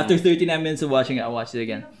 After 39 minutes of watching it, I watched it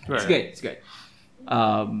again. It's Right. great. It's great.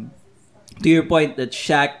 To your point that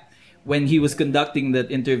Shaq, when he was conducting that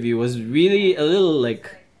interview, was really a little like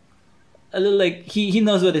he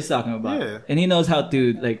knows what he's talking about, Yeah. and he knows how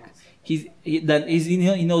to like he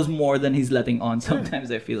knows more than he's letting on. Sometimes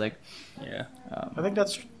I feel like Yeah. I think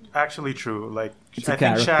that's actually true. Like, It's a I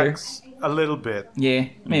think character. Shaq's a little bit. yeah,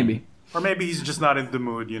 maybe Or maybe he's just not in the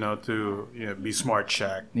mood, to be smart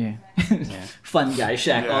Shaq. yeah, fun guy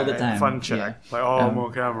Shaq all the time. Fun Shaq. Like, I'm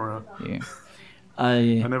on camera. Yeah.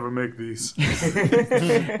 I never make these.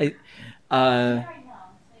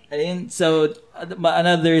 And so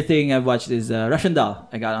another thing I've watched is Russian Doll.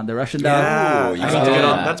 I got on the Russian Doll. Yeah, Oh, you I got need to get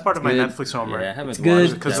that. on. That's part of my Good. Netflix homework. Yeah, I haven't good.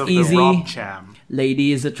 watched Because that. of Easy. the Rob Cham.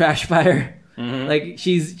 Lady is a trash fire. Like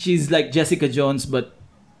she's like Jessica Jones, but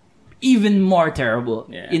even more terrible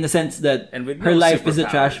Yeah. in the sense that And with her no life is a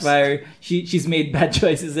trash superpowers. fire. She's made bad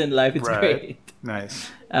choices in life. It's Right. great.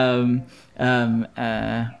 Nice.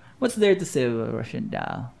 What's there to say about Russian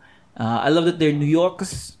Doll? I love that they're New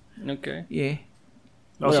Yorkers. Okay. Yeah,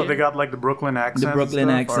 Also, Well, they got like the Brooklyn accent. the Brooklyn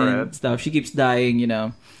and accent stuff. Alright. stuff. She keeps dying,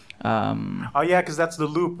 Oh yeah, because that's the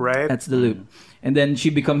loop, right? That's the loop. And then she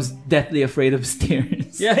becomes deathly afraid of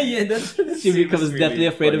stairs. Yeah, that's She becomes deathly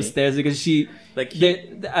afraid of stairs because she, Like,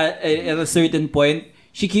 at a certain point,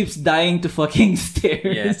 she keeps dying to fucking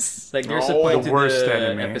stairs. Yes. Like there's a Oh, point the in worst the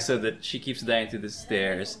enemy. episode that she keeps dying to the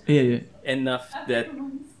stairs Yeah. enough that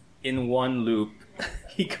in one loop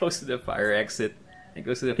he goes to the fire exit. He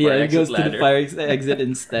goes to the fire Yeah, it exit goes to ladder. the fire exit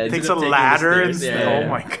instead. Takes Instead a of taking the ladder stairs, instead. yeah. Oh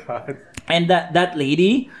my god. And that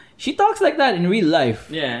lady, she talks like that in real life.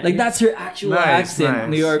 Yeah. Like that's her actual Nice, accent, nice.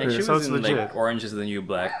 New Yorker. Like she So was it's in legit. like Orange is the New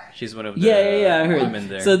Black. She's one of the Yeah, I women heard.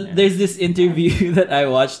 there. So Yeah. there's this interview that I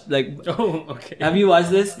watched. Like, Oh, okay. have you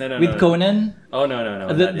watched this No, with no. Conan? Oh no.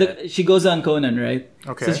 not yet. She goes on Conan, right?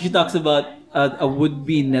 Okay. So she talks about a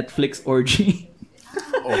would-be Netflix orgy.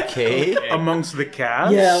 Okay. Amongst the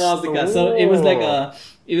cast. Yeah, well, because so it was like Oh.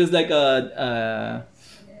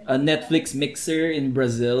 a Netflix mixer in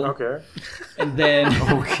Brazil, Okay. and then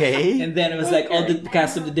Okay. and then it was like all the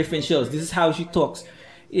cast of the different shows. This is how she talks.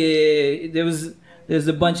 There's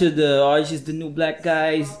a bunch of the Orange is the New Black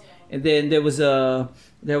guys, and then there was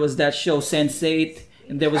that show Sense8,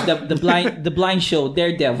 and there was the blind show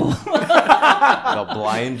Daredevil. The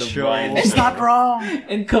blind show. blind It's not wrong.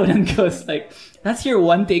 And Conan goes like, "That's your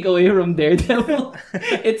one takeaway from Daredevil?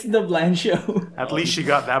 It's the blind show." At least she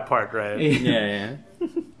got that part right. Yeah.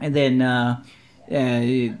 And then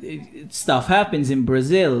stuff happens in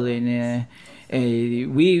Brazil, and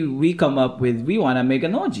we come up with we want to make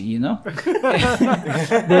an orgy, you know.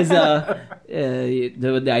 There's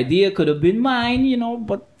the idea could have been mine, you know,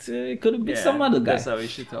 but it could have been some other guy. That's how we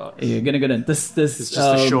should talk. You're gonna this It's just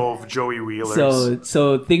a show of Joey Wheelers.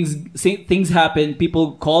 so things happen.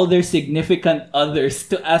 People call their significant others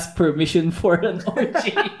to ask permission for an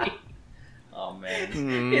orgy. Oh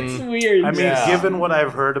man. It's weird. I mean, given what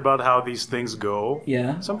I've heard about how these things go,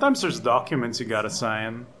 yeah. sometimes there's documents you gotta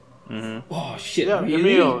sign. Oh shit. Yeah,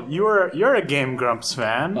 really? Emil, you're a Game Grumps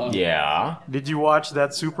fan. Yeah. Did you watch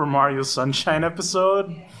that Super Mario Sunshine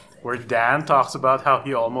episode where Dan talks about how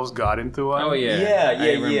he almost got into one? Oh yeah. Yeah,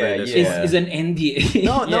 I remember this yeah. one. Is an NDA.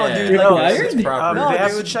 No, Yeah. dude. Required? It's proper. No, they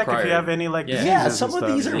have dude, to check if you have any like diseases Yeah, and some of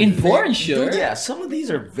stuff. these are In porn, sure. Dude, yeah, some of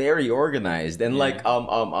these are very organized, and like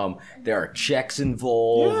there are checks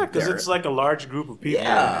involved. Yeah, because there- it's like a large group of people.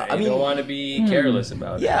 Yeah, I I mean, don't want to be careless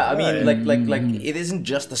about it. yeah, I mean, Right. like it isn't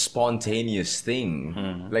just a spontaneous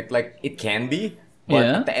thing. Like it can be, but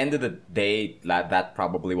Yeah. at the end of the day, that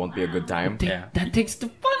probably won't be a good time. Yeah. That takes the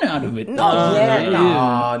fun out of it.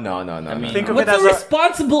 No, no. mean, Think of What's it as a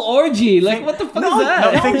responsible orgy? Like, what the fuck is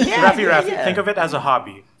that? no, think, yeah, Rafi, yeah. think of it as a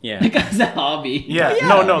hobby. Yeah. Like, as a hobby. Yeah, Yeah,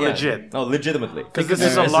 no, yeah. legit. No, legitimately. Because this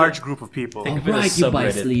is a large group of people. Think of it Right, as you buy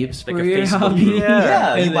subreddit. sleeves Like for a your Facebook hobby. group.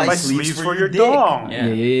 Yeah, you And buy Buy sleeves sleeves for for your your dick. dong.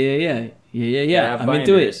 Yeah. Yeah. Have I'm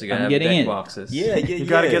into binders, it. You gotta I'm have getting deck in. boxes. Yeah. You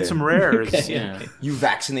gotta get some rares. Yeah. You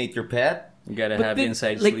vaccinate your pet. You gotta But have the-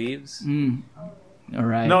 inside like- sleeves. All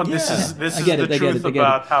right. No, this Yeah. is I get the it, I get truth it, I get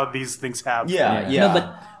about how these things happen. Yeah.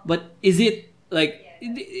 No, but is it like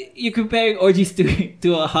you're comparing orgies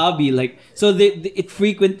to a hobby? Like, so it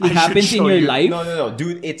frequently I should happens in show your you. life. No,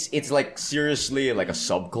 dude. It's like seriously like a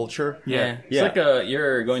subculture. Yeah. It's Yeah. like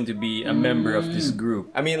you're going to be a member of this group.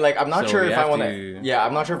 I mean, like, I'm not So sure we if I have want to- Yeah,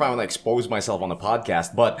 I'm not sure if I want to expose myself on a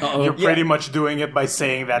podcast, but You're pretty much doing it by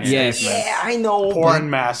saying that Yes. statement. yeah, I know. Porn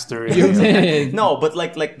master. No, but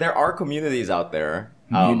like there are communities out there.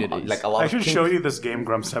 Communities. Like a lot I of should kink- show you this Game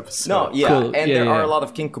Grumps episode. No, yeah, Cool. and Yeah, there are yeah. a lot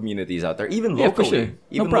of kink communities out there, even Yeah, for locally, sure. No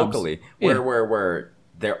even probs. locally, Yeah. where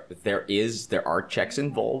there are checks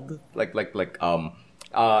involved, it's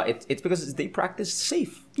because they practice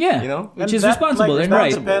safe. Yeah, you know. which is responsible and that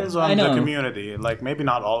right. depends I on know. the community. Like maybe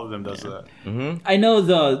not all of them does that. I know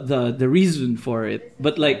the reason for it,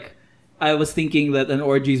 but like I was thinking that an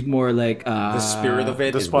orgy is more like The spirit of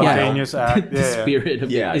it The is spontaneous act. the Yeah, yeah. spirit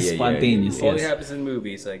of Yeah, it is yeah, yeah, spontaneous. Only Yes. happens in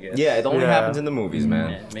movies, I guess. Yeah, it only Yeah. happens in the movies,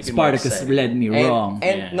 man. Yeah, make it more Spartacus exciting. led me wrong.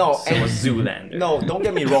 And no, So and was Zoolander. no, don't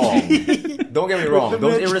get me wrong. Don't get me wrong. the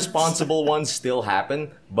Those midgets. irresponsible ones still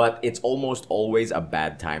happen, but it's almost always a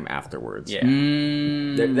bad time afterwards. Yeah.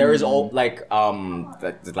 There is all like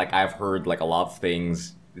like I've heard like a lot of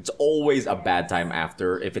things. It's always a bad time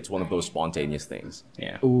after if it's one of those spontaneous things.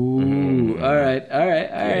 Yeah. Ooh, all right.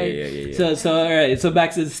 yeah. So all right. So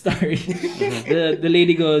back to the story. the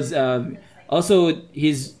lady goes. Also,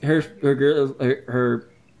 her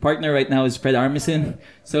partner right now is Fred Armisen.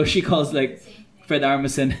 So she calls like Fred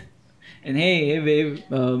Armisen, and hey babe,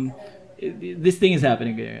 this thing is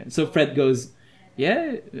happening here. So Fred goes,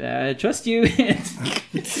 yeah, I trust you.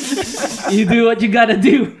 You do what you gotta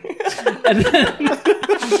do.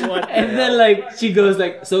 And then like she goes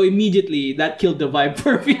like, so immediately that killed the vibe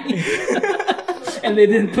for me. And they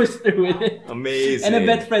didn't push through with it. Amazing. And I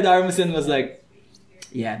bet Fred Armisen was like,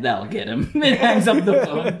 yeah, that'll get him. And hangs up the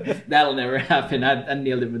phone. That'll never happen. I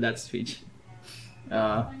nailed him with that speech.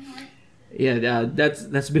 That's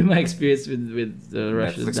been my experience with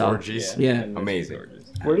Russia's Netflix dog. orgies. Yeah. Amazing.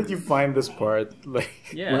 Where did you find this part? Like,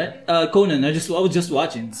 Yeah. What? Conan. I was just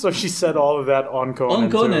watching. so she said all of that on Conan.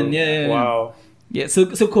 On Conan, too. yeah. Wow. Yeah, so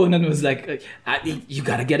Conan was like, "You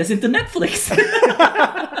gotta get us into Netflix."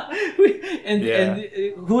 and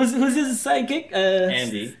who's his sidekick?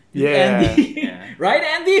 Andy. Yeah. Andy. Yeah. Right,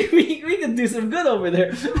 Andy? We could do some good over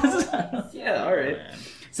there. Yeah, all right.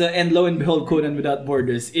 So, and lo and behold, Conan Without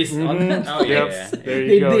Borders is on Netflix. Oh, yeah. Yep. There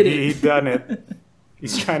They you go. did He it. done it.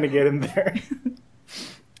 He's trying to get in there.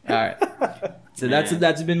 All right. So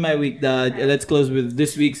that's been my week. Let's close with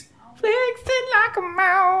this week's Flexed Like a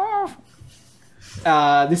Mouse.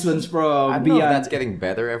 This one's I from don't know if Beyond. that's getting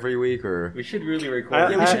better every week or. We should really record Yeah,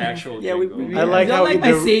 we an should- actual yeah, we- jingle. I like you how don't like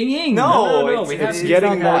he my singing. No, we have It's to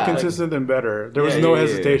getting do more that. consistent and better. There was Yeah, no yeah, yeah.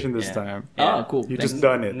 hesitation this Yeah. time. Oh, cool. You Thanks. just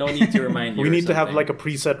done it. No need to remind you. We or need to have something. like a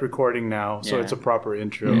preset recording now, so Yeah. it's a proper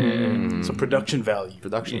intro. So production value.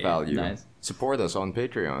 Production Yeah, value. nice. Support us on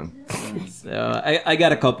Patreon. So I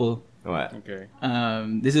got a couple. What? Okay.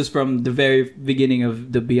 This is from the very beginning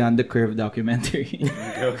of the Beyond the Curve documentary.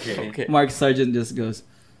 Okay. Okay. Mark Sargent just goes,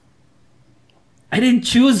 I didn't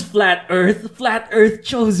choose flat Earth. Flat Earth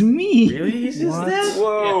chose me. Really? He says that?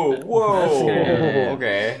 Whoa, whoa. Yeah.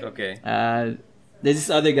 Okay. Okay. There's this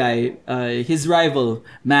other guy, his rival,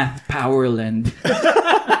 Math Powerland.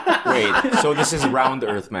 Wait, so this is Round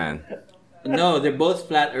Earth Man. No, they're both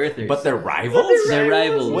flat earthers. But they're rivals? they're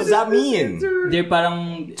rivals. What does that mean? They're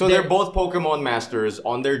parang... So they're both Pokemon masters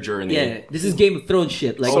on their journey. Yeah, this is Game of Thrones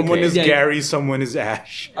shit. Like Someone is yeah, Gary, someone is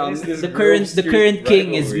Ash. This the Grove current Street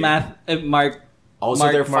king is rivalry. Mark. Also,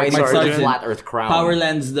 Mark- they're fighting Mark for the Sargent. Flat Earth crown.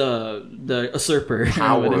 Powerland's the usurper.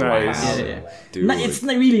 Power. Nice. Yeah, yeah. Dude. It's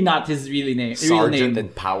really not his really name. Real Sergeant name.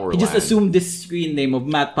 and Powerland. He just assumed this screen name of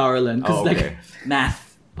Matt Powerland because Oh, okay. Math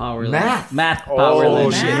Powerland. Math? Math Oh,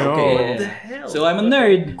 Powerland. shit, no. Yeah. What the hell? So I'm a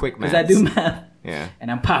nerd Quick because I maths. do math Yeah.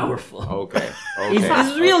 and I'm powerful. Okay. His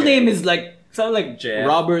Okay. real name is like sound like Jeff.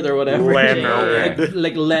 Robert or whatever. Leonard.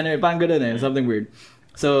 like Leonard, parang ganun eh, something weird.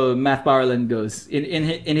 So Math Powerland goes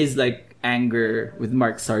in his like anger with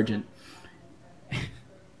Mark Sargent.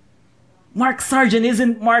 Mark Sargent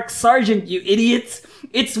isn't Mark Sargent, you idiots!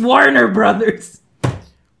 It's Warner Brothers.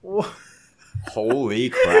 Holy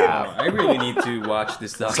crap. I really need to watch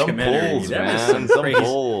this Some documentary. bulls, That was man. some Some crazy-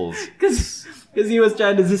 bulls. Because he was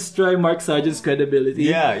trying to destroy Mark Sargent's credibility.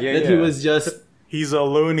 Yeah, That he yeah. was just He's a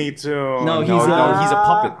Looney Tune. No, he's No, he's a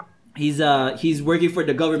puppet. he's working for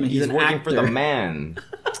the government. He's He's an working actor. for the man.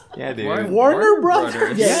 Yeah, dude. Warner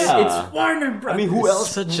Brothers. Yeah, Yeah. it's Warner Brothers. I mean, who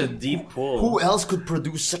else? Such a deep pull. Who else could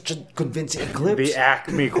produce such a convincing eclipse? The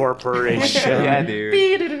Acme Corporation. Yeah, dude.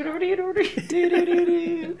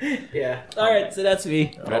 Yeah. All right, so that's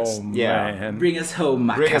me. That's, Oh, yeah. man. Bring us home,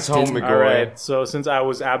 my Bring us captain. home, McGoy. All right, so since I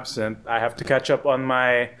was absent, I have to catch up on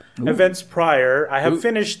my events prior. I have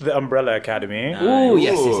finished the Umbrella Academy, Ooh,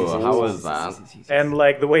 yes, yes, yes, Ooh, yes, how yes, was yes, that? yes, yes, yes. and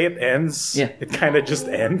like the way it ends, Yeah. it kind of just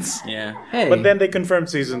ends. Yeah. Hey. But then they confirmed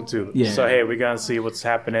season 2. Yeah. So hey, we're gonna see what's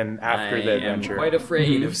happening after I the am adventure. quite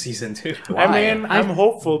afraid of season 2. I mean, I've- I'm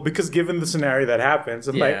hopeful because given the scenario that happens,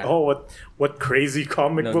 I'm like, Yeah. oh, what crazy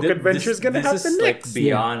comic book adventure is gonna happen This is next? like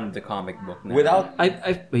beyond the comic book now.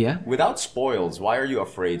 Without spoils, why are you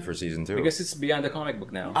afraid for season 2? Because it's beyond the comic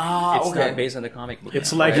book now. Ah, it's okay. not based on the comic book.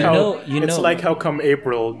 It's now, like right? how you it's know- like how come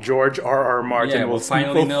April George R.R. Martin Yeah, will we'll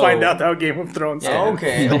finally will know. find out how Game of Thrones. Yeah.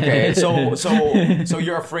 ends. Okay. So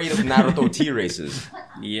you're afraid of Naruto T races?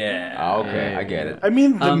 Yeah. Ah, okay, I get it. I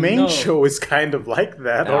mean, the main no. show is kind of like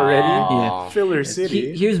that already. Yeah. Filler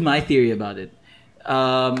City. Here's my theory about it.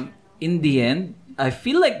 In the end, I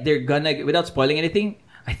feel like they're gonna, without spoiling anything,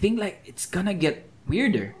 I think like it's gonna get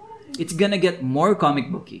weirder. It's gonna get more comic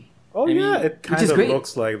booky. oh yeah, it kind is of great.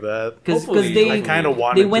 looks like that. Because Hopefully. they I kind of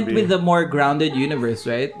wanted they to went be. with the more grounded universe,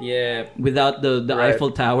 right? Yeah. Without the Right.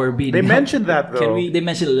 Eiffel Tower being. They mentioned that though. Can we- They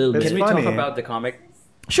mentioned a little It's bit. Can we funny. talk about the comic?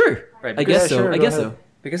 Sure. Right, I because- guess Yeah, so. sure, I go guess ahead. so.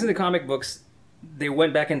 Because in the comic books, they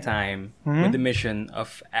went back in time with the mission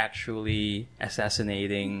of actually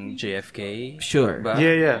assassinating JFK. Sure. Ba?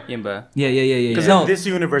 Yeah, yeah. Yun ba? Yeah. Because No, in this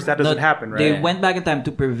universe that doesn't no, happen, right? They went back in time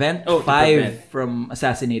to prevent Oh, to Five prevent. from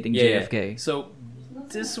assassinating Yeah, JFK. yeah. So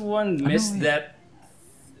this one missed that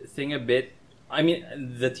thing a bit. I mean,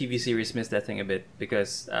 the TV series missed that thing a bit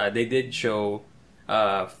because they did show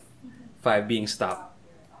Five being stopped,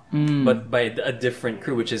 but by a different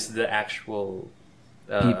crew, which is the actual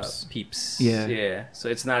Peeps. Yeah. Yeah. So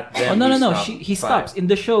it's not Oh them. no! who He Five. stops in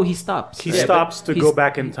the show. He stops. he Yeah, stops to but go he's-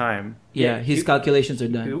 back in time. Yeah, Yeah, his he- calculations are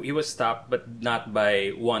done. He was stopped, but not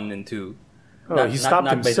by 1 and 2. Oh, Not- he not- stopped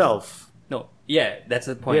not by- himself. No, yeah, that's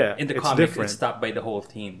the point. Yeah, in the it's comic, different. it's stopped by the whole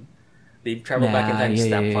team. They travel back in time to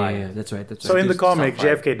stop Five. That's right. That's So right. in the Stop comic,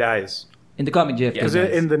 Five. JFK dies. In the comic, JFK Because dies.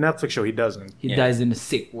 in the Netflix show, he doesn't. He Yeah. dies in a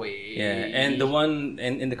sick way. Yeah, and the one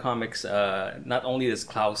in the comics, not only does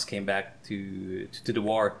Klaus came back to the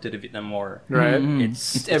war, to the Vietnam War, Right?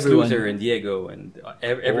 it's everyone. Luther and Diego and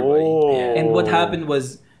everybody. Oh. Yeah. And what happened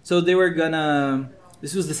was, so they were gonna.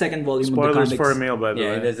 This was the second volume of the Spoilers comics. for Emil, by the Yeah,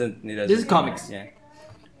 way. he doesn't. This is comics. Yeah,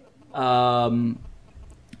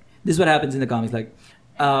 This is what happens in the comics. Like,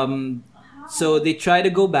 so they try to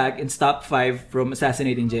go back and stop Five from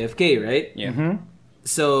assassinating JFK, right? yeah. Mm-hmm.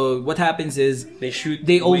 So what happens is They shoot.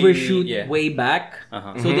 they overshoot yeah. way back,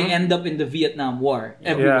 Uh-huh. so they end up in the Vietnam War.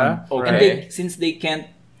 Everyone, Yeah, and okay. since they can't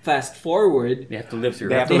fast forward, They have to live through.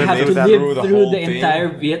 They it. have they to have to live live through the through whole the thing. entire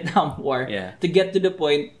Vietnam War Yeah. to get to the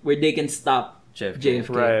point where they can stop JFK. JFK.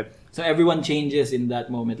 Right. So everyone changes in that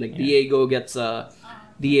moment. Like Diego gets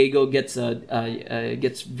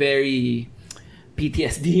gets very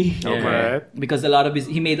PTSD Yeah. Right. because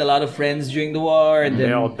he made a lot of friends during the war, and They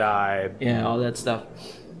then all died. yeah, all that stuff.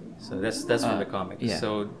 So that's from the comics. yeah.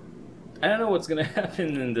 So I don't know what's gonna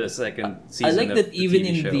happen in the second I season. like of that the even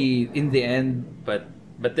TV in show, the end, but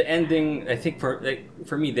But the ending, I think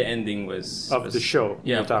for me, the ending was Of the show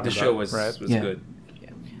Yeah, you're talking the show about, was right? was Yeah. good.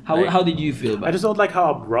 How Like- how did you feel about I just don't like how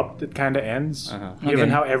abrupt it kind of ends, given Okay.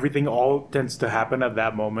 how everything all tends to happen at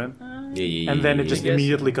that moment, Yeah, and then it just guess.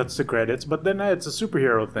 immediately cuts to credits. But then it's a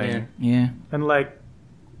superhero thing, Yeah. Yeah. and like,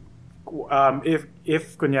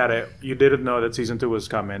 if kunyari, you didn't know that season 2 was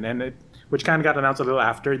coming, and which kind of got announced a little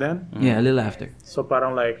after then. Yeah, a little after. So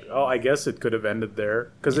parang like, oh, I guess it could have ended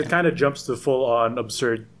there because it kind of jumps to full on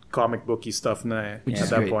absurd comic booky stuff na, Which at is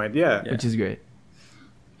that great. point. Yeah. Which is great.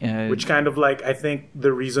 Yeah. Which kind of like, I think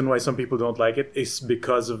the reason why some people don't like it is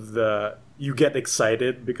because of you get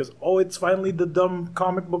excited because, oh, it's finally the dumb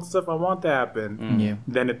comic book stuff I want to happen. Yeah.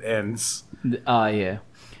 Then it ends. Yeah.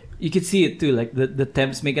 You could see it too, like the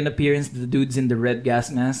temps make an appearance, the dudes in the red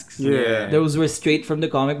gas masks. Yeah. Those were straight from the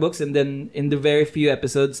comic books, and then in the very few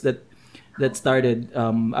episodes that started,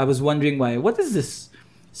 I was wondering why. What is this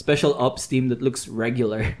special ops team that looks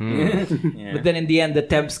regular? Yeah. But then in the end, the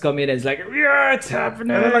temps come in and it's like, yeah, it's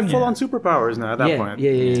happening. And they're like full on superpowers now at that yeah, point.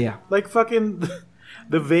 yeah. Like fucking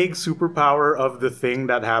the vague superpower of the thing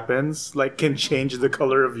that happens, like can change the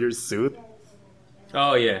color of your suit.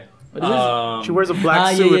 Oh yeah. What is this? She wears a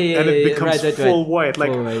black yeah, suit yeah, and it yeah, becomes right. full white.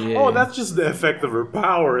 Like, Full white, yeah, oh, yeah. that's just the effect of her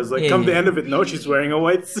powers. Like, Yeah, come the yeah. end of it, no, she's wearing a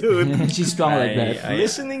white suit. She's strong like that.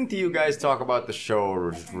 Listening to you guys talk about the show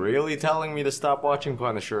is really telling me to stop watching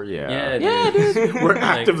Punisher. Yeah, Yeah, dude. We're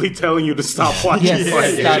actively telling you to stop watching Yes.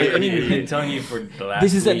 it. Stop I it. mean, I've been telling you for the last.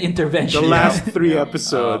 This is an week. intervention. The last 3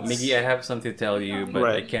 episodes. Miggy, I have something to tell you, but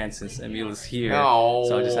Right. I can't since Emil is here. No.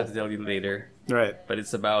 So I'll just have to tell you later. Right. But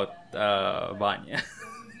it's about Vanya.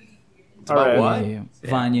 All right. what? Yeah.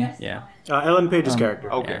 Vanya. Yeah. Ellen Page's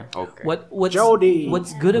character. Okay. Yeah. Okay. What's Jodie.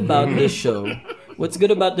 what's good about this show? What's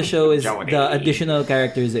good about the show is Jodie. the additional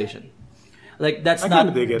characterization. Like that's I kinda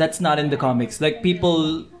not dig it. that's not in the comics. Like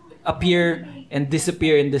people appear and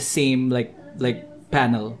disappear in the same like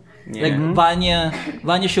panel. Yeah. Like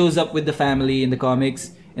Vanya shows up with the family in the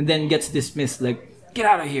comics and then gets dismissed like get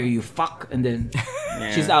out of here you fuck and then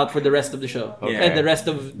she's out for the rest of the show. Okay. And the rest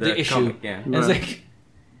of the issue. comic, yeah. And it's like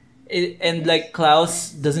and like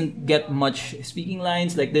Klaus doesn't get much speaking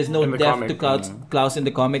lines. Like there's no In the depth comic, to Klaus in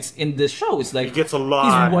the comics. In the show, it's like He gets a lot.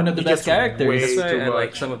 He's one of the He best gets characters. way That's why too I like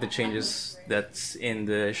much. some of the changes that's in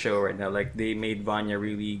the show right now. Like they made Vanya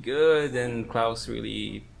really good and Klaus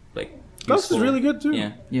really like. Klaus is useful. really good too.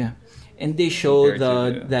 Yeah, yeah. And they show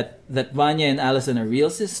Compared to that Vanya and Allison are real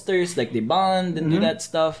sisters. Like they bond and do Mm-hmm. that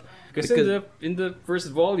stuff. Because in the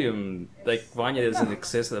first volume, like Vanya doesn't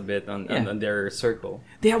exist a bit on their circle.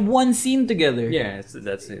 they have one scene together. Yeah,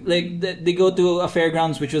 that's it. Like they go to a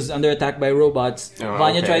fairgrounds which was under attack by robots. Oh,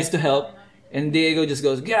 Vanya okay. tries to help, and Diego just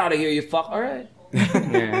goes, "Get out of here, you fuck!" All right,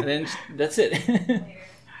 and then that's it.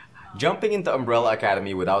 Jumping into Umbrella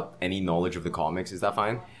Academy without any knowledge of the comics, is that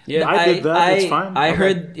fine? yeah, I did that, it's fine. I Okay.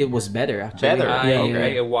 heard it was better actually. Better?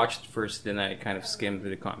 I watched first, then I kind of skimmed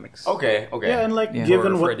the comics. Okay. Okay. Yeah, and like Yeah.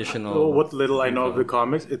 given For what additional what little I know of info. the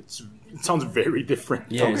comics, it sounds very different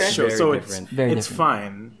Yeah, from the it's show. very So different. Very it's different.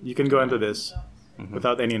 fine. You can go into this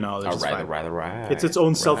without any knowledge. All It's right. fine. All right. It's its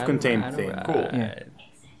own self-contained Right, thing. right. Cool. Yeah.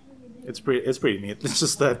 It's pretty neat. It's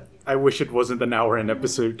just that I wish it wasn't an hour an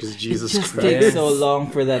episode because Jesus It just Christ. takes so long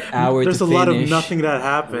for that hour There's to a finish. lot of nothing that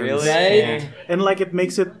happens. Really? Right? And like it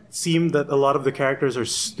makes it seem that a lot of the characters are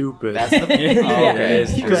stupid. That's the. Yeah. Okay.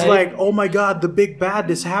 It's true. Because Right. like, oh my god, the big bad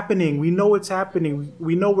is happening. We know it's happening.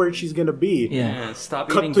 We know where she's gonna be. Yeah. Yeah, stop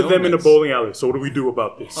Cut eating to them in a donuts. bowling alley. So what do we do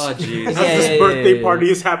about this? Oh jeez. As Yeah, this yeah, birthday yeah. party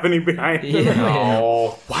is happening behind them. Yeah.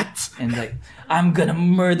 Oh. What? And like, I'm gonna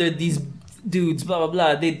murder these dudes, blah blah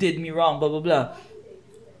blah. They did me wrong, blah blah blah.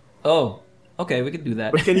 Oh, okay, we can do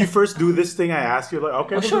that. But can you first do this thing I asked you? Like,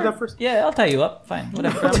 okay, we'll do that first. Yeah, I'll tie you up. Fine,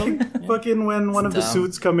 whatever. Fucking when one of the dumb.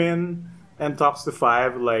 suits come in and talks to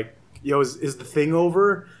Five, like, yo, is the thing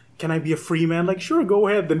over? Can I be a free man? Like, sure, go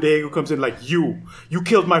ahead. Then Diego comes in like, you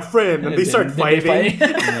killed my friend, and they start Then they fighting.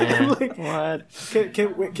 fight. Like, what?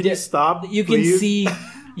 Can you stop? You can please?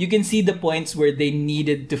 see the points where they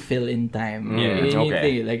needed to fill in time. Yeah,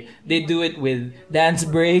 okay. Like they do it with dance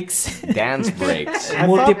breaks. Dance breaks. I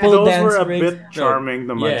multiple thought those dance were a breaks. bit charming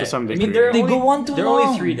to some I degree. mean, there are They only, go on too there are long.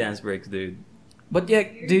 only 3 dance breaks, dude. But yeah,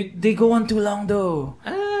 they go on too long though.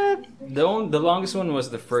 The longest one was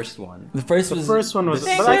the first one. The first the was first one was,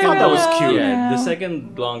 The but I thought that was cute. Yeah, the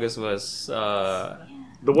second longest was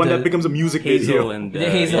The one The that becomes a music Hazel video. and the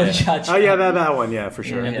Hazel yeah. Cha-Cha. Oh yeah, that one, yeah, for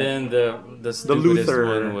sure. And then the stupidest Luther.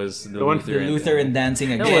 one was the one- Luther. The Lutheran dancing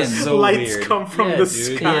That again. was so Lights weird. come from Yeah, the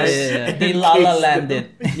dude. sky. Yeah. They and La La case Land them.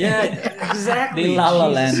 it. Yeah, exactly. They La La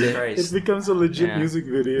Jesus Land it. Christ. It becomes a legit Yeah. music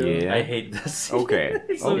video. Yeah. I hate this. Okay.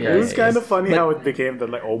 So Okay. It was gross. kind of funny But- how it became that,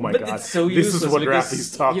 like, oh my But god, it's so this is useless what because,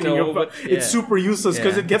 Rafi's talking you know, about. but- yeah. It's super useless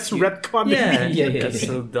because Yeah. it gets retconned. Yeah, Yeah. That's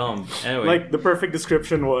so dumb. Anyway, Like the perfect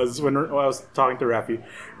description was when I was talking to Rafi.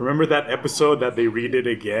 Remember that episode that they read it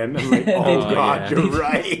again? I'm like, oh Oh, god, yeah. you're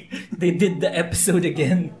right. They did the episode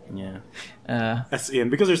again. yeah. That's in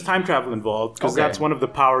because there's time travel involved because Okay. that's one of the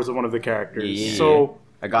powers of one of the characters. Yeah. So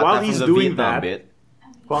I got while that he's from the doing Vietnam that, bit.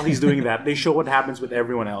 while he's doing that, they show what happens with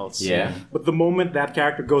everyone else. Yeah. But the moment that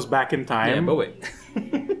character goes back in time, Yeah, but wait.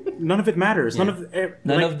 none of it matters. None of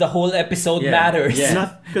None of the whole episode Yeah. matters. Yeah.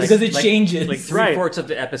 Not- because it Like- changes. Like Right. 3/4 of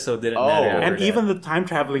the episode didn't Oh. matter. after and that. even the time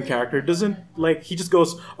traveling character doesn't like. He just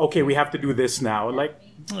goes, "Okay, we have to do this now." Like,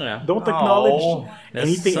 yeah. don't acknowledge That's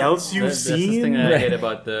anything so- else you've that's the thing seen. I Right. hate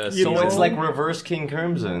about the. You So know? it's like reverse King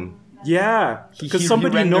Crimson. Yeah, because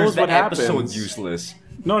somebody renders knows the what episode happens. useless.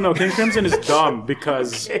 No, King Crimson is dumb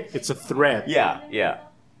because it's a threat. Yeah, yeah.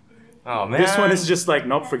 Oh man. This one is just like,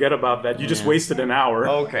 nope, forget about that. You just wasted an hour.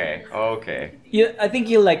 Okay, okay. I think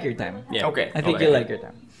you'll like your time. Yeah. Okay. I think okay. you'll like your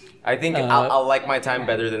time. I think I'll like my time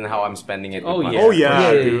better than how I'm spending it. Oh, with my yeah. Oh yeah,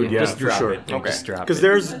 Yeah, yeah, dude, yeah. yeah, Just for drop sure. it. Okay. Just drop Because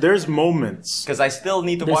it. there's moments. Because I still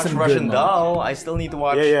need to There's watch some Russian good Doll. I still need to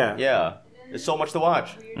watch. Yeah. There's so much to watch.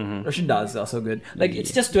 Russian Doll is also good. Like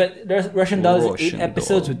it's just there's Russian Doll is 8 Russian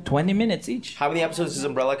episodes Doll. with 20 minutes each. How many episodes is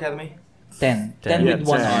Umbrella Academy? 10 Yeah, with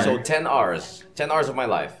 1 10. hour. So 10 hours. 10 hours of my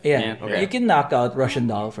life. Yeah, Yeah, okay. you can knock out Russian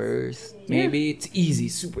Doll first. Maybe it's easy,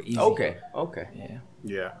 super easy. Okay. Okay. Yeah.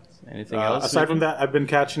 Yeah. Anything else? Aside from that, I've been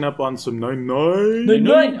catching up on some 99.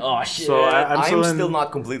 Nine. Oh shit. So I'm still in,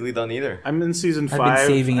 not completely done either. I'm in season been 5.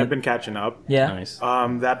 saving it. I've been catching up. yeah. Nice.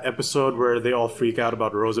 That episode where they all freak out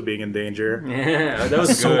about Rosa being in danger. Yeah, that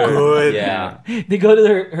was So good. good. Yeah. They go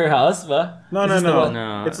to her house, ba? No, Is no, this the no. one?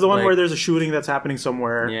 No, It's the one like- where there's a shooting that's happening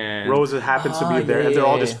somewhere. Yeah. Rosa happens to be Ah, there, yeah, and they're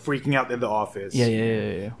all yeah, just freaking out in the office.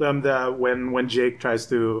 Yeah. When Jake tries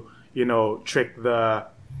to trick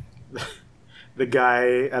the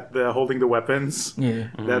guy at the holding the weapons Yeah.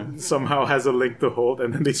 that somehow has a link to Holt,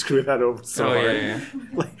 and then they screw that over so Oh, hard. yeah.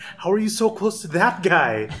 Like, how are you so close to that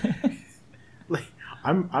guy? Like,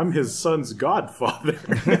 I'm his son's godfather.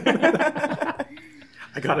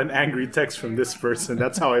 I got an angry text from this person.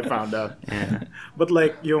 That's how I found out. But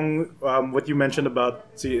like what you mentioned about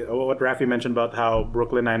what Rafi mentioned about how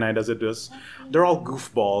Brooklyn Nine-Nine does it is they're all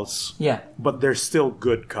goofballs, Yeah. but they're still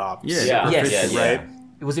good cops. Yeah. Yes. Right?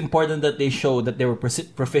 It was important that they showed that they were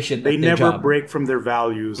proficient They at their never job. break from their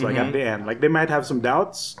values. Like at the end, like they might have some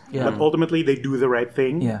doubts, Yeah. but ultimately they do the right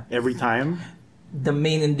thing Yeah. every time. The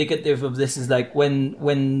main indicative of this is like when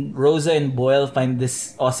Rosa and Boyle find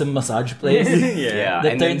this awesome massage place Yeah.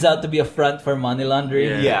 that and turns then, out to be a front for money laundering.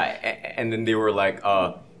 Yeah. Yeah. And then they were like,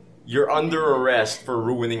 you're under arrest for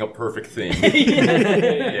ruining a perfect thing.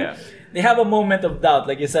 Yeah. They have a moment of doubt,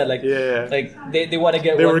 like you said, like Yeah. like they want to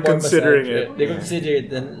get They one were more considering massage. it. They consider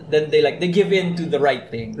it, and then they give in to the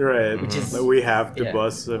right thing. Right. Which is- Like, we have to yeah.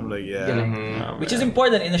 bust them. Like yeah. Which is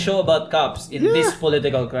important in a show about cops in this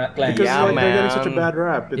political climate. Because Yeah, like, they're getting such a man. bad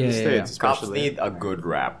rap in Yeah, the yeah, States, yeah. Cops especially. need a good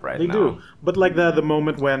rap right They now. do. But like the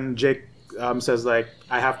moment when Jake says like,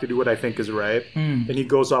 I have to do what I think is right, and he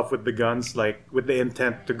goes off with the guns, like with the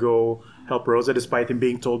intent to go help Rosa, despite him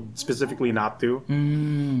being told specifically not to.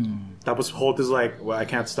 That was Holt is like, well, I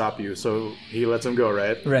can't stop you, so he lets him go,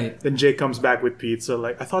 right? Right. Then Jake comes back with pizza,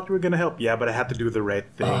 like, I thought you were gonna help. Yeah, but I had to do the right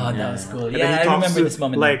thing. Oh, that was cool. And then Yeah, he I talks remember to, this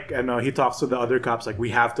moment. Like, I know he talks to the other cops, like, we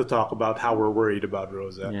have to talk about how we're worried about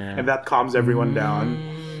Rosa, Yeah. and that calms everyone down.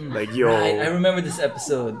 Like, yo, I remember this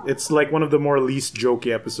episode. it's like one of the more least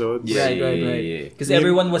jokey episodes. Yeah. Right. Because Yeah.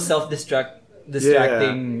 everyone was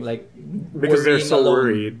distracting, like Because they're worrying so alone.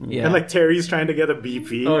 worried. Yeah. And like Terry's trying to get a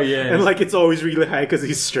BP. Oh, yeah. And like it's always really high because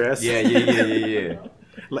he's stressed. Yeah.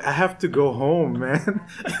 Like I have to go home, man.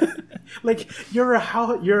 Like you're a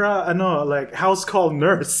house call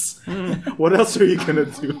nurse. What else are you gonna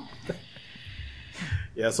do?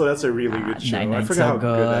 Yeah, so that's a really good show. I 99 forgot so how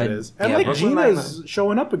good that good. is. And Yeah, like Brooklyn Gina's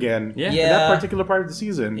showing up again. Yeah. In Yeah. that particular part of the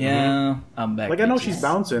season. Yeah, I'm back. Like I know bitches. she's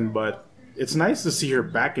bouncing, but it's nice to see her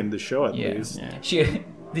back in the show at Yeah. least. She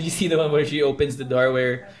did you see the one where she opens the door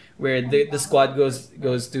where the squad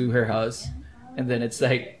goes to her house, and then it's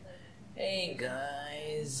like, hey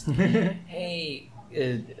guys, hey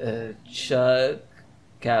Chuck,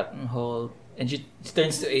 Captain Holt, and she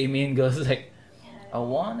turns to Amy and goes like, I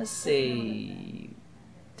wanna say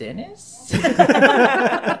Dennis. It's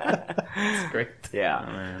great.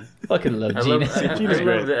 Yeah. Fucking love I Gina. love, I Gina's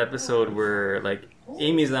great. love the episode where like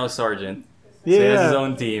Amy's now sergeant Yeah, So he has his yeah.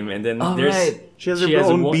 own team, and then Oh, there's right. She has her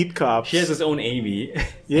own one- beat cops. She has his own Amy.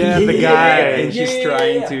 Yeah, the and guy she's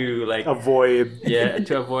trying to like avoid.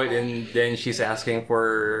 to avoid, and then she's asking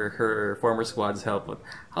for her former squad's help with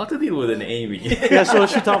how to deal with an Amy. Yeah, so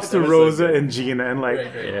she talks to That was so Rosa good. and Gina, and like,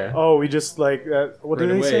 Yeah. oh, we just like, what Run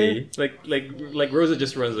did they say? away. Like Rosa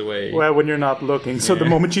just runs away. Well, when you're not looking. So the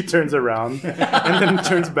moment she turns around and then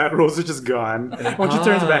turns back, Rosa's just gone. When she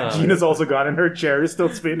turns back, Gina's also gone, and her chair is still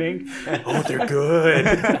spinning. Oh, they're good.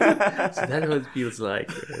 So that's what it feels like.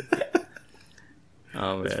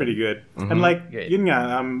 Oh, It's man. pretty good. And like, Great. yun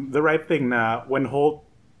nga, the right thing na when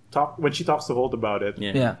she talks to Holt about it,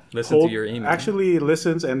 Yeah. Listen Holt to your Amy. actually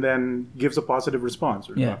listens and then gives a positive response.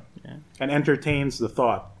 Yeah. And entertains the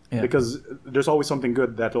thought. Yeah. Because there's always something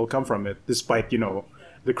good that will come from it, despite,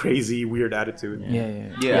 the crazy, weird attitude.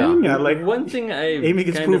 Yeah. Yeah. Yeah, like, one thing I Amy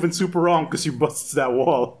gets kind proven super wrong because she busts that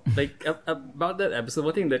wall. like about that episode.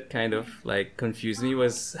 One thing that kind of like confused me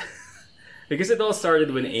was because it all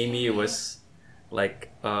started when Amy was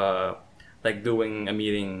like doing a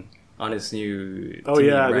meeting on his new Oh, team,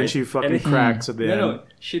 yeah, right? then she fucking And cracks at the end. No,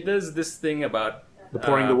 she does this thing about The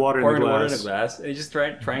pouring the water in the pouring water in glass. the glass, and he's just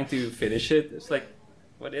trying to finish it. It's like,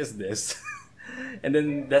 what is this? And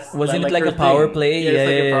then that's Wasn't it like like her a power thing. play? Yeah, it's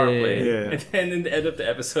like a power Yeah. play. Yeah. And then in the end of the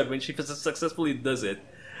episode, when she successfully does it,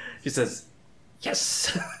 she says,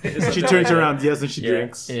 "Yes." She turns around, yes, and she Yeah.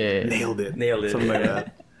 drinks. Yeah. Nailed it. Nailed it. Something like Yeah.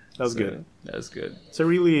 that. That was good. That was good. It's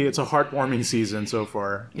a heartwarming season so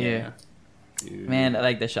far. Yeah. Man, I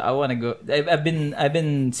like the show. I want to go. I've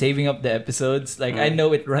been saving up the episodes. Like I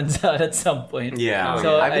know it runs out at some point. Yeah. Oh,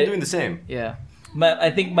 So I've been I- doing the same. Yeah. I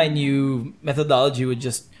think my new methodology would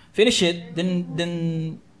just finish it,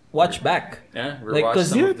 then watch back. Yeah, Like, rewatch 'cause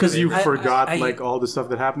some Yeah, of the because you favorites. forgot I- like all the stuff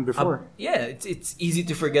that happened before. Yeah, it's easy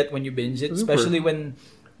to forget when you binge it, Super. especially when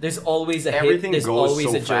there's always a Everything hit. There's goes always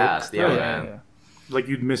so a joke. fast. Yeah, man. Like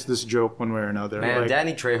you'd miss this joke one way or another. Man, like,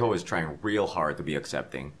 Danny Trejo is trying real hard to be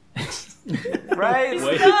accepting. Right?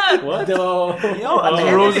 Wait, what? No. Yo, at the end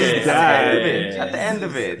of Rose's it, dad. at the end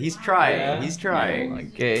of it, he's trying. Yeah. He's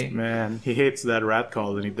trying. Okay. man, he hates that rat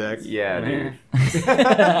colony deck. Yeah, dude.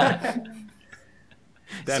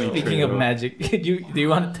 Danny Speaking of Trejo. magic, do you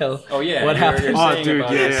want to tell? Oh yeah, What you're happened? Oh, saying dude,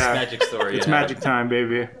 about yeah, this yeah. magic story. It's yeah. magic time,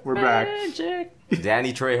 baby. We're back. Magic.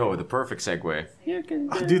 Danny Trejo, the perfect segue.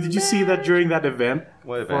 Oh, dude, did you see that during that event?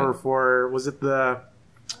 What For event? for was it the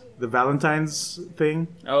Valentine's thing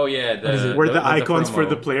Oh yeah, where the icons for promo.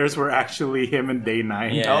 the players were actually him and Day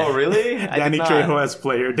 9. Yeah. Oh, really? I Danny did not. Trejo as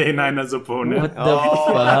player, Day 9 as opponent. What the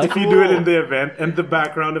Oh, fuck? If you do it in the event, and the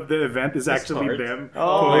background of the event is actually smart. them.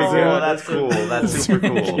 Oh, posing. that's cool. That's super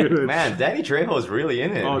cool. Cute. Man, Danny Trejo is really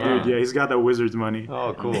in it. Oh, dude, yeah, he's got that Wizards money.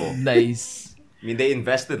 Oh, cool. Nice. I mean, they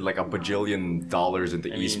invested like $1 billion into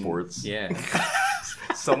I mean, esports. Yeah.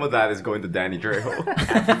 Some of that is going to Danny Trejo.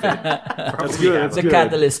 That's good. That's The good.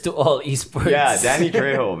 catalyst to all esports. Yeah, Danny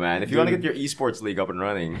Trejo, man. If you want to get your esports league up and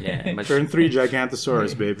running, Yeah. Turn 3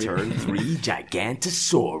 Gigantosaurus, baby. turn 3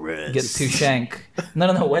 Gigantosaurus. Get to Shank.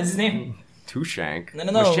 No. What's his name? Two Shank. No.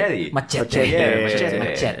 Machete. Machete. Yeah,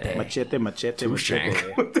 Machete. Machete, machete, Two machete.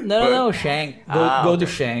 Shank. No. Shank. Go to okay.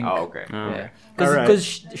 Shank. Oh, okay. Yeah. Alright. Because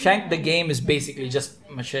Shank the game is basically just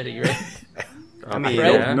Machete, right? I mean,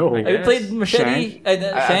 Right? Yeah, No. I Have Have you guess. played Machete? Shank?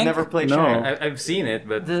 I've Shank? never played No. Shank. I've seen it,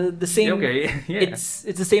 but The same. Okay, yeah. It's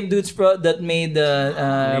the same dudes that made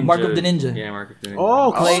Mark of the Ninja. Yeah, Mark of the Ninja.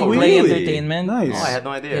 Oh, Clay, sweet. Clay Entertainment. Nice. Oh, I had no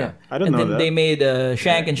idea. Yeah. I didn't and know then that. they made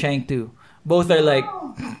Shank and Shank 2. Both are like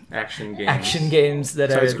Action game. action games that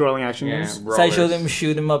are Side-scrolling action Yeah. games. sideshow them,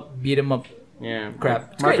 shoot them up, beat them up, Yeah.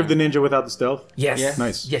 crap. It's Mark great. of the Ninja without the stealth. Yes. Yeah.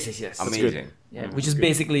 Nice. Yes. Amazing. Yeah, which is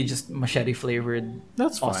basically just machete flavored.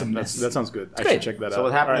 That's fine. Awesomeness. That sounds good. I great. should check that out. So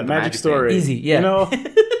what happened All at the Magic Magic Story. Easy, yeah. You know,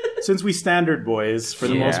 since we standard boys for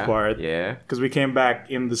the Yeah, most part, Yeah. because we came back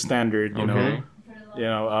in the standard, you know,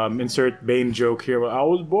 insert Bane joke here. I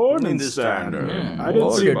was born in the standard. I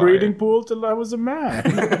didn't see a Born. breeding pool till I was a man.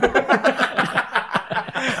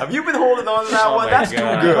 Have you been holding on to that Oh one? my That's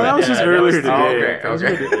God. too good. Well, that was just earlier today. Okay,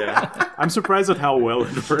 okay. Yeah. I'm surprised at how well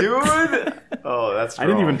it worked. Dude! Oh, that's I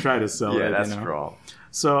didn't strong. even try to sell Yeah, it. that's you know? strong.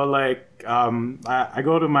 So like, I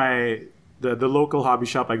go to the local hobby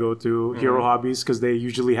shop I go to, Hero Hobbies, because they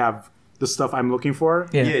usually have the stuff I'm looking for.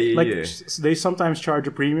 Yeah. Like they sometimes charge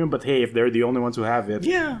a premium, but hey, if they're the only ones who have it,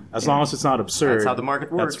 Yeah. as long as it's not absurd, That's how the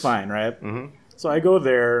market works. That's fine, right? So I go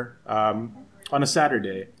there on a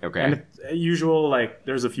Saturday. Okay. And usual, like,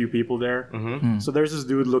 there's a few people there. So there's this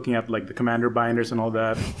dude looking at like the commander binders and all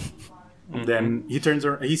that. Then he turns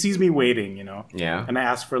around, he sees me waiting, you know. Yeah. And I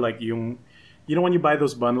ask for like yung you know when you buy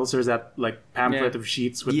those bundles, there's that like pamphlet Yeah. of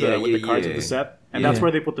sheets with Yeah, the cards yeah, of the yeah. set, and Yeah. that's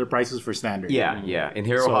where they put their prices for standard. Yeah. In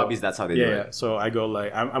Hero So- Hobbies, that's how they do Yeah. it. So I go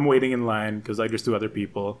like I'm waiting in line because like there's two other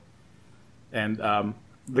people, and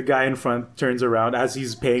the guy in front turns around as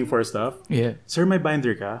he's paying for stuff. Yeah. Sir, may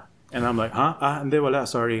binder ka? And I'm like, huh? Hindi, wala,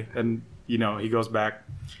 sorry. And, you know, he goes back.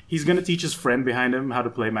 He's gonna teach his friend behind him how to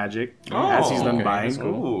play Magic as he's done okay, buying. that's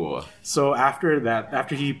cool. Ooh. So after that,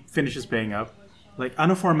 after he finishes paying up, like,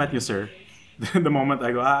 ano format niyo, sir? The moment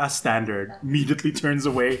I go, standard, immediately turns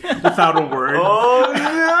away without a word. Oh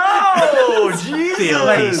no! Filthy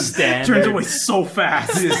Jesus! standard. Turns away so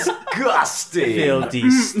fast. Disgusting. Filthy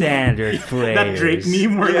standard players. That Drake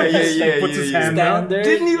meme where Yeah, like, yeah, he yeah, puts yeah, his yeah. hand down. Standard.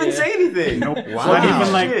 Didn't even Yeah. say anything. Nope. Wow. Not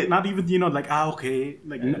even like, Shit. not even, you know, like, okay.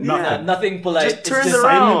 Like, nothing. Nothing polite. Just It's turns just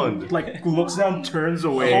around. Silent, like, looks down, turns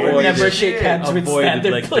away. Holy Never shit. shake hands with Avoided,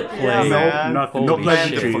 standard like, the players. play. No, man. nothing. Holy No shit.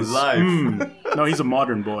 pleasantries. For life. No, he's a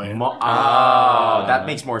modern boy. That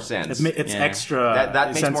makes more sense. It's Yeah. extra.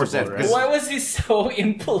 That makes more sensible, sense, right? Why was he so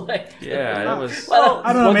impolite? Yeah, that was. Well,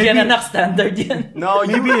 I don't know, wag yan maybe- anak standard yan. No,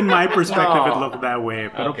 you Maybe in my perspective No. it looked that way,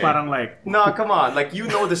 pero Okay. parang like No, come on. Like you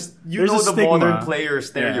know this. You There's know a the stigma. modern player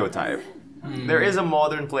stereotype. There is a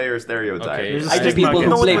modern player stereotype. Okay. There's a I stigma just People didn't who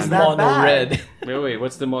know it play was that mono bad. red. Wait,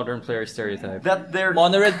 what's the modern player stereotype? That they're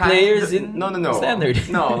Mono red kind players of- in no standard.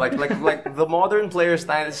 No, like the modern player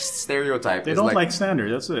stereotype they is don't like, like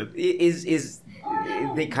standard. That's it. is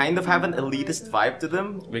they kind of have an elitist vibe to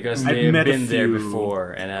them. Because I've they've met a been there few.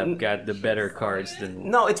 before and have got the better cards than.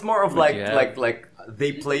 No, it's more of like yeah. like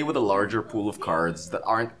they play with a larger pool of cards that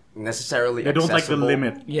aren't necessarily They don't like the accessible.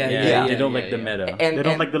 limit. Yeah, they don't like the meta. And, They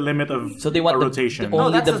don't like the limit of So they want a the- rotation. the- no,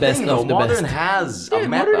 only that's the best thing, of though. the Modern best. has Yeah, a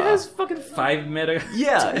meta. Modern has fucking 5 meta.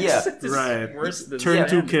 Yeah, yeah. It's Right. Worse than Turn Yeah.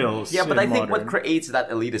 2 kills. Yeah, but I in think what modern. creates that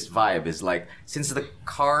elitist vibe is like since the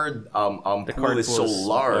card pool card is pool so is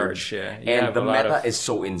large, large, yeah. You and have the a lot meta of- is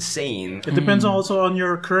so insane. It depends also on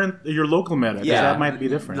your local meta. 'cause Yeah. that might be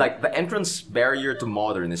different. Like the entrance barrier to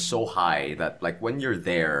modern is so high that like when you're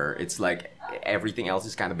there, it's like everything else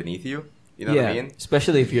is kind of beneath you. You know what I mean?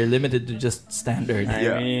 Especially if you're limited to just standard.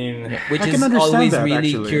 Yeah. I mean, Which I is can understand always that, really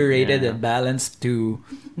actually. curated Yeah. and balanced to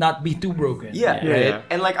not be too broken. Yeah, Yeah, yeah.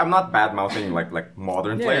 And like I'm not bad mouthing like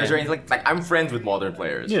modern Yeah. players or anything. Like I'm friends with modern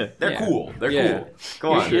players. Yeah. They're Yeah. cool. They're Yeah. cool.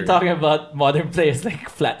 Come on. You're talking about modern players like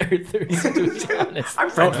flat earthers, to be honest. I'm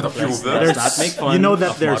friends with a few of them. There's- let's not make fun you know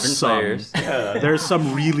that of there's modern some. players. There's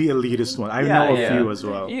some really elitist ones. I Yeah, know a yeah. few as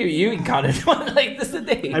well. You encountered one like this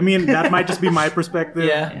today. I mean, that might just be my perspective,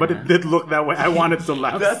 Yeah. but it did look that way. I wanted to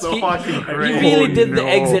laugh. That's so He- fucking He great. really Oh, did the no.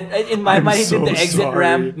 exit. In my I'm mind, he did so the exit sorry.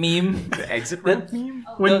 ramp meme. The exit That- ramp meme?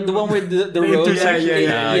 The one where the road, intersection.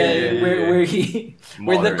 Yeah, where he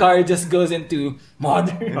where the Modern. car just goes into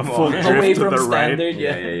modern, A full Away drift away to from the right. standard.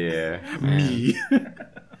 Yeah, Yeah. yeah, yeah. Me.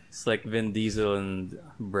 It's like Vin Diesel and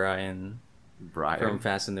Brian Brian. from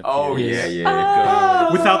Fast and the Oh Furious. yeah,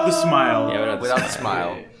 yeah. Without the smile. Yeah, Without the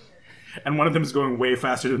smile. And one of them is going way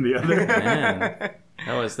faster than the other. Man,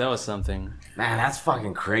 that was something. Man, that's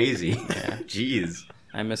fucking crazy. Jeez.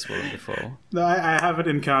 I miss Willem Dafoe. No, I haven't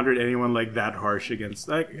encountered anyone like that harsh against.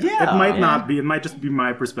 Like, Yeah. it might Yeah. not be. It might just be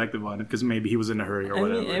my perspective on it because maybe he was in a hurry or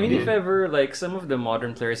whatever. I mean, if ever like some of the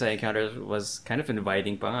modern players I encountered was kind of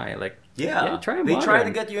inviting pa nga, like Yeah. try They try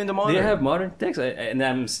to modern. get you into modern. They have modern decks,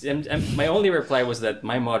 and my only reply was that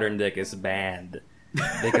my modern deck is banned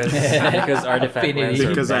because artifact Affinity. lands are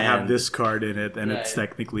because I have banned. this card in it and Yeah, it's yeah.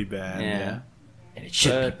 technically bad. Yeah. Yeah. And it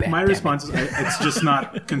should But be bad. My damn it. response is it's just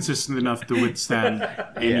not consistent enough to withstand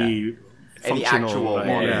any any functional, actual like,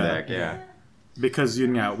 modern yeah. deck, yeah. Because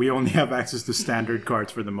we only have access to standard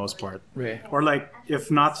cards for the most part. Right. Or like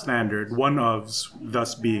if not standard, one ofs,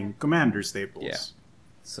 thus being commander staples. Yeah.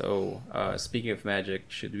 So, speaking of Magic,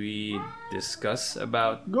 should we discuss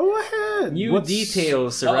about Go ahead. new What's-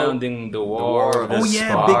 details surrounding the War of the Oh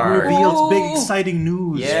yeah, Spark? big reveals, big Oh. exciting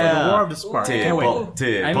news for Yeah. the War of the Spark. Can't wait.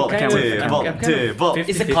 I'm kind of, I'm kind of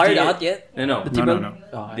Is the card 50-50. out yet? No.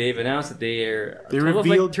 No. They've announced that they're They a total of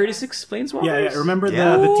revealed- like 36 planeswalkers. Yeah. Remember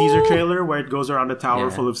Yeah. the teaser trailer where it goes around a tower Yeah.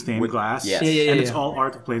 full of stained glass? yes. Yeah, And it's yeah. all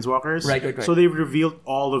art of planeswalkers. Right. So they've revealed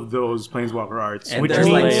all of those planeswalker arts, and which they're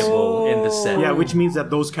means playable in the set. which means that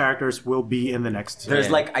those characters will be in the next. There's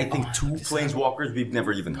Yeah. like I think 2 planeswalkers we've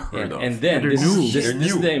never even heard of. And then They're this, new. this, They're this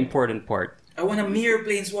is new. the important part. I want a mirror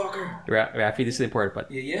planeswalker. Rafi, this is the important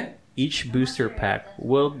part. Yeah. Each booster pack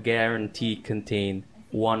will guarantee contain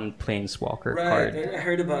one planeswalker card. I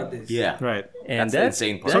heard about this. yeah. Right. And That's the that,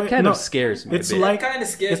 insane part. that So, kind no, of scares me It's a bit. like Kinda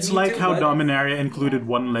scares it's me like too, how but- Dominaria included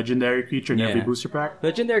one legendary creature in Yeah. every booster pack.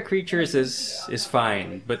 Legendary creatures is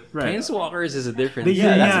fine, but Right. planeswalkers is a different. They-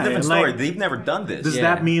 Yeah, that's Yeah, a different like- story. They've never done this. Does Yeah.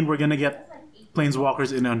 that mean we're gonna get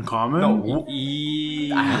planeswalkers in uncommon? No.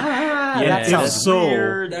 Yeah. That If sounds so,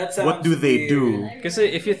 weird. That what do sounds they weird. do? Because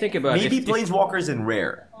if you think about Maybe it, planeswalkers in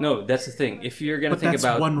rare. no, that's the thing. If you're gonna But think that's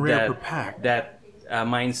about one rare that, per pack. that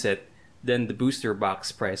mindset, then the booster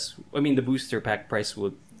box price. I mean, the booster pack price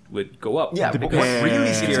would go up. Yeah, but what Depends. really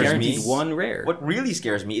it's scares me. guaranteed one rare. What really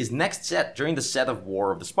scares me is next set during the set of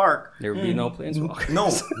War of the Spark. There would be no planeswalker.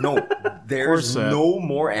 No, there's set. no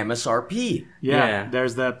more MSRP. Yeah, Yeah.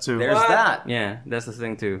 there's that too. There's What? that. Yeah, that's the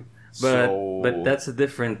thing too. So- But that's a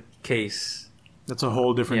different case. That's a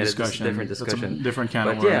whole different Yeah, that's a discussion. different That's a discussion. different can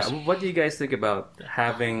of But yeah, worms. what do you guys think about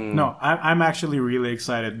having? No, I'm actually really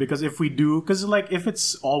excited because if we do, because like if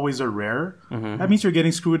it's always a rare, Mm-hmm. that means you're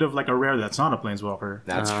getting screwed of like a rare that's not a planeswalker.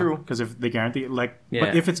 That's true. Because if they guarantee like, Yeah.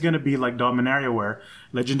 but if it's gonna be like Dominaria, where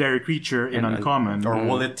legendary creature in And- uncommon, Or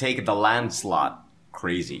will it take the land slot?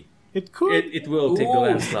 Crazy. it could. It will take the Ooh.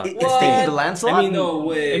 land slot. It's taking the land slot? I mean, No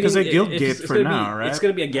way. Because they guild it's- gate it's for gonna now, right? It's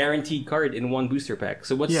going to be a guaranteed card in one booster pack.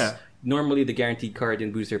 So what's Yeah. normally the guaranteed card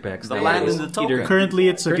in booster packs? The That land is and the token. Currently,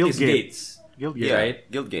 it's a currently guild it's gate. gates, Guild gate. Yeah,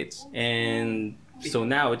 right? Guild Gates. and so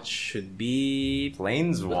now it should be.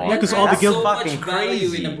 Planeswalker. Yeah, 'cause all the That's guild- so fucking much value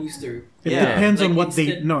crazy. in a booster. It Yeah. depends on Like what they.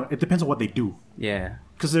 instant- No, it depends on what they do. Yeah.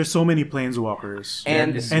 Because there's so many planeswalkers.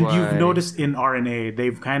 And- That is And why- you've noticed in RNA,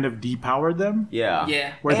 they've kind of depowered them. Yeah.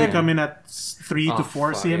 Yeah. Where they And- come in at 3 to Oh,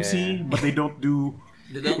 4 fuck, CMC, yeah. but they don't do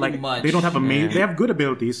They don't like do much. they don't have a main. Yeah. They have good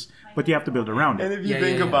abilities, but you have to build around And it. if you Yeah,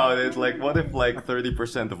 think yeah, yeah. about it, like, what if like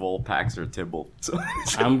 30% of all packs are Tibble? So,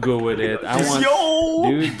 I'm good with it. I want. yo,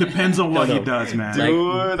 Dude, Depends on what No, he no. does, man.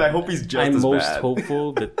 dude, I hope he's just I'm as most bad.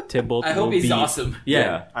 hopeful that Tybalt I hope will he's be awesome.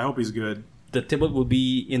 Yeah, I hope he's good. the Tybalt will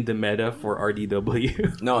be in the meta for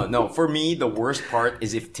RDW. No. For me, the worst part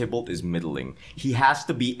is if Tybalt is middling. He has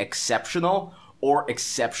to be exceptional or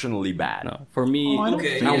exceptionally bad. No, for me, Oh, I don't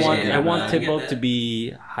Okay, think I yeah, want yeah, yeah. I want I get Tybalt that. to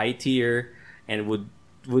be high tier and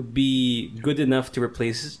would be good enough to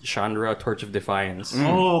replace Chandra Torch of Defiance.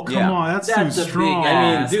 Oh come Yeah. on, that's That's too a big strong. I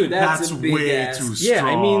mean, ass. dude, that's a big way ass. too Yeah,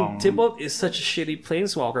 strong. I mean, Tybalt is such a shitty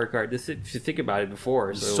planeswalker card. If you think about it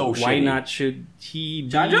before, so, So why shitty. not should he be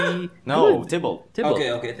Chandra? No, good? Tybalt. Tybalt.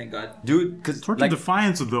 Okay, thank God. Dude, because Torch like, of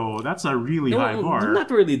Defiance, though, that's a really No, high bar.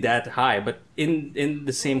 not really that high, but in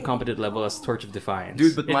the same competent level as Torch of Defiance.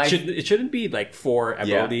 Dude, but it shouldn't be like 4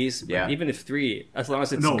 abilities. yeah. Even if 3, as long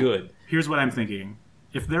as it's No, good. Here's what I'm thinking.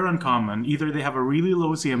 If they're uncommon, either they have a really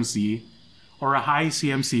low CMC or a high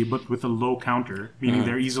CMC but with a low counter, meaning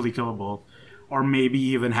they're easily killable, or maybe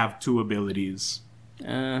even have 2 abilities.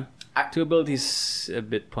 2 abilities a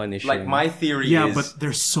bit punishing. like my theory Yeah, is but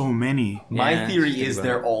there's so many. my Yeah, theory think is about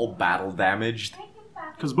they're it. all battle damaged.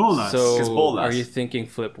 Because Bolas. So, Bolas. are you thinking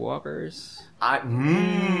flip walkers?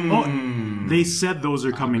 Oh, they said those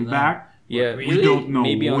are coming back. Yeah, We don't know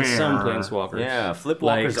maybe on some where. planeswalkers. Yeah, flip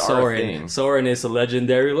Like walkers are a Sorin. thing. Sorin is a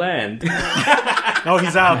legendary land. Oh,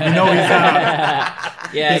 he's out. You know he's out.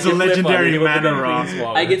 Yeah, He's a legendary mana rock.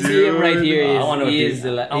 I can see him right here. I want He's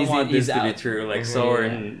this to be out. true. Like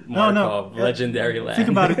Sorin, No, no. Markov, legendary land. Think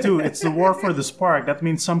about it too. It's the war for the spark. That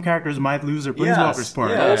means some characters might lose their planeswalker Yes,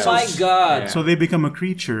 spark. yeah. Oh my God. So they become a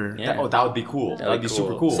creature. Yeah. Oh, that would be cool. That would be cool.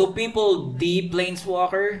 super cool. So people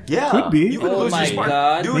Planeswalker? yeah, Could be. You could Oh lose my your spark.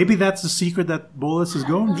 God. Dude, Maybe that's the secret that Bolas is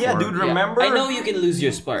going yeah, for. dude, Yeah. remember? I know you can lose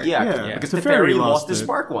your spark. Yeah, Yeah, because the the fairy fairy lost lost his it.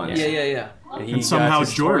 spark once. Yeah. And he And somehow got his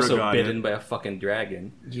Jorah torso got bitten it. by a fucking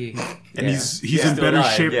dragon. Yeah. And Yeah. he's Yeah. in Still better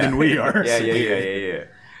alive, shape Yeah. than we are. Yeah.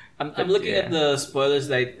 I'm looking Yeah. at the spoilers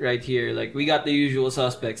right here. Like we got the usual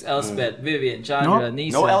suspects: Elspeth, Vivian, Chandra, Nope.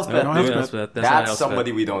 Nisa. No Elspeth. No dude. Elspeth. That's That's not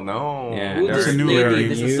somebody we don't know. Yeah. Who's There's this a new lady? lady.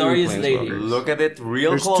 This New is Zaria's lady. planeswalkers. Look at it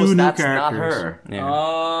real There's close. 2 new That's not characters. her. Yeah.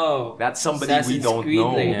 Oh, That's somebody Assassin's we don't Creed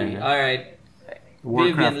know. lady. Yeah. All right,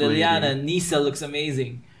 Warcraft Vivian, lady. Liliana, Nisa looks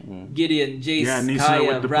amazing. Gideon, Jace, Yeah, Nisa Kaya,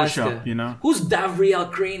 with the Vraska. push-up, you know? Who's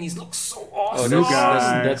Davriel Crane? He looks so Oh, awesome. New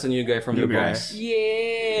guy. that's a new guy from New the guy. boss.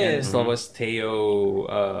 Yes. So was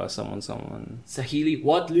Teo, someone. Sahili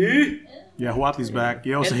Watley. Yeah, Huatli's back.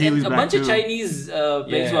 Yo, And Sahili's a back bunch too. of Chinese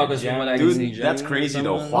planeswalkers from what I can Dude, see. that's crazy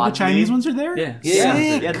though. Someone- Oh, the Huatli. Chinese ones are there? Yeah.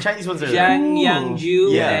 Yeah. Yeah, the Chinese ones are there. Jiang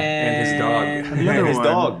Yangju Yeah, and his dog. The other And his one.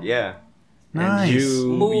 dog, yeah. Nice.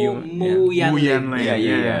 Mu Yan Wu Lin. Yanlei.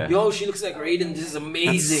 Yeah. Yo, she looks like Raiden. This is amazing.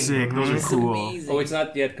 That's sick. Those are This is cool. amazing. Oh, it's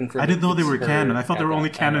not yet confirmed. I didn't know they It's were her canon. I thought they were only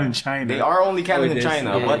canon in Anna. China. They are only canon Oh, in it is.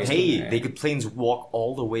 China, Yeah, but it is. hey, Yeah. they could planes walk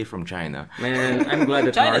all the way from China. Man, I'm glad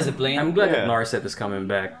that China's a plane. I'm glad that Yeah. Narset is coming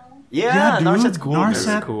back. Yeah, dude. Narset's cool.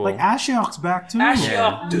 Narset, cool. like Ashiok's back too.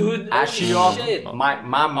 Ashiok, dude. Holy shit. Ashiok, my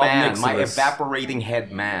man, my Nixilis. evaporating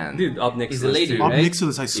head man. Dude, Obnix He's a lady, Ob right?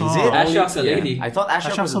 Nixilis, I saw. Is it? Ashiok's a Yeah. lady. I thought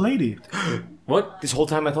Ashiok Ashiok's was a lady. What? This whole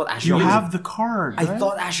time I thought Ashiok You was have the card. I right?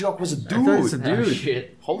 thought Ashiok was a dude. I thought it's a Oh, dude.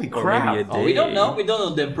 shit. Holy Or crap. maybe a Oh, we don't they. know. We don't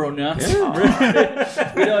know their pronouns. we don't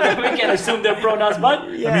know. We can't assume their pronouns,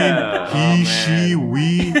 but Yeah. He, she,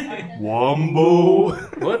 we, Wombo,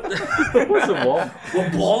 What? What's a wall?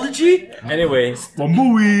 Wobology? Anyway,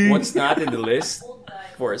 Wombo, we. what's not in the list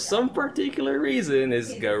for some particular reason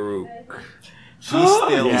is Garuk. He's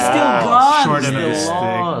still Yeah. still gone. Short end of the Still stick.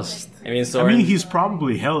 lost. I mean, I Soren. mean, he's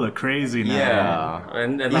probably hella crazy now. Yeah.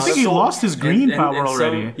 and I think he lost his green power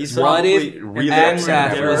already. He's What probably if really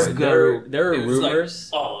Angrath upset. was Garuk? there are It was like, rumors.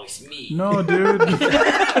 oh, it's me. No, dude.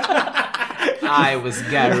 I was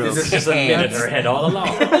Garuk. This is just a minute in her head all along.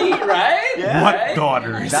 right? What Right?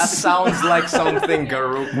 daughters? That sounds like something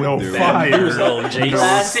Garuk would no do. fire. Usual Jason.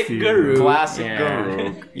 Classic Garuk. Classic Yeah.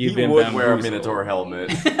 Garuk. You've He been would wear a bamboozled. Minotaur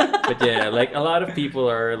helmet. But yeah, like a lot of people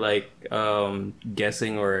are like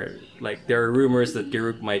guessing, or like there are rumors that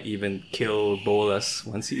Garuk might even kill Bolas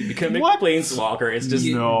once he becomes a What? planeswalker. It's just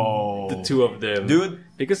No. the two of them, Dude,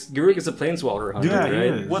 because Garuk is a planeswalker hunter, Yeah, he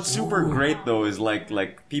right? is. what's super great though is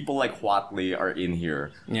like people like Huatli are in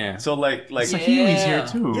here. Yeah. So like Saheeli's here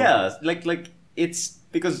too. yeah, like it's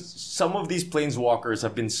because some of these planeswalkers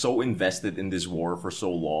have been so invested in this war for so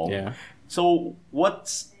long. Yeah. So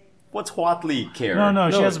what's Huatli care? No,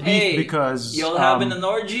 she No. has beef Hey, because y'all having an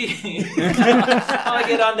orgy? I'll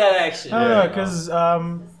get on that action. no, because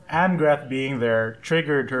Angrath being there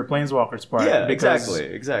triggered her Planeswalker's part. Yeah, because,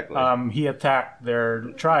 exactly. He attacked their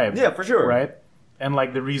tribe. Yeah, for sure. Right, and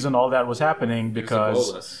like the reason all that was happening because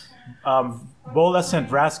Bolas. Bola sent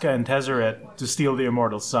Vraska and Tezzeret to steal the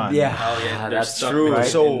Immortal Sun. Oh, yeah, they're that's stuck true. right?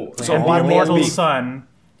 So and the Huatli has Immortal beef. Sun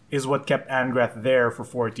is what kept Angrath there for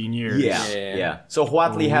 14 years. Yeah, Yeah. yeah. So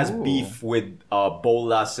Huatli has beef with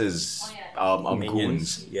Bolas's Minions.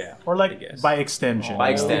 goons. Yeah. Or I like guess. by extension. By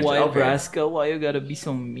extension. Why, okay. Vraska? Why you gotta be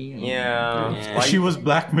so mean? Yeah. Yeah. Why- She was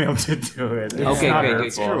blackmailed to do it. It's Okay, not great, her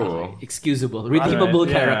great. fault. True. Excusable, redeemable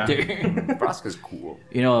Right, yeah. character. Vraska's cool.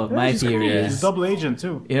 You know, my She's theory cool. is. She's double agent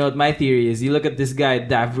too. You know what my theory is? You look at this guy,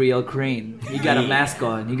 Davriel Crane. He got a mask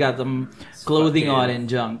on. He got some clothing fucking- on and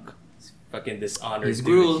junk. Fucking dishonored He's dude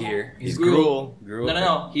Gruul. here. He's Gruul. Gruul. No, no,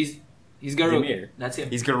 no. He's Garuk. Ymir. That's him.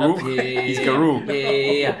 He's Garuk? Yeah, yeah, yeah, He's yeah.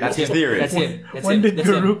 Garuk. Yeah. That's his him. theory. That's him. That's When him. did That's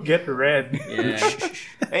him. Garuk get red? Yeah.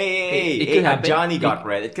 Hey, It could happen. Johnny got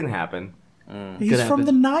red. It can happen. He's Could from happen.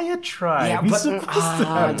 the Naya tribe. He's supposed to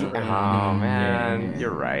have red. Oh man,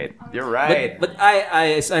 you're right. You're right. But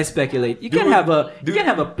I speculate. You Dude, can have a dude.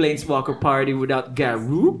 planeswalker party without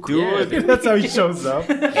Garuk. Dude, That's how he shows up.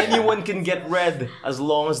 anyone can get red as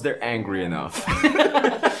long as they're angry enough.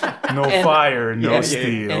 No And- fire, no yeah,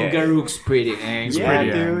 steel. And Garuk's pretty angry. yeah,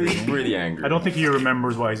 pretty dude, angry. he's pretty angry. I don't think he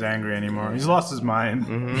remembers why he's angry anymore. He's lost his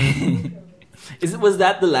mind. Was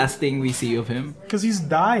that the last thing we see of him? Because he's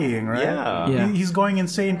dying, right? Yeah. Yeah. He's going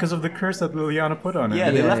insane because of the curse that Liliana put on him.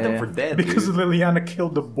 Yeah, they Yeah, left him yeah. for dead. Because dude. Liliana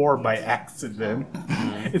killed the boar by accident.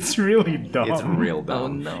 It's really dumb. It's real Oh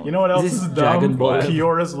dumb. no! You know what else Is is, this dumb? Dragon Ball?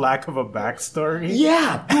 Kiora's lack of a backstory.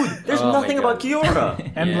 Yeah, dude. There's Oh my nothing God. about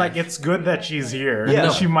Kiora. And Yeah. like, it's good that she's here.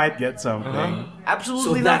 Yeah. She might get something. So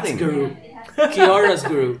Absolutely that's nothing. Garuk. Kiora's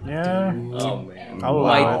Garuk. Yeah. Oh man. I'll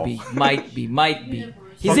allow it. Might be.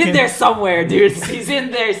 He's Fucking- in there somewhere, dude. He's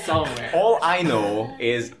in there somewhere. All I know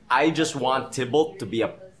is I just want Tybalt to be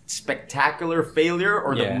a spectacular failure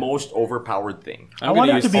or Yeah. the most overpowered thing. I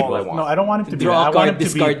want him to be. all I want. No, I don't want him to be. Draw a I want card, him to be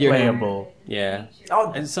discard your hand. playable. Yeah.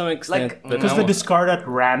 Oh, And to some extent, Like, but Because now- the discard at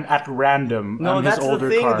random no, on his that's older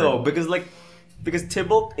the thing card. though, because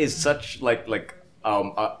Tybalt is such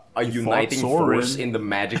a uniting Sorin. force in the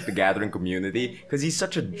Magic the Gathering community because he's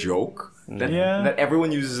such a joke that Yeah. that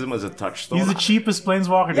everyone uses him as a touchstone. He's the cheapest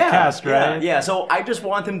planeswalker to cast, right? Yeah, so I just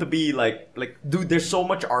want him to be like, dude. There's so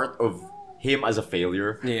much art of him as a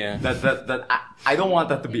failure. Yeah. That I don't want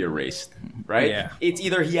that to be erased, right? Yeah. It's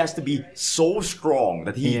either he has to be so strong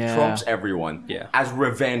that he Yeah. trumps everyone Yeah. as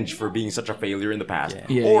revenge for being such a failure in the past, Yeah.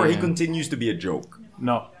 Yeah, or he yeah. continues to be a joke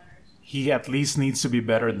No, he at least needs to be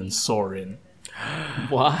better than Sorin.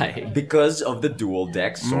 Why? because of the dual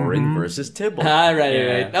deck Sorin versus Tybalt. Ah, right.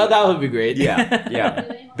 Yeah. Oh, that would be great. Yeah.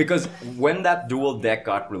 Because when that dual deck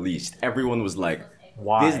got released, everyone was like,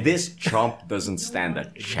 Why? This chump doesn't stand a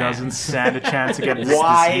chance. Doesn't stand a chance against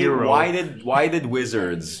why this hero. why did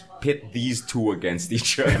Wizards pit these two against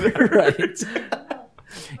each other? Right.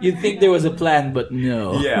 You'd think there was a plan, but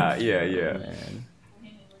no. yeah.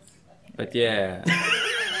 But yeah,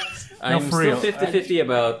 I'm for still real. 50-50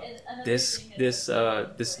 about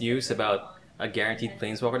this news about a guaranteed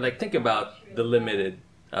planeswalker. Like, think about the limited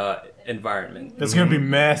environment. It's gonna be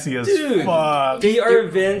messy as Dude, fuck. PR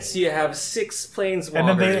events, you have 6 planeswalkers.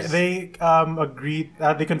 And then they agreed.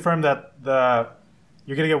 They confirmed that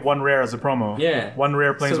you're gonna get one rare as a promo. Yeah. One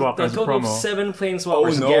rare planeswalker so as a total of promo. 7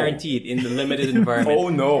 planeswalkers Oh, no. guaranteed in the limited environment. Oh,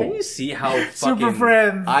 no. Can you see how fucking... Super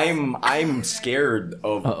friends. I'm scared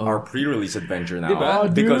of our pre-release adventure now. Diba? Oh,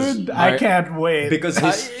 because dude, I can't wait. because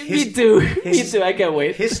Me too. Me too. I can't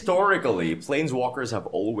wait. historically, planeswalkers have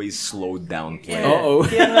always slowed down play. Oh.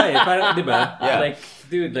 Kaya nga eh, parang, diba? Yeah. Like,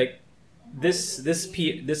 dude, like, this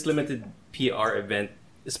limited PR event,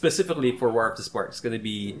 specifically for War of the Spark, is gonna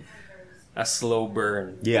be a slow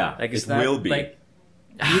burn. Yeah, Like, it's it not, will be. Like,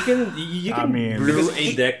 you can I mean, brew because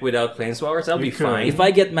a deck without planeswalkers. That'll be could. fine. If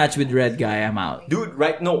I get matched with red guy, I'm out. Dude,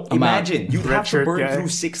 right? No, I'm out. imagine you'd Red have to shirt burn guy. through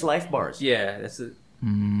 6 life bars. yeah, that's it.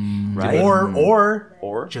 Right?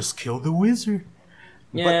 or just kill the wizard.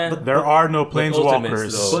 Yeah, but There are no ultimates,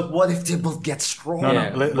 planeswalkers. though. But what if they both get strong? No,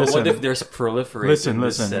 yeah. li- But listen. what if there's proliferation? in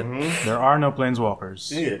this Listen. set? There are no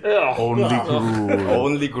planeswalkers. Only Gruul.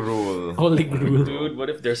 Only Gruul. Holy Gruul. Dude, what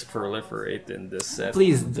if there's proliferate in this set?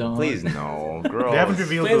 Please don't. Please no, gross. They haven't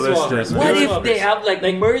revealed the list. Planeswalkers. yet. What Planeswalkers. if they have like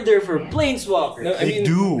murder for planeswalkers? No, I They mean,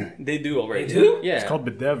 do. They do already. They do? Yeah. It's called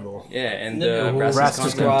Bedevil. Yeah, and No, Brass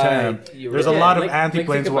Rastus Content. Contempt. You're There's a right. lot of like think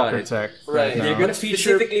about anti-planeswalker it. tech. Right. They're now. gonna But feature.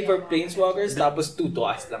 specifically for planeswalkers, tapos 2 to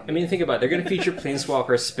us lang. I mean, think about it. They're gonna feature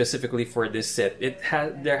planeswalkers specifically for this set.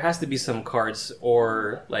 There has to be some cards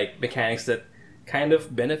or like mechanics that kind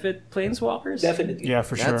of benefit planeswalkers. Definitely. Yeah,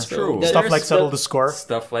 for That's sure. true. Stuff There's like Settle the- the Score.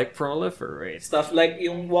 Stuff like proliferate. Stuff like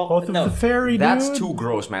yung walk. Both of no. the fairy, That's dude. too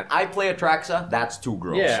gross, man. I play Atraxa. That's too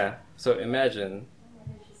gross. Yeah. So imagine.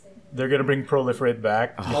 They're gonna bring Proliferate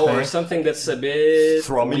back. Or something that's a bit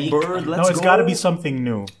Thrumming weak. Bird. Let's No, it's go. got to be something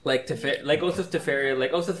new. Like like Oath of Teferi.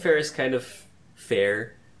 Like Oath of Teferi is kind of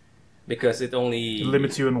fair because it only It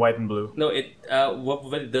limits you in white and blue. No, it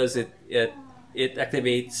what it does it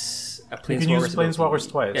activates a You can use planeswalker's planeswalkers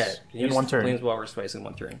twice Yeah, you can in use one turn. Planeswalkers twice in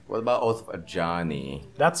one turn. What about Oath of Ajani?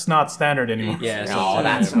 That's not standard anymore. Yeah, so No,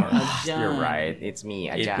 that's not. Ajani. You're right. It's me,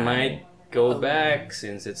 it Ajani. might go back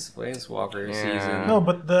since it's Planeswalker Yeah. season. No,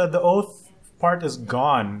 but the oath part is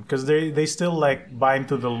gone because they still like bind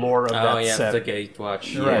to the lore of Oh that yeah, set. the Gatewatch.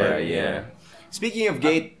 Right, yeah. Speaking of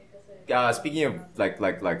Gate, speaking of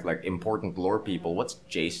like important lore people, what's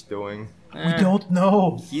Jace doing? We don't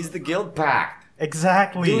know He's the Guild Pact.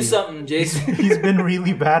 exactly. Do something, Jason. He's been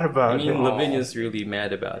really bad I about mean, it. Lavinia's really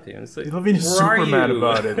mad about him. It's like, Levine is where are super mad you?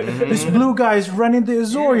 about it. This blue guy's running the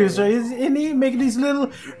Azorius, and he making these little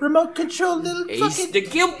remote control little He's fucking. the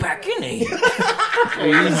guild pack, isn't he?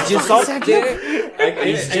 He's just up there.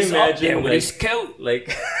 He's just up there with his coat. like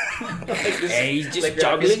this, Hey, he's just like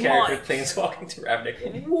juggling Ravni's character wine. planeswalking to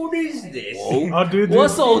Ravnik. What is this? Oh, dude,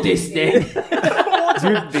 What's all this then?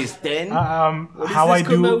 This then? how this I do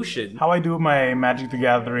commotion? how I do my Magic the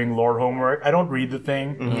Gathering lore homework. I don't read the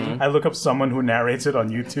thing. I look up someone who narrates it on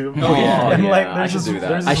YouTube. Oh, yeah. and like I there's should this, do that.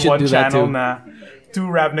 there's I this should one do that channel too. na 2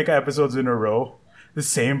 Ravnica episodes in a row. The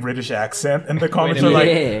same British accent, and the comments a are like,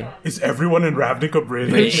 minute. "Is everyone in Ravnica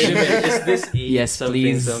British?" Wait a minute, is this Yes, something?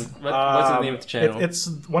 please. What's the name of the channel? It's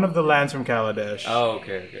one of the lands from Kaladesh. Oh,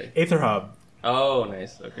 okay. Aether Hub. Oh,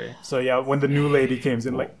 nice. Okay. So yeah, when the new lady came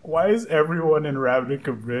in, like, why is everyone in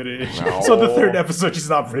Ravnica British? No. So the 3rd episode, she's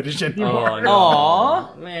not British anymore. Oh, no.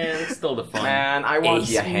 Aww. Man, it's still the fun. Man, I want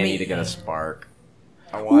Ace Yahenni me. to get a spark.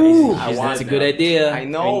 I Ooh. want. I She's want. That's a dead good now. idea. I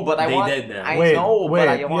know, but I They want. dead now. I Wait, know, wait, but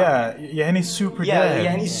I want. yeah, Yahenni's super Yeah, dead.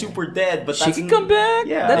 Yahenni's super dead, but She that's can come back.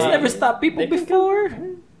 Yeah. That's They- never stopped people before.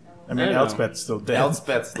 I mean, I don't know. Elspeth's still dead.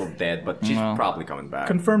 Elspeth's still dead, but she's Well. probably coming back.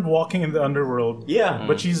 Confirmed walking in the underworld. Yeah.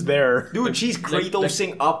 But she's there. Dude, she's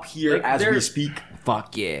Kratosing up here like as we they're- speak.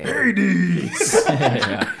 Fuck yeah. Hades!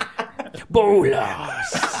 Bolas.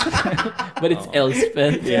 But it's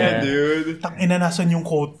Elspeth. Yeah. dude. Tangina, nasan yung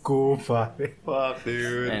quote ko, pare? Fuck,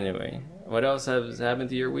 dude. Anyway, what else has happened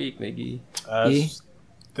to your week, Miggy?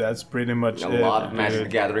 That's pretty much A it. lot of Magic the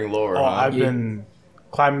dude. Gathering lore, Oh, huh? I've been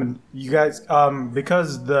climbing. You guys,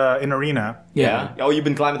 because in arena, Yeah. Oh, you've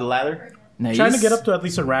been climbing the ladder? Nice. trying to get up to at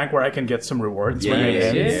least a rank where I can get some rewards when it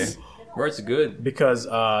ends. Where it's good. Because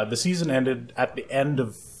the season ended at the end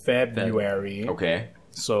of February. Okay.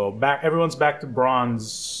 So everyone's back to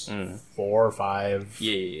bronze 4 or 5.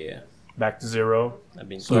 Yeah. Back to 0. I've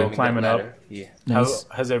been So climbing that up. ladder. Yeah. Nice.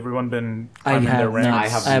 Has everyone been I climbing their have ranks? not. I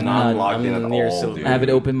have, I have not not. logged in I'm at near all, silver. dude. I haven't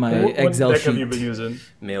opened my What Excel deck sheet. have you been using?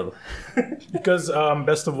 Mill. Because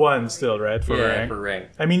best of 1 still, right? For Yeah, rank. for rank.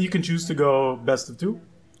 I mean, you can choose to go best of 2,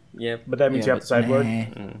 Yeah. but that means you have to sideboard.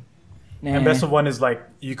 Nah. And best of 1 is like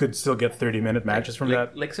you could still get 30-minute matches from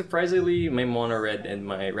that. Like surprisingly, my mono red and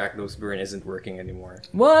my Rakdos burn isn't working anymore.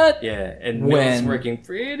 What? Yeah, and When? Mill's working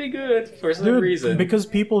pretty good for some Dude, reason. because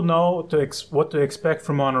people know what to expect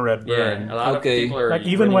from Mono Red yeah, Burn. a lot Okay. of people are Like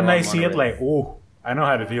even when running I on see mono it, red. like, oh, I know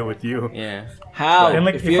how to deal with you. Yeah. How? And,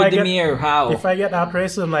 like, if if you're I get- Demir, how? If I get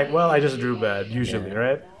outraced, I'm like, well, I just drew bad usually, Yeah.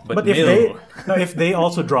 right? But if Mil- if they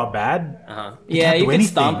also draw bad, Uh-huh. yeah, can't you do can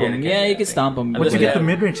anything. stomp Yeah, him. you Yeah, can't you do can stomp him. once Unless you they get the have-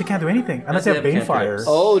 mid range, you can't do anything unless you have they have Banefire. cantrips.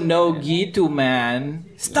 Oh no, Gitu man!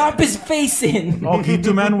 Stomp his face in. Oh,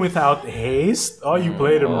 Gitu man without haste? Oh, you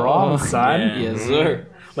played him wrong, son. yeah. Yes, sir.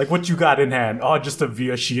 Like, what you got in hand? Oh, just a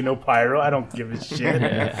Viashino Pyro? I don't give a shit.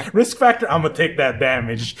 Risk factor, I'm gonna take that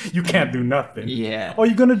damage. You can't do nothing. Yeah. Oh,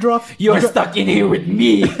 you're gonna draw... You're stuck in here with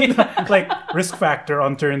me. Like, risk factor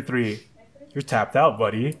on turn 3. You're tapped out,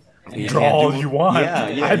 buddy. You Draw can't all do- you want.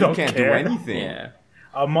 Yeah, I don't you can't care. do anything.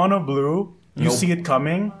 Yeah. Mono blue, you see it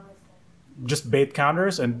coming, just bait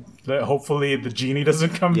counters, and hopefully the genie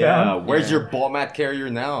doesn't come Yeah, down. where's your ball mat carrier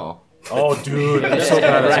now? Oh, dude, I'm so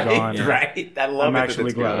glad it's gone. Right? I love I'm it that actually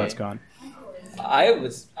it's glad gone. that's gone.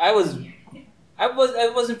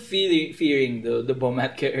 I wasn't fearing the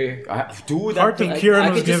Bomat carrier. Dude, that Heart thing, of I Kieran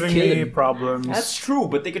was could just giving kill me him. problems. that's true,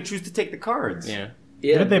 but they could choose to take the cards. Yeah.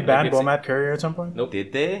 Yeah, Didn't they but- ban it's- Bomat Courier at some point? Nope.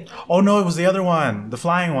 Did they? Oh no, it was the other one, the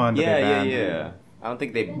flying one. That Yeah, they yeah, banned. yeah. I don't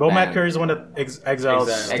think they Bomat banned- Courier is the one that exiles to Exile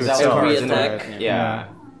itself. cards Every in attack. a- Yeah.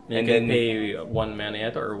 You And can then pay 1 mana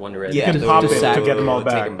yet or 1 red. yeah, can pop it to get them all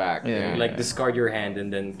back. Take them back. Yeah. Yeah. Like discard your hand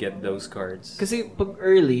and then get those cards. Kasi pag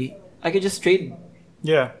early, I could just trade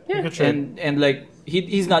Yeah, you could trade. and like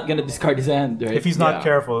he's not gonna discard his hand, right? If he's not Yeah.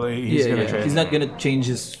 careful, he's gonna trade. He's not gonna change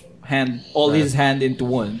his hand, his hand into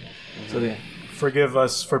one. So yeah. Forgive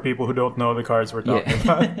us for people who don't know the cards we're talking Yeah.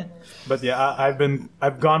 about. But yeah,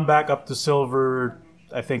 I've gone back up to silver.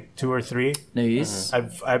 I think 2 or 3. Nice.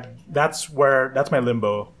 That's my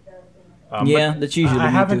limbo. Yeah, but that's usually I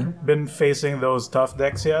me haven't been facing those tough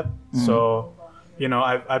decks yet. Mm-hmm. So,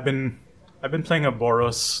 I've been playing a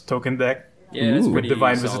Boros token deck. Yeah, it's Ooh. pretty With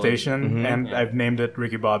Divine solid. Visitation, and I've named it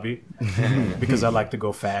Ricky Bobby because I like to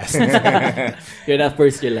go fast. You're not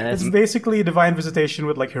first, you're It's last. basically Divine Visitation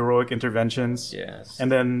with like heroic interventions, Yes.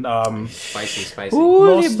 and then Spicy.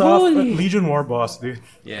 low Holy stuff. moly. Legion War Boss, dude.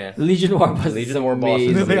 Yeah. Legion War Boss. Legion War Boss is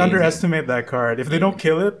They amazing. underestimate that card. If they don't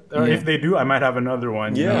kill it, or Yeah. if they do, I might have another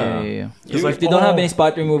one. you know? Yeah. It's If like, they don't have oh, any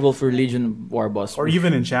spot removal for Legion War Boss, or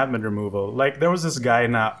even enchantment removal. Like there was this guy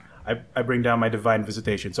now. I bring down my Divine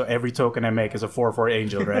Visitation, so every token I make is a 4/4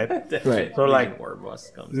 angel, right? right? So like War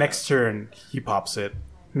Boss comes next turn he pops it.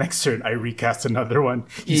 Next turn I recast another one.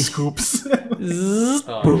 He scoops. Zzz,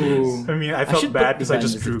 Oh, boom. I mean, I should felt bad put because I Divine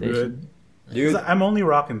just drew Visitation. good. Dude, 'Cause I'm only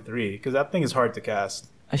rocking 3 because that thing is hard to cast.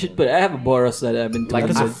 I have a Boros that I've been Like,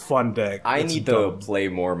 That is playing. a fun deck. I It's need dope. to play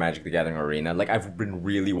more Magic the Gathering Arena. Like I've been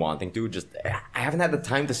really wanting to. Just I haven't had the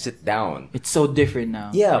time to sit down. It's so different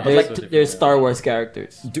now. Yeah, but There's, like, so different there's now. Star Wars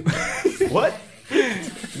characters. What?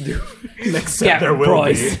 Next set there Captain will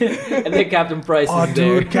Price, be. and then Captain Price Oh, is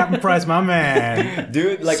there. dude, Captain Price, my man.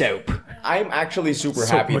 Dude, like Soap. I'm actually super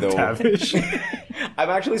So happy though. McTavish. I'm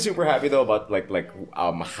actually super happy though about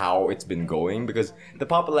how it's been going because the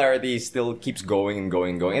popularity still keeps going and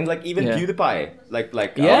going and going. And like even Yeah.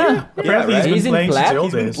 PewDiePie, Yeah. Apparently right? he's He's been in playing since plat? the old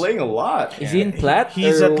He's been days. playing a lot. Is he in plat?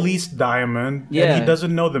 He's or- at least diamond, and Yeah. he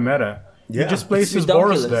doesn't know the meta. Yeah. He just plays It's his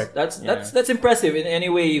Boros ridiculous. deck. That's impressive in any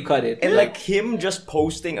way you cut it. And like him just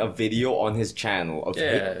posting a video on his channel of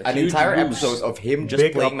Yeah, an huge entire boost. episode of him just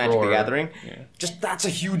Big playing Magic the uproar. Gathering, just that's a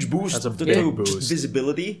huge boost. That's a to big to boost. just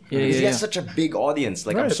visibility Yeah, because he yeah, has yeah. such a big audience.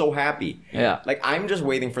 Like I'm Right. so happy. Yeah. Like I'm just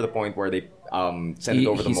waiting for the point where they send it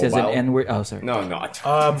over the he mobile. says an N word. Oh, sorry. No, no.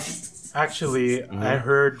 Actually, I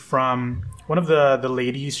heard from one of the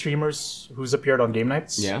lady streamers who's appeared on Game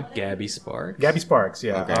Nights. Yeah. Gabby Sparks. Gabby Sparks,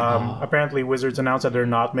 yeah. Okay. Apparently, Wizards announced that they're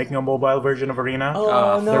not making a mobile version of Arena.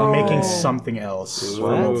 Oh, They're no. making something else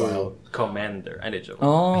for mobile. Commander. I did joke.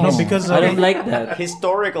 Oh, No, because, I don't like that.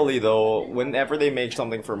 Historically, though, whenever they make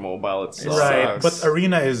something for mobile, it sucks. Right, but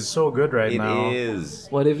Arena is so good right It now. is.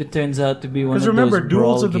 What if it turns out to be one of Because those remember,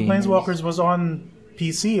 Duels brawl of the games? Planeswalkers was on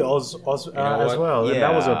PC as what? well, and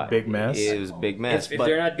that was a big mess. It was a big mess. If but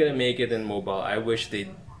they're not gonna make it in mobile, I wish they'd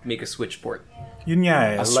make a Switch port. Yun nga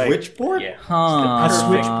eh, a like, Switch port? Yeah. Huh. A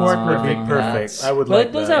Switch port would be Perfect. perfect. I would But like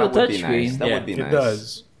it does that. have a That would be touchscreen. nice. That Yeah. would be It nice.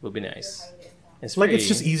 does. Would be nice. It's Like it's free.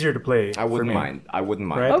 just easier to play. I wouldn't for me. mind. I wouldn't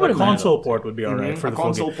mind. Right, I a wouldn't mind. console port would be alright for A the full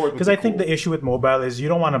console game. port would Because be I think cool. the issue with mobile is you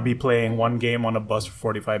don't want to be playing one game on a bus for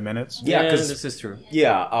 45 minutes. Yeah, Yeah, 'cause- this is true.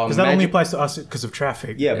 Yeah, Because that only Magic, applies to us because of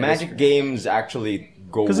traffic. yeah, that's Magic true. games actually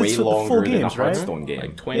go 'Cause way it's the full longer than a games, right? Hearthstone game.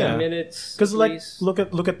 Like 20 Yeah. minutes. Because like please. look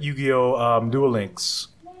at Yu-Gi-Oh! Duel Links.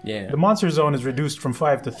 Yeah. The monster zone is reduced from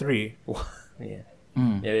 5 to 3, Yeah.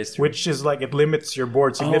 Yeah, it is true. which is like it limits your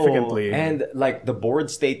board significantly. Oh, and like the board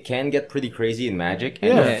state can get pretty crazy in Magic,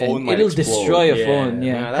 and Yeah. the phone might It'll explode. destroy a Yeah. phone.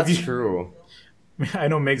 Yeah, Yeah. that's Have you- true. I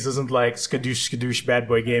know Migs doesn't like skadoosh bad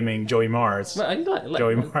boy gaming Joey Mars. But I like,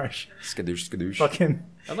 Joey Marsh. Skadoosh. Fucking.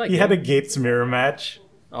 I like He had a him. Gates mirror match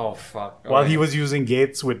Oh fuck! while he was using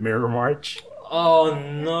Gates with Mirror March. Oh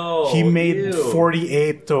no! He made Ew.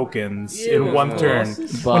 48 tokens Ew. in one turn.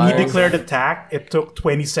 Bosses. When he Bars. declared attack, it took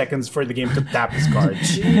 20 seconds for the game to tap his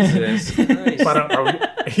cards. Jesus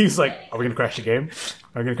Christ. He's like, are we gonna crash the game?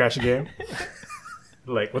 Are we gonna crash the game?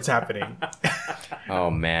 Like, what's happening? Oh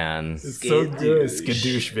man, It's so good.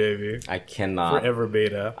 Skadoosh, baby. I cannot. Forever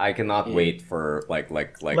beta. I cannot wait for like.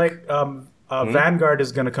 Vanguard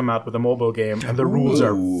is gonna come out with a mobile game, and the rules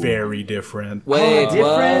are very different. Wait,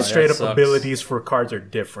 what? Straight That up sucks. abilities for cards are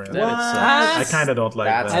different. That I kind of don't like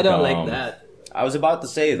That's- that. I don't Dumb. like that. I was about to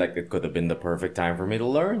say like it could have been the perfect time for me to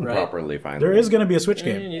learn Right. properly. Finally, There is gonna be a Switch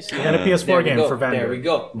game you see. and a There PS4 we game go. for Vanguard. There we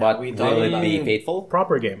go. but We will talked it about be it. faithful?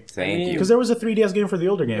 Proper game. Thank you. Because there was a 3DS game for the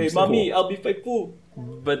older games. I'll be faithful.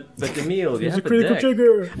 But Emil, you It's a have critical deck.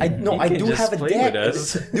 trigger. I no, You I can do just have a play deck, with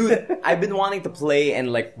us. dude. I've been wanting to play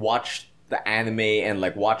and like watch the anime and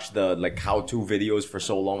like watch the like how-to videos for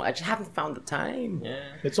so long. I just haven't found the time. Yeah.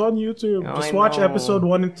 It's on YouTube. Oh, Just I watch know. episode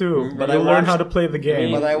 1 and 2. But You'll I learn watched- how to play the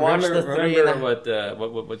game. But I watched remember, the three remember and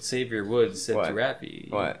what Xavier Woods said What? to Rappy.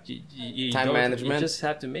 What? You Time don't- management? You just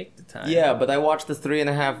have to make the time. Yeah, but I watched the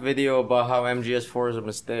 3.5 video about how MGS4 is a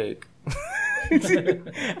mistake.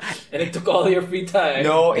 And it took all your free time.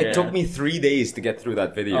 No, it Yeah. took me 3 days to get through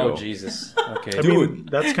that video. Oh Jesus. Okay. I mean,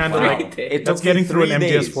 that's kind of Wow. like It that's took me getting through an 3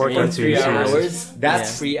 days. MGS4 I mean, card 3 series. hours.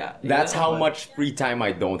 That's Free. that's how much free time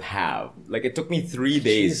I don't have. Like it took me 3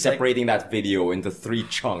 days Jeez, like- separating that video into 3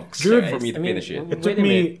 chunks Dude, for me to I mean, finish it. It took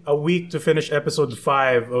me a week to finish episode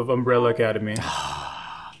 5 of Umbrella Academy.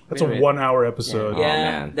 That's a Wait a minute. 1-hour episode. Yeah. Yeah,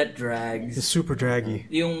 man. that drags. It's super draggy.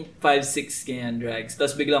 Yung 5-6 ganyan drags.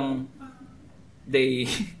 Tapos biglang they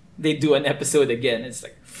they do an episode again. It's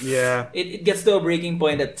like Yeah. it gets to a breaking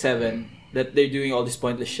point at 7 that they're doing all this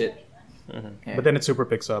pointless shit. Yeah. But then it super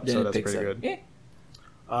picks up, Then so it that's picks pretty up. good. Yeah.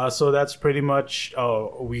 So that's pretty much.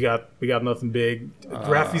 Oh, we got nothing big.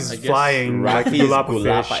 Rafi's I guess flying like a Rafi's gulapa fish.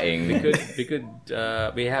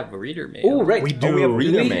 gulapaing. we have a reader mail. Oh right. We do. Oh, we have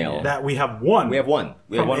reader we? mail. That we have one. We have one.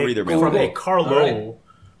 We have From one a- reader mail. from a today. Carlo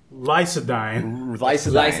Lysidine.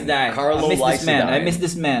 Lysidine. Carlo I miss this man. I Lysidine. miss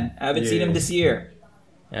this man. I haven't seen Yeah. him this year.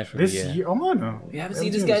 Actually, This yeah. year, oh no, We haven't seen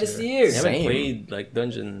this guy this year. I haven't Same. played like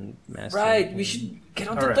Dungeon Master. Right. We should get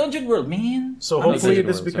onto Alright. Dungeon World, man. So I don't hopefully think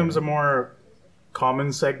this it was, becomes a more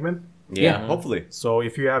common segment. Yeah, hopefully. So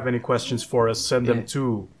if you have any questions for us, send them Yeah.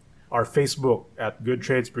 to our Facebook at Good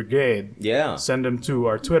Trades Brigade. Yeah. Send them to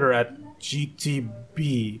our Twitter at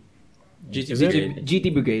GTB. GT Is it? Brigade. GT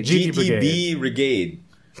Brigade. GTB Brigade.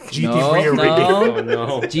 GT Brigade. Oh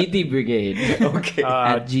no. GT Brigade. Okay.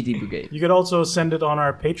 At GT Brigade. You could also send it on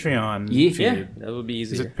our Patreon Yeah. feed. Yeah, that would be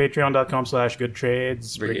Is easier. it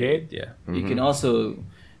patreon.com/goodtradesbrigade? Yeah. You can also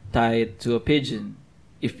tie it to a pigeon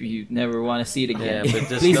if you never want to see it again. Yeah, but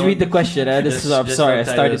just Please don't- read the question. I'm just sorry, I don't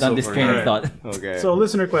tie started this on this over. train of Alright. thought. Okay. So,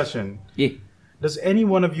 listener question. Yeah. Does any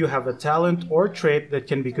one of you have a talent or trait that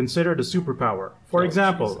can be considered a superpower? For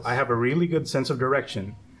example, Jesus. I have a really good sense of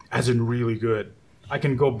direction, as in really good. I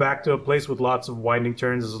can go back to a place with lots of winding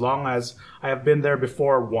turns as long as I have been there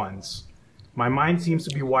before once. My mind seems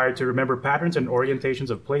to be wired to remember patterns and orientations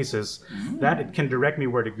of places that it can direct me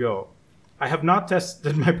where to go. I have not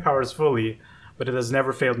tested my powers fully, but it has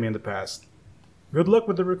never failed me in the past. Good luck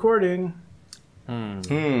with the recording. Thanks,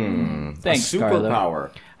 a Carlo.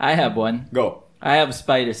 superpower. I have one. Go. I have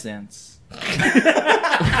spider sense.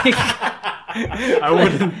 I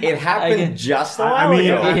wouldn't. It I happened can- just a I while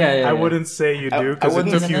mean, ago. Yeah. I wouldn't say you do I because it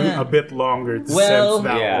wouldn't- took you a bit longer to Well, sense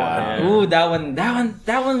that yeah. one. Ooh, that one.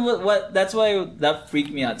 What? That's why that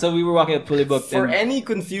freaked me out. So we were walking at Fully Booked. For and- any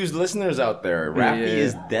confused listeners out there, Rafi Yeah.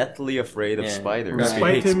 is deathly afraid of Yeah. spiders. Right.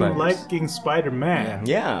 Despite hates him spiders. liking Spider-Man.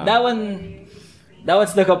 Yeah. that one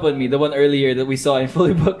stuck up on me. The one earlier that we saw in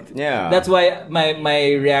Fully Booked. Yeah. That's why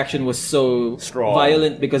my reaction was so Strong.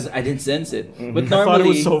 violent because I didn't sense it. But I normally, thought it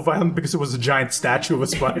was so violent because it was a giant statue of a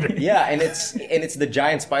spider. Yeah, and it's the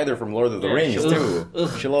giant spider from Lord of the Rings too.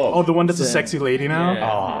 Ugh. Shalom. Oh, the one that's a Yeah. sexy lady now?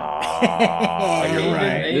 Oh, you're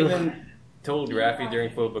I right. even told Rafi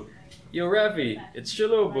during full book, "Yo, Rafi, it's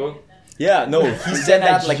Shalobo." Yeah, no, he said Then I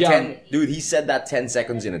that like jumped. 10. Dude, he said that 10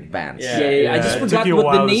 seconds in advance. Yeah. Yeah, I Yeah, just it took forgot you a what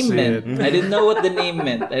the while to name see meant. it. I didn't know what the name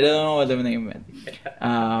meant. I don't know what the name meant.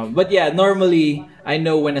 But yeah, normally I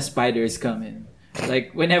know when a spider is coming.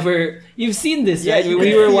 Like whenever you've seen this, Yeah, right? you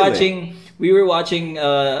we can were feel watching. We were watching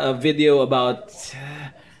a video about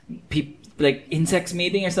like insects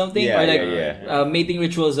mating or something, Yeah, or like yeah, mating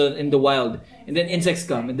rituals in the wild, and then insects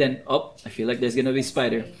come, and then I feel like there's gonna be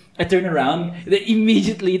spider. I turn around, then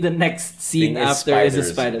immediately the next scene Thing is after is a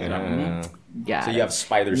spiders. spider. Yeah. So you have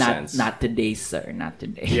spider sense. Not today, sir. Not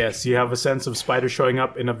today. Yes, you have a sense of spider showing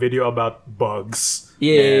up in a video about bugs.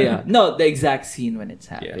 Yeah. No, the exact scene when it's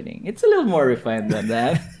happening. It's a little more refined than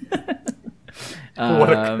that.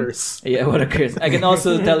 What a curse. Yeah, what a curse. I can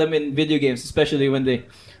also tell them in video games, especially when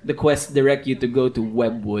the quests direct you to go to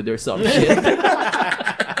Webwood or some shit.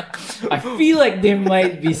 I feel like there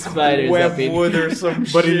might be spiders up in Webwood or some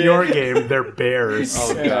But shit. in your game, they're bears.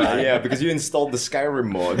 Oh Yeah, god. yeah, because you installed the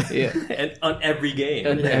Skyrim mod. Yeah. And on every game.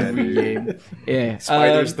 On every game. Yeah.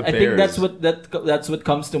 Spiders the I think bears. that's what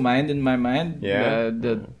comes to mind in my mind. Yeah.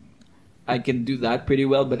 I can do that pretty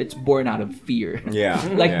well, but it's born out of fear. Yeah.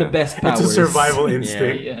 Like yeah. the best powers. It's a survival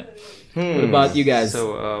instinct. Yeah. What about you guys?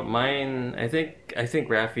 So mine, I think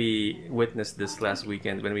Rafi witnessed this last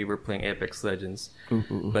weekend when we were playing Apex Legends.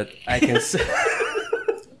 But I can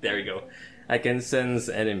there we go. I can sense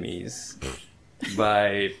enemies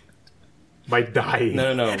by By dying.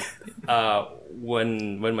 no.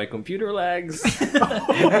 When my computer lags,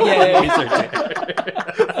 Yeah. enemies are there.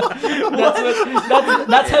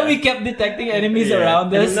 That's how we kept detecting enemies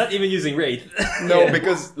around And us. I'm not even using Wraith. No,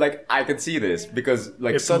 because like I can see this because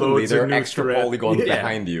like It suddenly loads there a are new extra threat. polygons Yeah.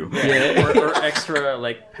 behind you. Yeah. or extra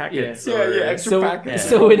like packets. Yeah, or, yeah, extra So, packets.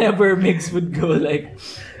 so whenever Mix would go like,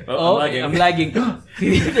 Oh, I'm lagging.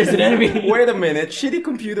 There's an enemy. Wait a minute, shitty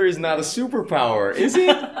computer is not a superpower, is it?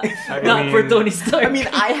 Not for Tony Stark. I mean,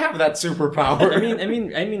 I have that superpower.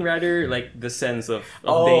 I mean, rather like the sense of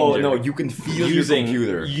oh danger. no, you can feel using your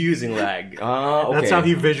computer. using lag. Ah, okay. That's how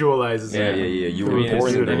he visualizes Yeah, it. yeah, yeah. You Through were his born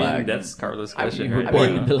in the computer. lag. That's Carlos' I question. mean, right? born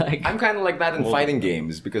in the lag. I'm kind of like that in Well- fighting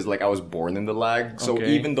games because like I was born in the lag. So Okay.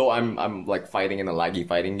 even though I'm like fighting in a laggy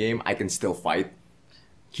fighting game, I can still fight.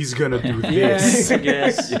 He's gonna do Yeah, this. I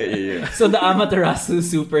guess. Yeah, yeah, yeah. So the Amaterasu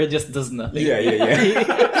super just does nothing. Yeah, yeah,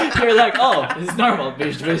 yeah. You're like, oh, it's normal.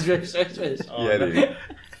 Bish, bish, bish, bish, bish. Yeah, dude.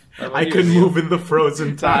 I can move in the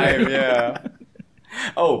frozen time. Time, yeah.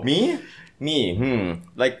 Oh, me? Me,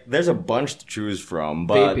 Like, there's a bunch to choose from,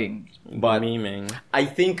 but Vaping. but Memeing. I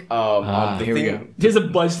think the Here we go. thing. There's a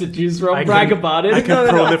bunch to choose from. I Brag can- about it. I can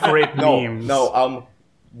proliferate No, memes. no.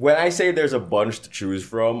 When I say there's a bunch to choose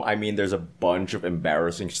from, I mean there's a bunch of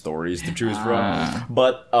embarrassing stories to choose from.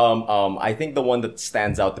 But I think the one that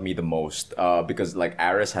stands out to me the most, because like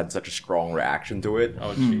Aris had such a strong reaction to it,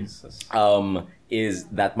 Oh Jesus. is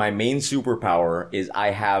that my main superpower is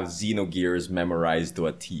I have Xenogears memorized to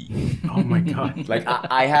a T. Oh my god. Like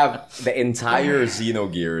I have the entire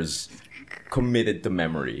Xenogears committed to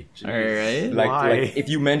memory. Alright. Like, Why? like if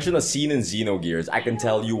you mention a scene in Xenogears, I can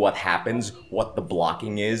tell you what happens, what the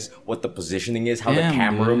blocking is, what the positioning is, how Damn, the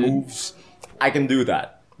camera dude. moves. I can do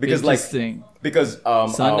that because like Interesting. because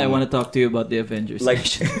Son, I want to talk to you about the Avengers. like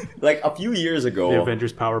section. like a few years The ago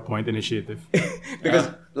Avengers PowerPoint Initiative. because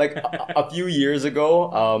like a few years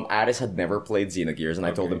ago Addis had never played Xenogears and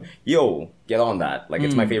I told him, yo, get on that, like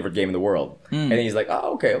it's my favorite game in the world. And he's like,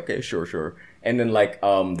 oh, okay, sure. And then like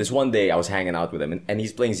this one day I was hanging out with him and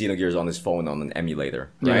he's playing Xenogears on his phone on an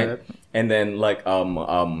emulator, right? Yeah. And then like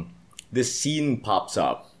this scene pops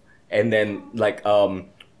up and then like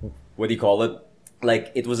what do you call it?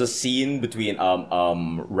 Like it was a scene between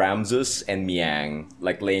Ramsus and Miang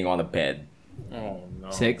like laying on a bed. Oh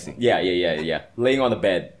no. Sexy. Yeah. Laying on a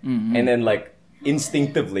bed. And then like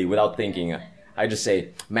instinctively without thinking, I just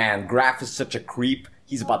say, man, Graf is such a creep.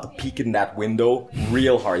 He's about to peek in that window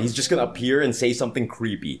real hard. He's just gonna appear and say something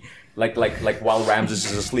creepy. Like while Ramses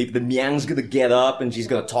is asleep, then Miang's gonna get up and she's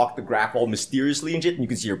gonna talk to Graf all mysteriously and shit, and you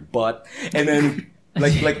can see her butt. And then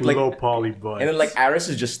like Low poly butt. and then like Aris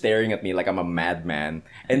is just staring at me like I'm a madman.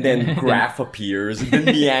 And then Graf appears, and then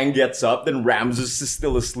Miang gets up, then Ramses is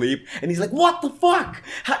still asleep, and he's like, what the fuck?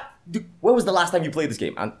 Dude, when was the last time you played this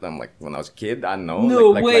game? I'm like, when I was a kid, I don't know. No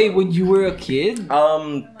Like- way. like- When you were a kid.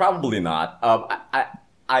 Probably not.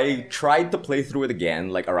 I tried to play through it again,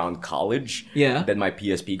 like around college. Yeah. Then my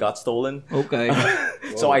PSP got stolen. Okay.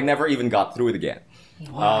 So I never even got through it again.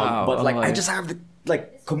 Wow. But like, Oh, I yeah. just have the,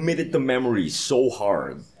 like committed to memory so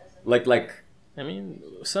hard. Like, I mean,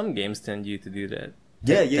 some games tend you to do that.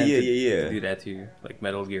 yeah. Tend to do that too, like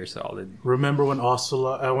Metal Gear Solid. Remember when when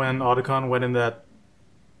Otacon went in that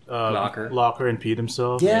Locker and peed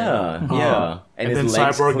himself? Yeah, yeah. And his then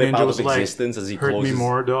legs Cyborg clip Ninja out was of like, existence as he "Hurt closes. me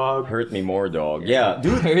more, dog." Hurt me more, dog. Yeah,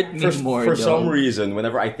 dude. Hurt me more, For dog. some reason,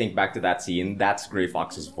 whenever I think back to that scene, that's Gray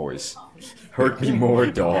Fox's voice. Hurt me more,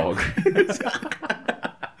 dog.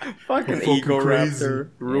 Fucking Fucking ego crazy. raptor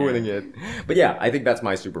ruining it. But yeah, I think that's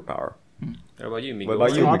my superpower. How about you, Miguel? What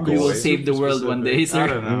about you, Oddly You will Miguel? save the world one day, I sir.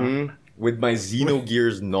 don't know. Mhm. With my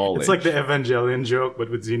Xenogears knowledge. It's like the Evangelion joke, but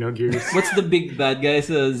with Xenogears. What's the big bad guys,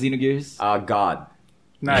 Xenogears? God.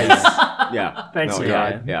 Nice. Yeah. Thanks, no,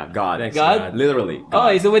 God. Yeah, God. Thanks, God? Literally.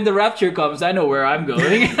 Oh, so when the rapture comes, I know where I'm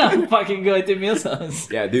going. I'm fucking going to Mil's house.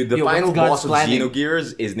 Yeah, dude, the Yo, what's final God's boss of planning?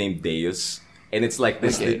 Xenogears is named Deus. And it's like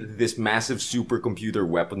this Okay. this massive supercomputer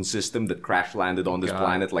weapon system that crash landed on this God.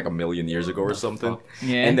 planet like 1,000,000 years ago or something.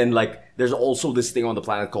 Yeah. And then like there's also this thing on the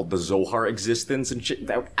planet called the Zohar existence and shit.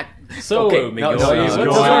 So, okay, Miguel, no, you what's, go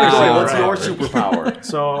what's on. your superpower?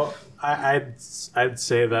 So I'd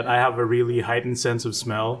say that I have a really heightened sense of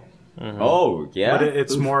smell, Oh, yeah. but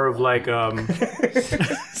it's more of like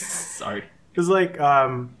Sorry. it's like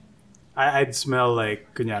I'd smell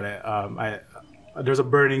like kunyari, there's a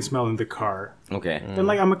burning smell in the car. Okay. And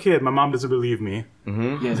like I'm a kid, my mom doesn't believe me.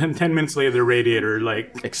 Yeah. Then 10 minutes later, the radiator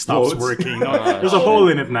like Explodes. stops working. There's a hole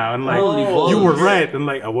in it now, and like Holy balls. you were right, and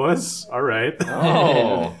like I was all right.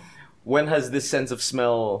 Oh. When has this sense of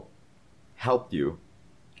smell helped you?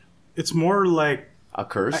 It's more like A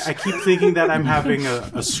curse? I keep thinking that I'm having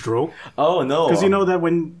a stroke oh no. because you know that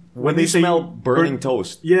when when they you say smell burning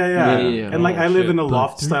toast. Yeah, yeah. Yeah. And like I live shit. in a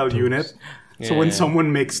loft style unit. So when Yeah.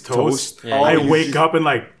 someone makes toast, Yeah. I Oh, you wake just- up and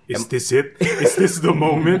like, is this it? Is this the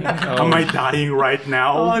moment? Am I dying right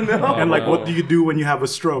now? Oh, no. And like, what do you do when you have a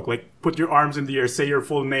stroke? Like, put your arms in the air, say your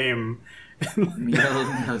full name,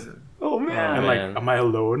 Oh man. and like, man. am I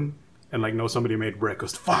alone? And like, no, somebody made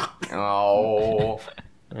breakfast. Fuck. Oh.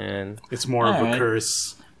 And It's more of a Alright.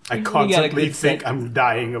 curse. I You got a constantly good think set. I'm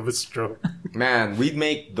dying of a stroke. Man, we'd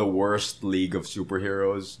make the worst league of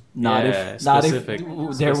superheroes. Not yeah, if not if specific,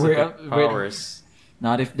 there were specific powers.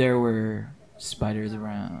 not if there were spiders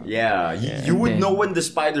around. Yeah, Yeah. you would Then- know when the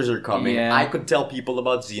spiders are coming. Yeah. I could tell people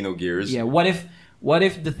about Xenogears. Yeah, what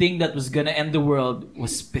if the thing that was gonna end the world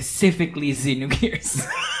was specifically Xenogears?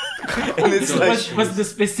 And it's like, was the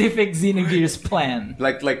specific Xenogears plan?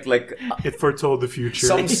 like It foretold the future.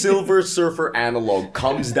 some Silver Surfer analog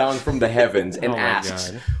comes down from the heavens and Oh my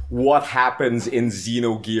asks, God. "What happens in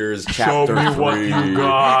Xenogears Show Chapter me 3?" what you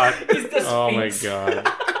got. Oh my god.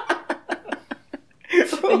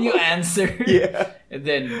 And you answer. Yeah, And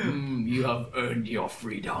then you have earned your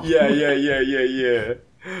freedom. yeah.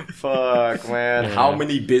 Fuck, man. How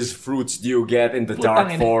many biz fruits do you get in the dark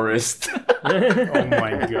Putang ina. forest? Oh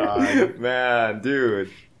my god. Man, dude.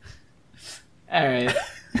 All right.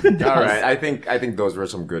 All right, I think those were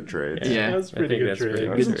some good trades. Yeah. That's I pretty think good that's trade. pretty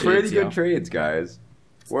Those good. are pretty trades, good yeah. trades, guys.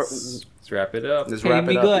 Let's wrap it up. Let's Hey, wrap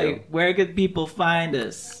it up. Miguel, yo. where could people find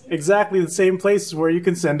us? Exactly the same places where you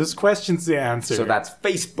can send us questions to answer. So that's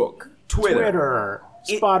Facebook, Twitter. Twitter,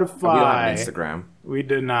 It- Spotify. We don't have Instagram. We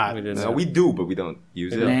do not. We did No, not. we do, but we don't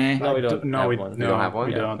use it. Nah. No, we don't. No, have we one. no, don't have one?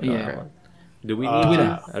 We Yeah. don't. Yeah. Okay. Do we Uh, need Twitter.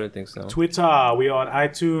 to? I don't think so. Twitter. We on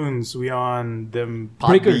iTunes. We on them.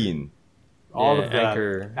 Podbean. All Yeah, of that.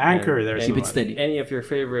 Anchor. Anchor. And There's Keep it one. steady. Any of your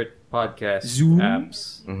favorite podcast Zoom?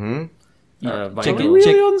 apps. Mm-hmm. Check Are it. we really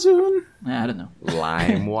Check. on Zoom? I don't know.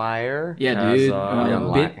 LimeWire. Yeah, dude.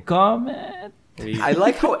 Amazon. Bitcoin. I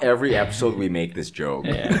like how every episode we make this joke.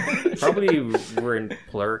 Yeah. Probably we're in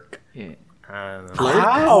Plurk. Yeah. I don't know.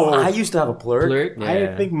 Wow. I used to have a plurk. Plurk.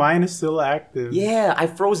 Yeah. I think mine is still active. Yeah, I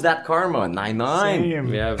froze that karma. 99. Same.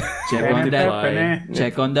 We have Check on that. Multiply,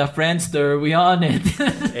 Check on the Friendster. We on it.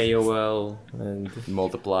 AOL, and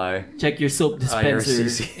Multiply. Check your soap dispenser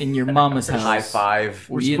IRCC. in your mama's house. High five.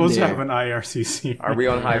 We're We in supposed to there. have an IRCC. Are we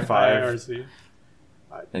on high five? IRC.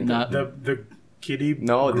 Not- The kitty.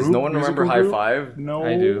 No, does group, no one remember musical High group? Five? No.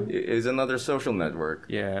 I do. It is another social network.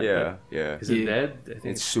 Yeah. Yeah. Is it Yeah. dead? I think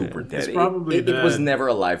It's super dead. It's probably it was dead. never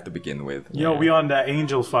alive to begin with. Yo, we on the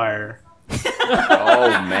Angel Fire. Oh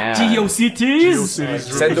man. GeoCities.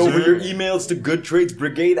 Send over your emails to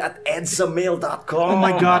goodtradesbrigade@edsamail.com. Oh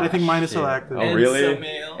my god, I think mine is still active. Oh really? Edsa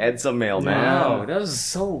Mail. Edsa Mail, man. Wow, that was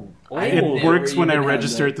so old. It never works when I even had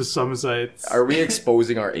register that. to some sites. Are we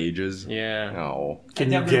exposing our ages? Yeah. Oh. Can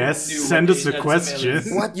I you never guess? knew Send what us a Edsa Mail question.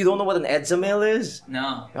 is. What? You don't know what an Edsa Mail is?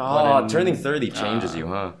 No. Oh, turning 30 changes you,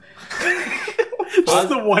 huh? Just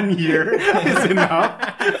the 1 year is enough.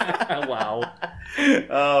 Wow. Oh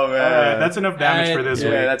man. Alright, that's enough damage Alright, for this yeah,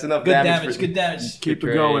 week. that's enough Good damage. damage. for- Good damage. Keep it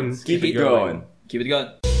Good going. trades. Keep it going. Keep it going.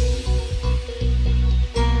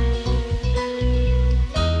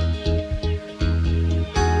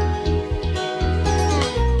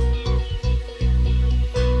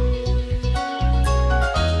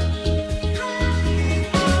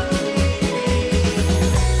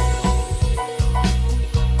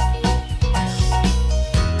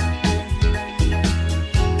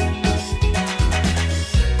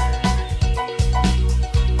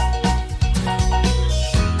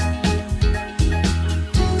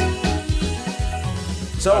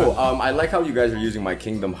 So, I like how you guys are using my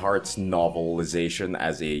Kingdom Hearts novelization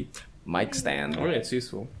as a mic stand. Oh, it's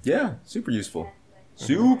useful. Yeah, super useful.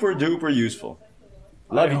 Super duper useful.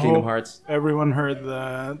 Love you, I Kingdom hope Hearts. Everyone heard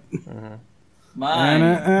that. My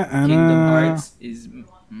Anna. Kingdom Hearts is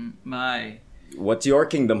my. What's your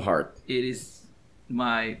Kingdom Heart? It is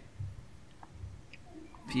my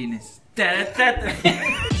penis.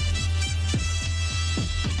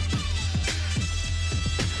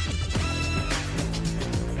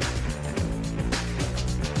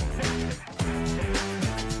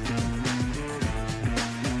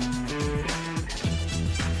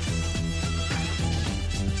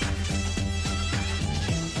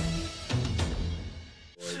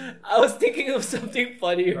 I was thinking of something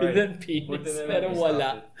funnier than penis, pero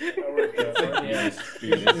wala.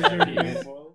 Penis.